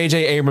other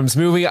J.J. Abrams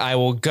movie. I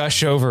will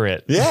gush over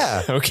it.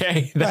 Yeah.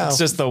 Okay. That's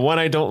just the one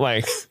I don't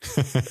like.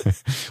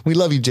 We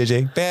love you,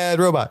 J.J. Bad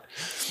robot.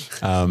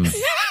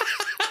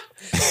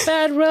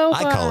 Bad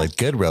robot. I call it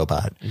good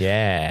robot.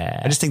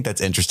 Yeah. I just think that's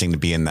interesting to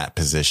be in that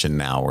position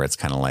now where it's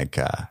kind of like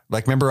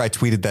remember I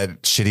tweeted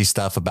that shitty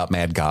stuff about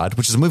Mad God,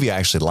 which is a movie I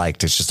actually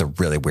liked. It's just a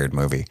really weird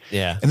movie.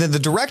 Yeah. And then the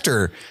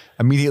director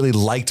immediately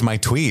liked my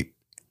tweet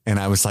and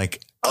I was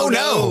like, oh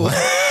no.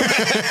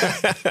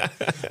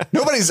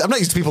 I'm not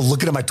used to people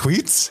looking at my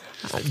tweets.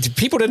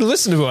 People didn't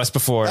listen to us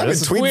before. I've been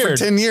tweeting weird.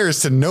 for 10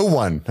 years to no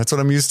one. That's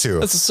what I'm used to.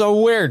 That's so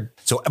weird.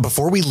 So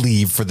before we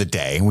leave for the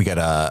day, we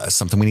got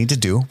something we need to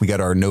do. We got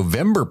our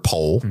November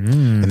poll,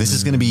 and this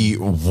is going to be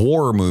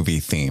war movie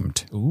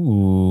themed.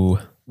 Ooh.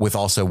 With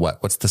also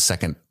what's the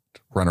second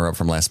runner-up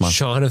from last month?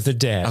 Shaun of the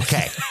Dead.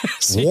 Okay.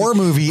 War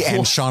movie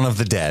and Shaun of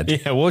the Dead.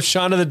 Yeah, will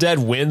Shaun of the Dead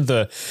win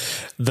the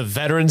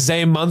Veterans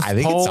Day month I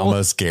think poll? it's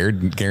almost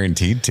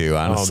guaranteed to,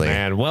 honestly. Oh,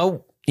 man.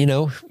 Well,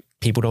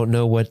 people don't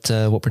know what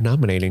we're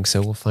nominating,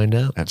 so we'll find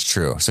out. That's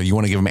true. So you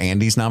want to give him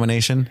Andy's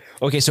nomination?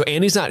 Okay, so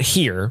Andy's not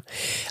here.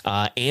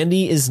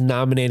 Andy is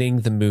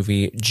nominating the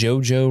movie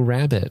Jojo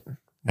Rabbit.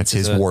 That's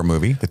his war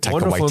movie, the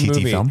Taika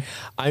Waititi film.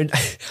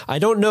 I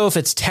don't know if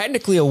it's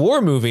technically a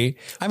war movie,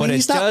 but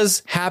it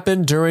does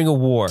happen during a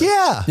war.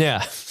 Yeah.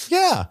 Yeah.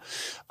 Yeah.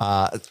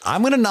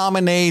 I'm going to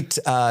nominate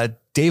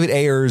David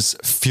Ayer's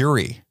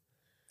Fury.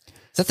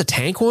 Is that the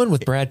tank one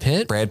with Brad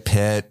Pitt? Brad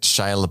Pitt,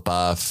 Shia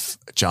LaBeouf,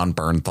 John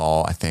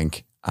Bernthal, I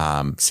think.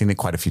 Seen it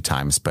quite a few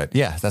times, but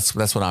yeah, that's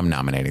what I'm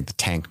nominating, the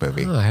tank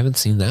movie. Oh, I haven't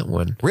seen that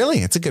one. Really?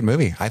 It's a good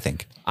movie, I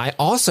think. I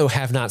also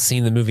have not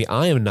seen the movie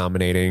I am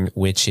nominating,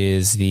 which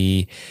is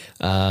the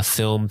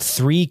film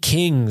Three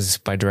Kings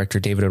by director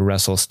David O.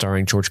 Russell,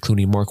 starring George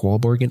Clooney, Mark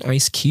Wahlberg, and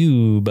Ice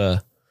Cube.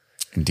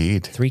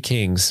 Indeed. Three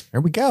Kings.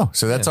 There we go.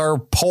 So that's our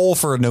poll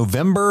for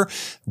November,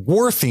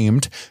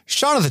 war-themed,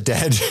 Shaun of the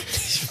Dead,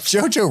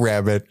 Jojo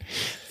Rabbit,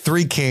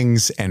 Three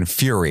Kings, and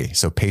Fury.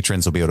 So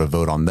patrons will be able to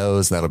vote on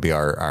those. That'll be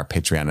our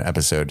Patreon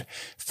episode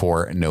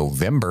for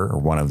November, or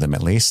one of them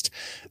at least.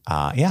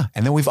 Yeah.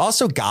 And then we've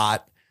also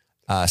got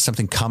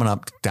something coming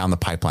up down the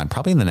pipeline,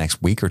 probably in the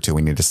next week or two.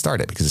 We need to start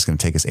it because it's going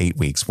to take us 8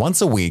 weeks. Once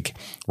a week,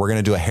 we're going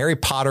to do a Harry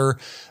Potter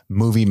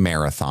movie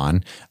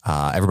marathon.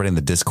 Everybody in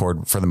the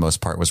Discord, for the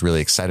most part, was really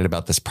excited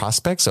about this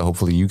prospect. So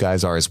hopefully you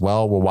guys are as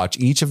well. We'll watch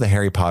each of the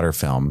Harry Potter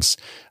films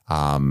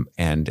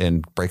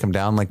and break them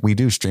down like we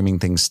do, streaming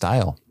things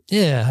style.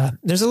 Yeah.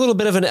 There's a little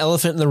bit of an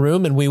elephant in the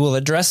room and we will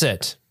address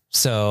it.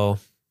 So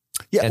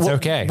yeah, it's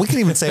okay. We can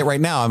even say it right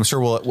now. I'm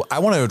sure I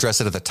want to address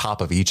it at the top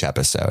of each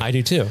episode. I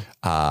do too.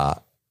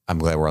 I'm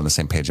glad we're on the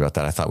same page about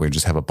that. I thought we would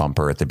just have a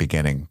bumper at the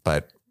beginning,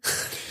 but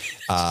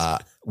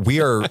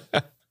we are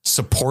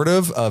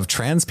supportive of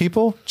trans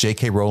people.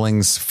 J.K.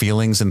 Rowling's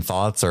feelings and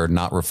thoughts are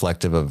not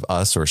reflective of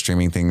us or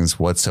streaming things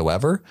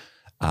whatsoever.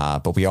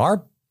 But we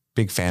are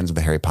big fans of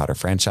the Harry Potter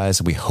franchise.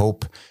 We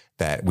hope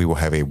that we will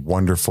have a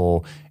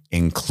wonderful,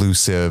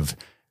 inclusive,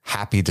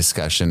 happy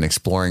discussion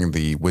exploring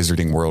the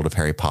wizarding world of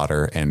Harry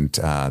Potter. And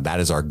that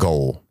is our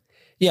goal.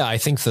 Yeah, I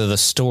think the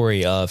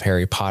story of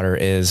Harry Potter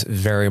is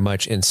very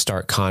much in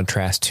stark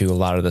contrast to a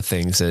lot of the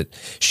things that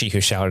She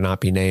Who Shall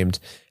Not Be Named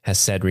has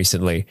said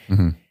recently.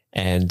 Mm-hmm.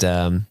 And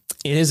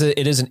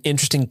it is an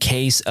interesting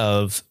case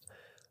of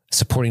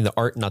supporting the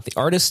art, not the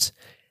artist.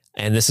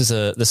 And this is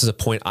a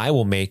point I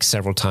will make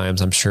several times,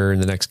 I'm sure,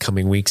 in the next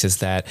coming weeks, is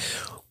that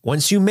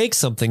once you make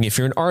something, if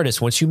you're an artist,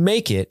 once you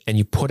make it and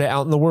you put it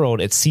out in the world,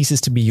 it ceases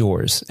to be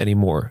yours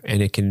anymore.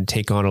 And it can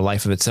take on a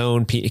life of its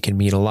own. It can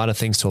mean a lot of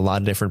things to a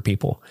lot of different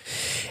people.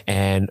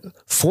 And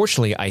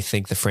fortunately, I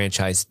think the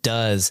franchise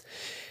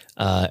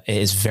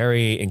is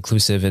very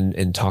inclusive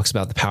and talks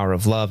about the power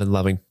of love and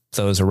loving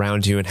those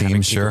around you and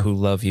having people who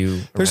love you.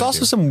 There's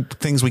also some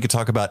things we could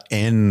talk about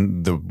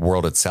in the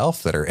world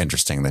itself that are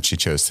interesting that she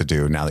chose to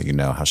do now that you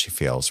know how she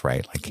feels,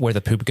 right? Like where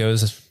the poop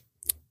goes.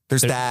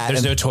 There's that.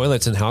 There's no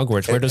toilets in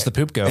Hogwarts. Where does the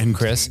poop go,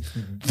 Chris?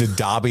 The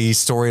Dobby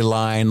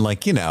storyline,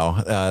 like, you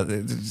know,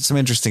 some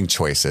interesting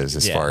choices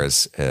as far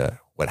as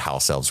what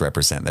house elves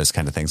represent, those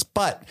kind of things.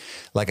 But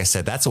like I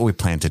said, that's what we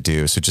plan to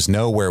do. So just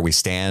know where we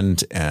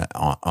stand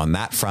on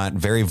that front,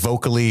 very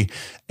vocally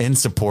in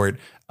support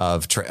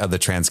of the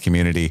trans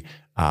community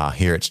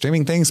here at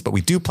Streaming Things. But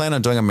we do plan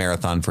on doing a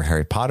marathon for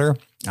Harry Potter.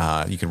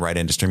 You can write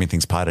into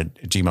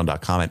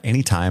streamingthingspod@gmail.com at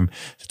any time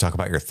to talk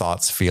about your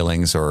thoughts,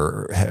 feelings,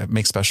 or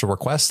make special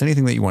requests,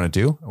 anything that you want to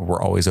do.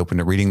 We're always open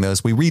to reading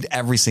those. We read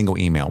every single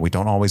email. We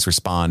don't always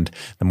respond.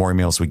 The more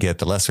emails we get,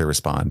 the less we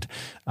respond.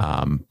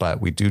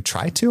 But we do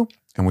try to.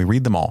 And we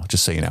read them all,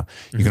 just so you know.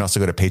 Mm-hmm. You can also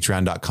go to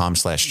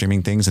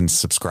patreon.com/streamingthings and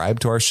subscribe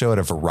to our show at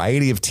a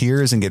variety of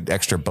tiers and get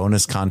extra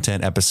bonus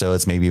content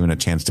episodes, maybe even a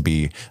chance to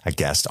be a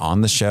guest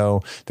on the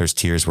show. There's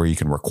tiers where you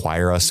can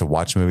require us to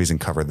watch movies and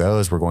cover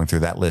those. We're going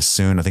through that list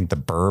soon. I think The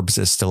Burbs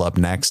is still up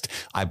next.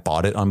 I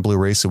bought it on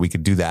Blu-ray so we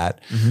could do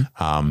that.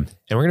 Mm-hmm.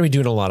 And we're going to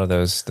be doing a lot of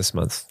those this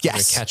month. Yes. We're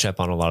going to catch up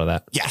on a lot of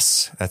that.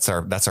 Yes. That's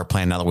our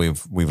plan. Now that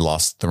we've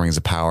lost The Rings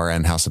of Power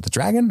and House of the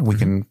Dragon, we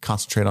can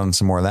concentrate on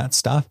some more of that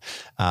stuff.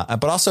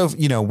 But also,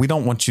 you know, we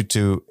don't want you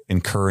to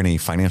incur any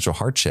financial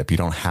hardship. You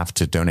don't have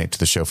to donate to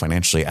the show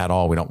financially at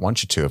all. We don't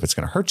want you to. If it's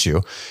going to hurt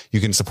you, you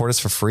can support us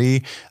for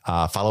free.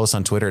 Follow us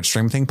on Twitter at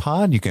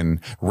StreamThingPod. You can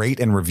rate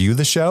and review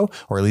the show,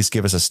 or at least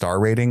give us a star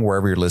rating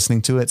wherever you're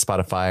listening to it,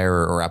 Spotify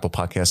or Apple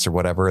Podcasts or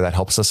whatever. That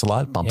helps us a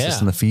lot. Bumps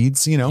us in the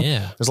feeds. You know,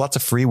 there's lots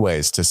of free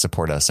ways to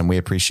support us, and we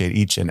appreciate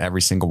each and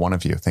every single one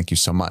of you. Thank you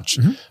so much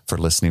for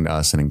listening to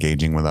us and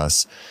engaging with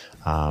us.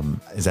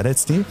 Is that it,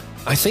 Steve?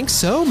 I think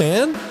so,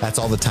 man. That's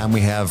all the time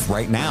we have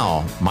right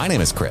now. My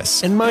name is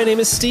Chris. And my name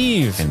is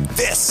Steve. And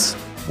this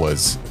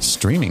was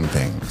Streaming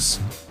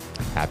Things.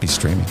 Happy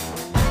streaming.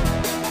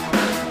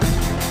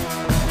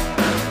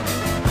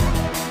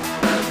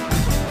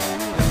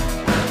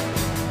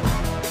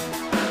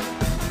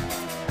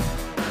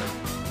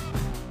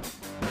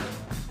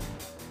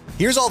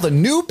 Here's all the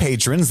new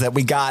patrons that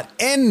we got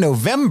in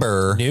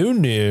November.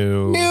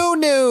 New.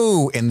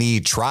 In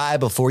the Try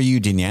Before You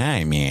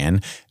Deny,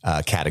 man,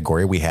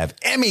 category, we have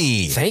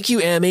Emmy. Thank you,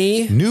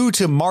 Emmy. New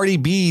to Marty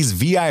B's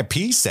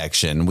VIP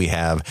section, we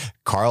have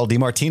Carl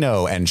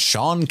DiMartino and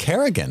Sean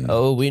Kerrigan.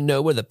 Oh, we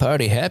know where the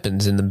party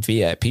happens in the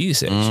VIP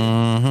section.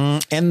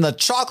 Mm-hmm. In the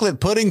Chocolate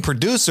Pudding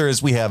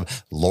producers, we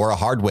have Laura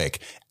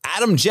Hardwick,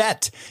 Adam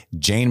Jett,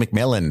 Jane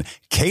McMillan,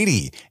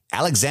 Katie,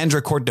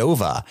 Alexandra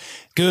Cordova,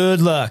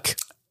 Good luck.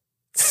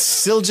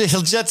 Silja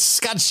Hiljet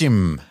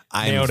Skachim.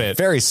 I'm Nailed it.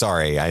 very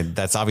sorry.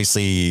 That's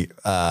obviously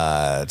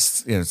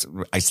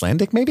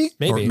Icelandic, maybe?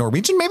 Maybe.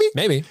 Norwegian, maybe?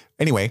 Maybe.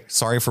 Anyway,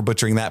 sorry for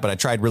butchering that, but I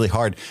tried really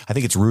hard. I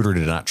think it's ruder to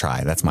not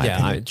try. That's my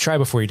opinion. Try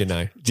before you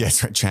deny.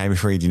 Yes, right. Try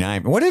before you deny.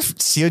 What if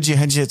Silja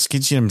Hiljet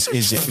Skachim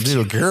is a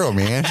little girl,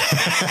 man?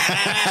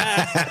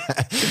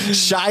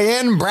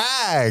 Cheyenne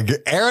Bragg,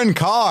 Aaron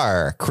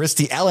Carr,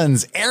 Christy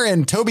Ellens,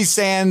 Aaron, Toby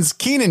Sands,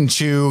 Keenan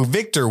Chu,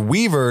 Victor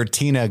Weaver,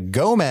 Tina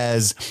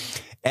Gomez,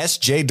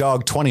 SJ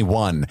Dog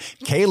 21,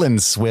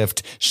 Kaylin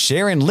Swift,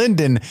 Sharon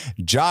Linden,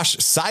 Josh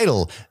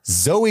Seidel,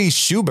 Zoe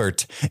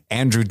Schubert,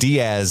 Andrew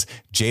Diaz,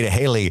 Jada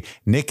Haley,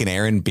 Nick and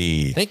Aaron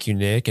B. Thank you,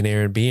 Nick and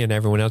Aaron B. and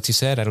everyone else you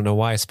said. I don't know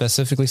why I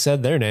specifically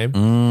said their name.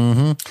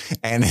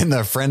 And in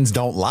the Friends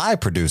Don't Lie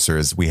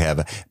producers, we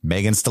have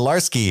Megan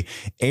Stolarski,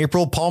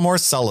 April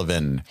Palmore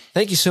Sullivan.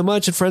 Thank you so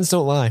much, and Friends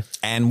Don't Lie.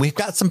 And we've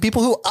got some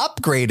people who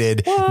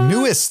upgraded.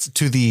 Newest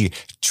to the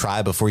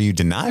Try Before You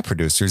Deny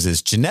producers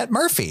is Jeanette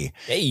Murphy.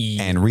 Hey.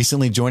 And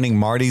recently joining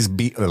Marty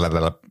B's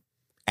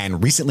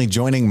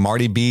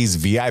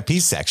VIP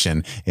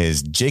section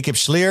is Jacob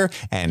Schlier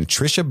and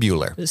Trisha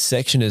Bueller. This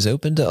section is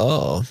open to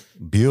all.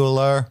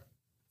 Bueller.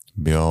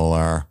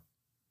 Bueller.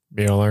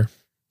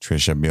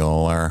 Trisha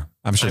Bueller.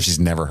 I'm sure she's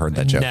never heard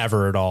that joke.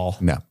 Never at all.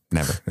 No,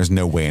 never. There's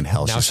no way in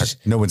hell.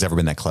 No one's ever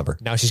been that clever.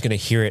 Now she's going to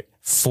hear it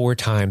 4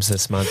 times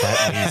this month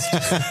at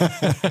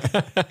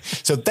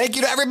least. So thank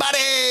you to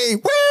everybody.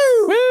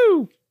 Woo!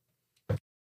 Woo!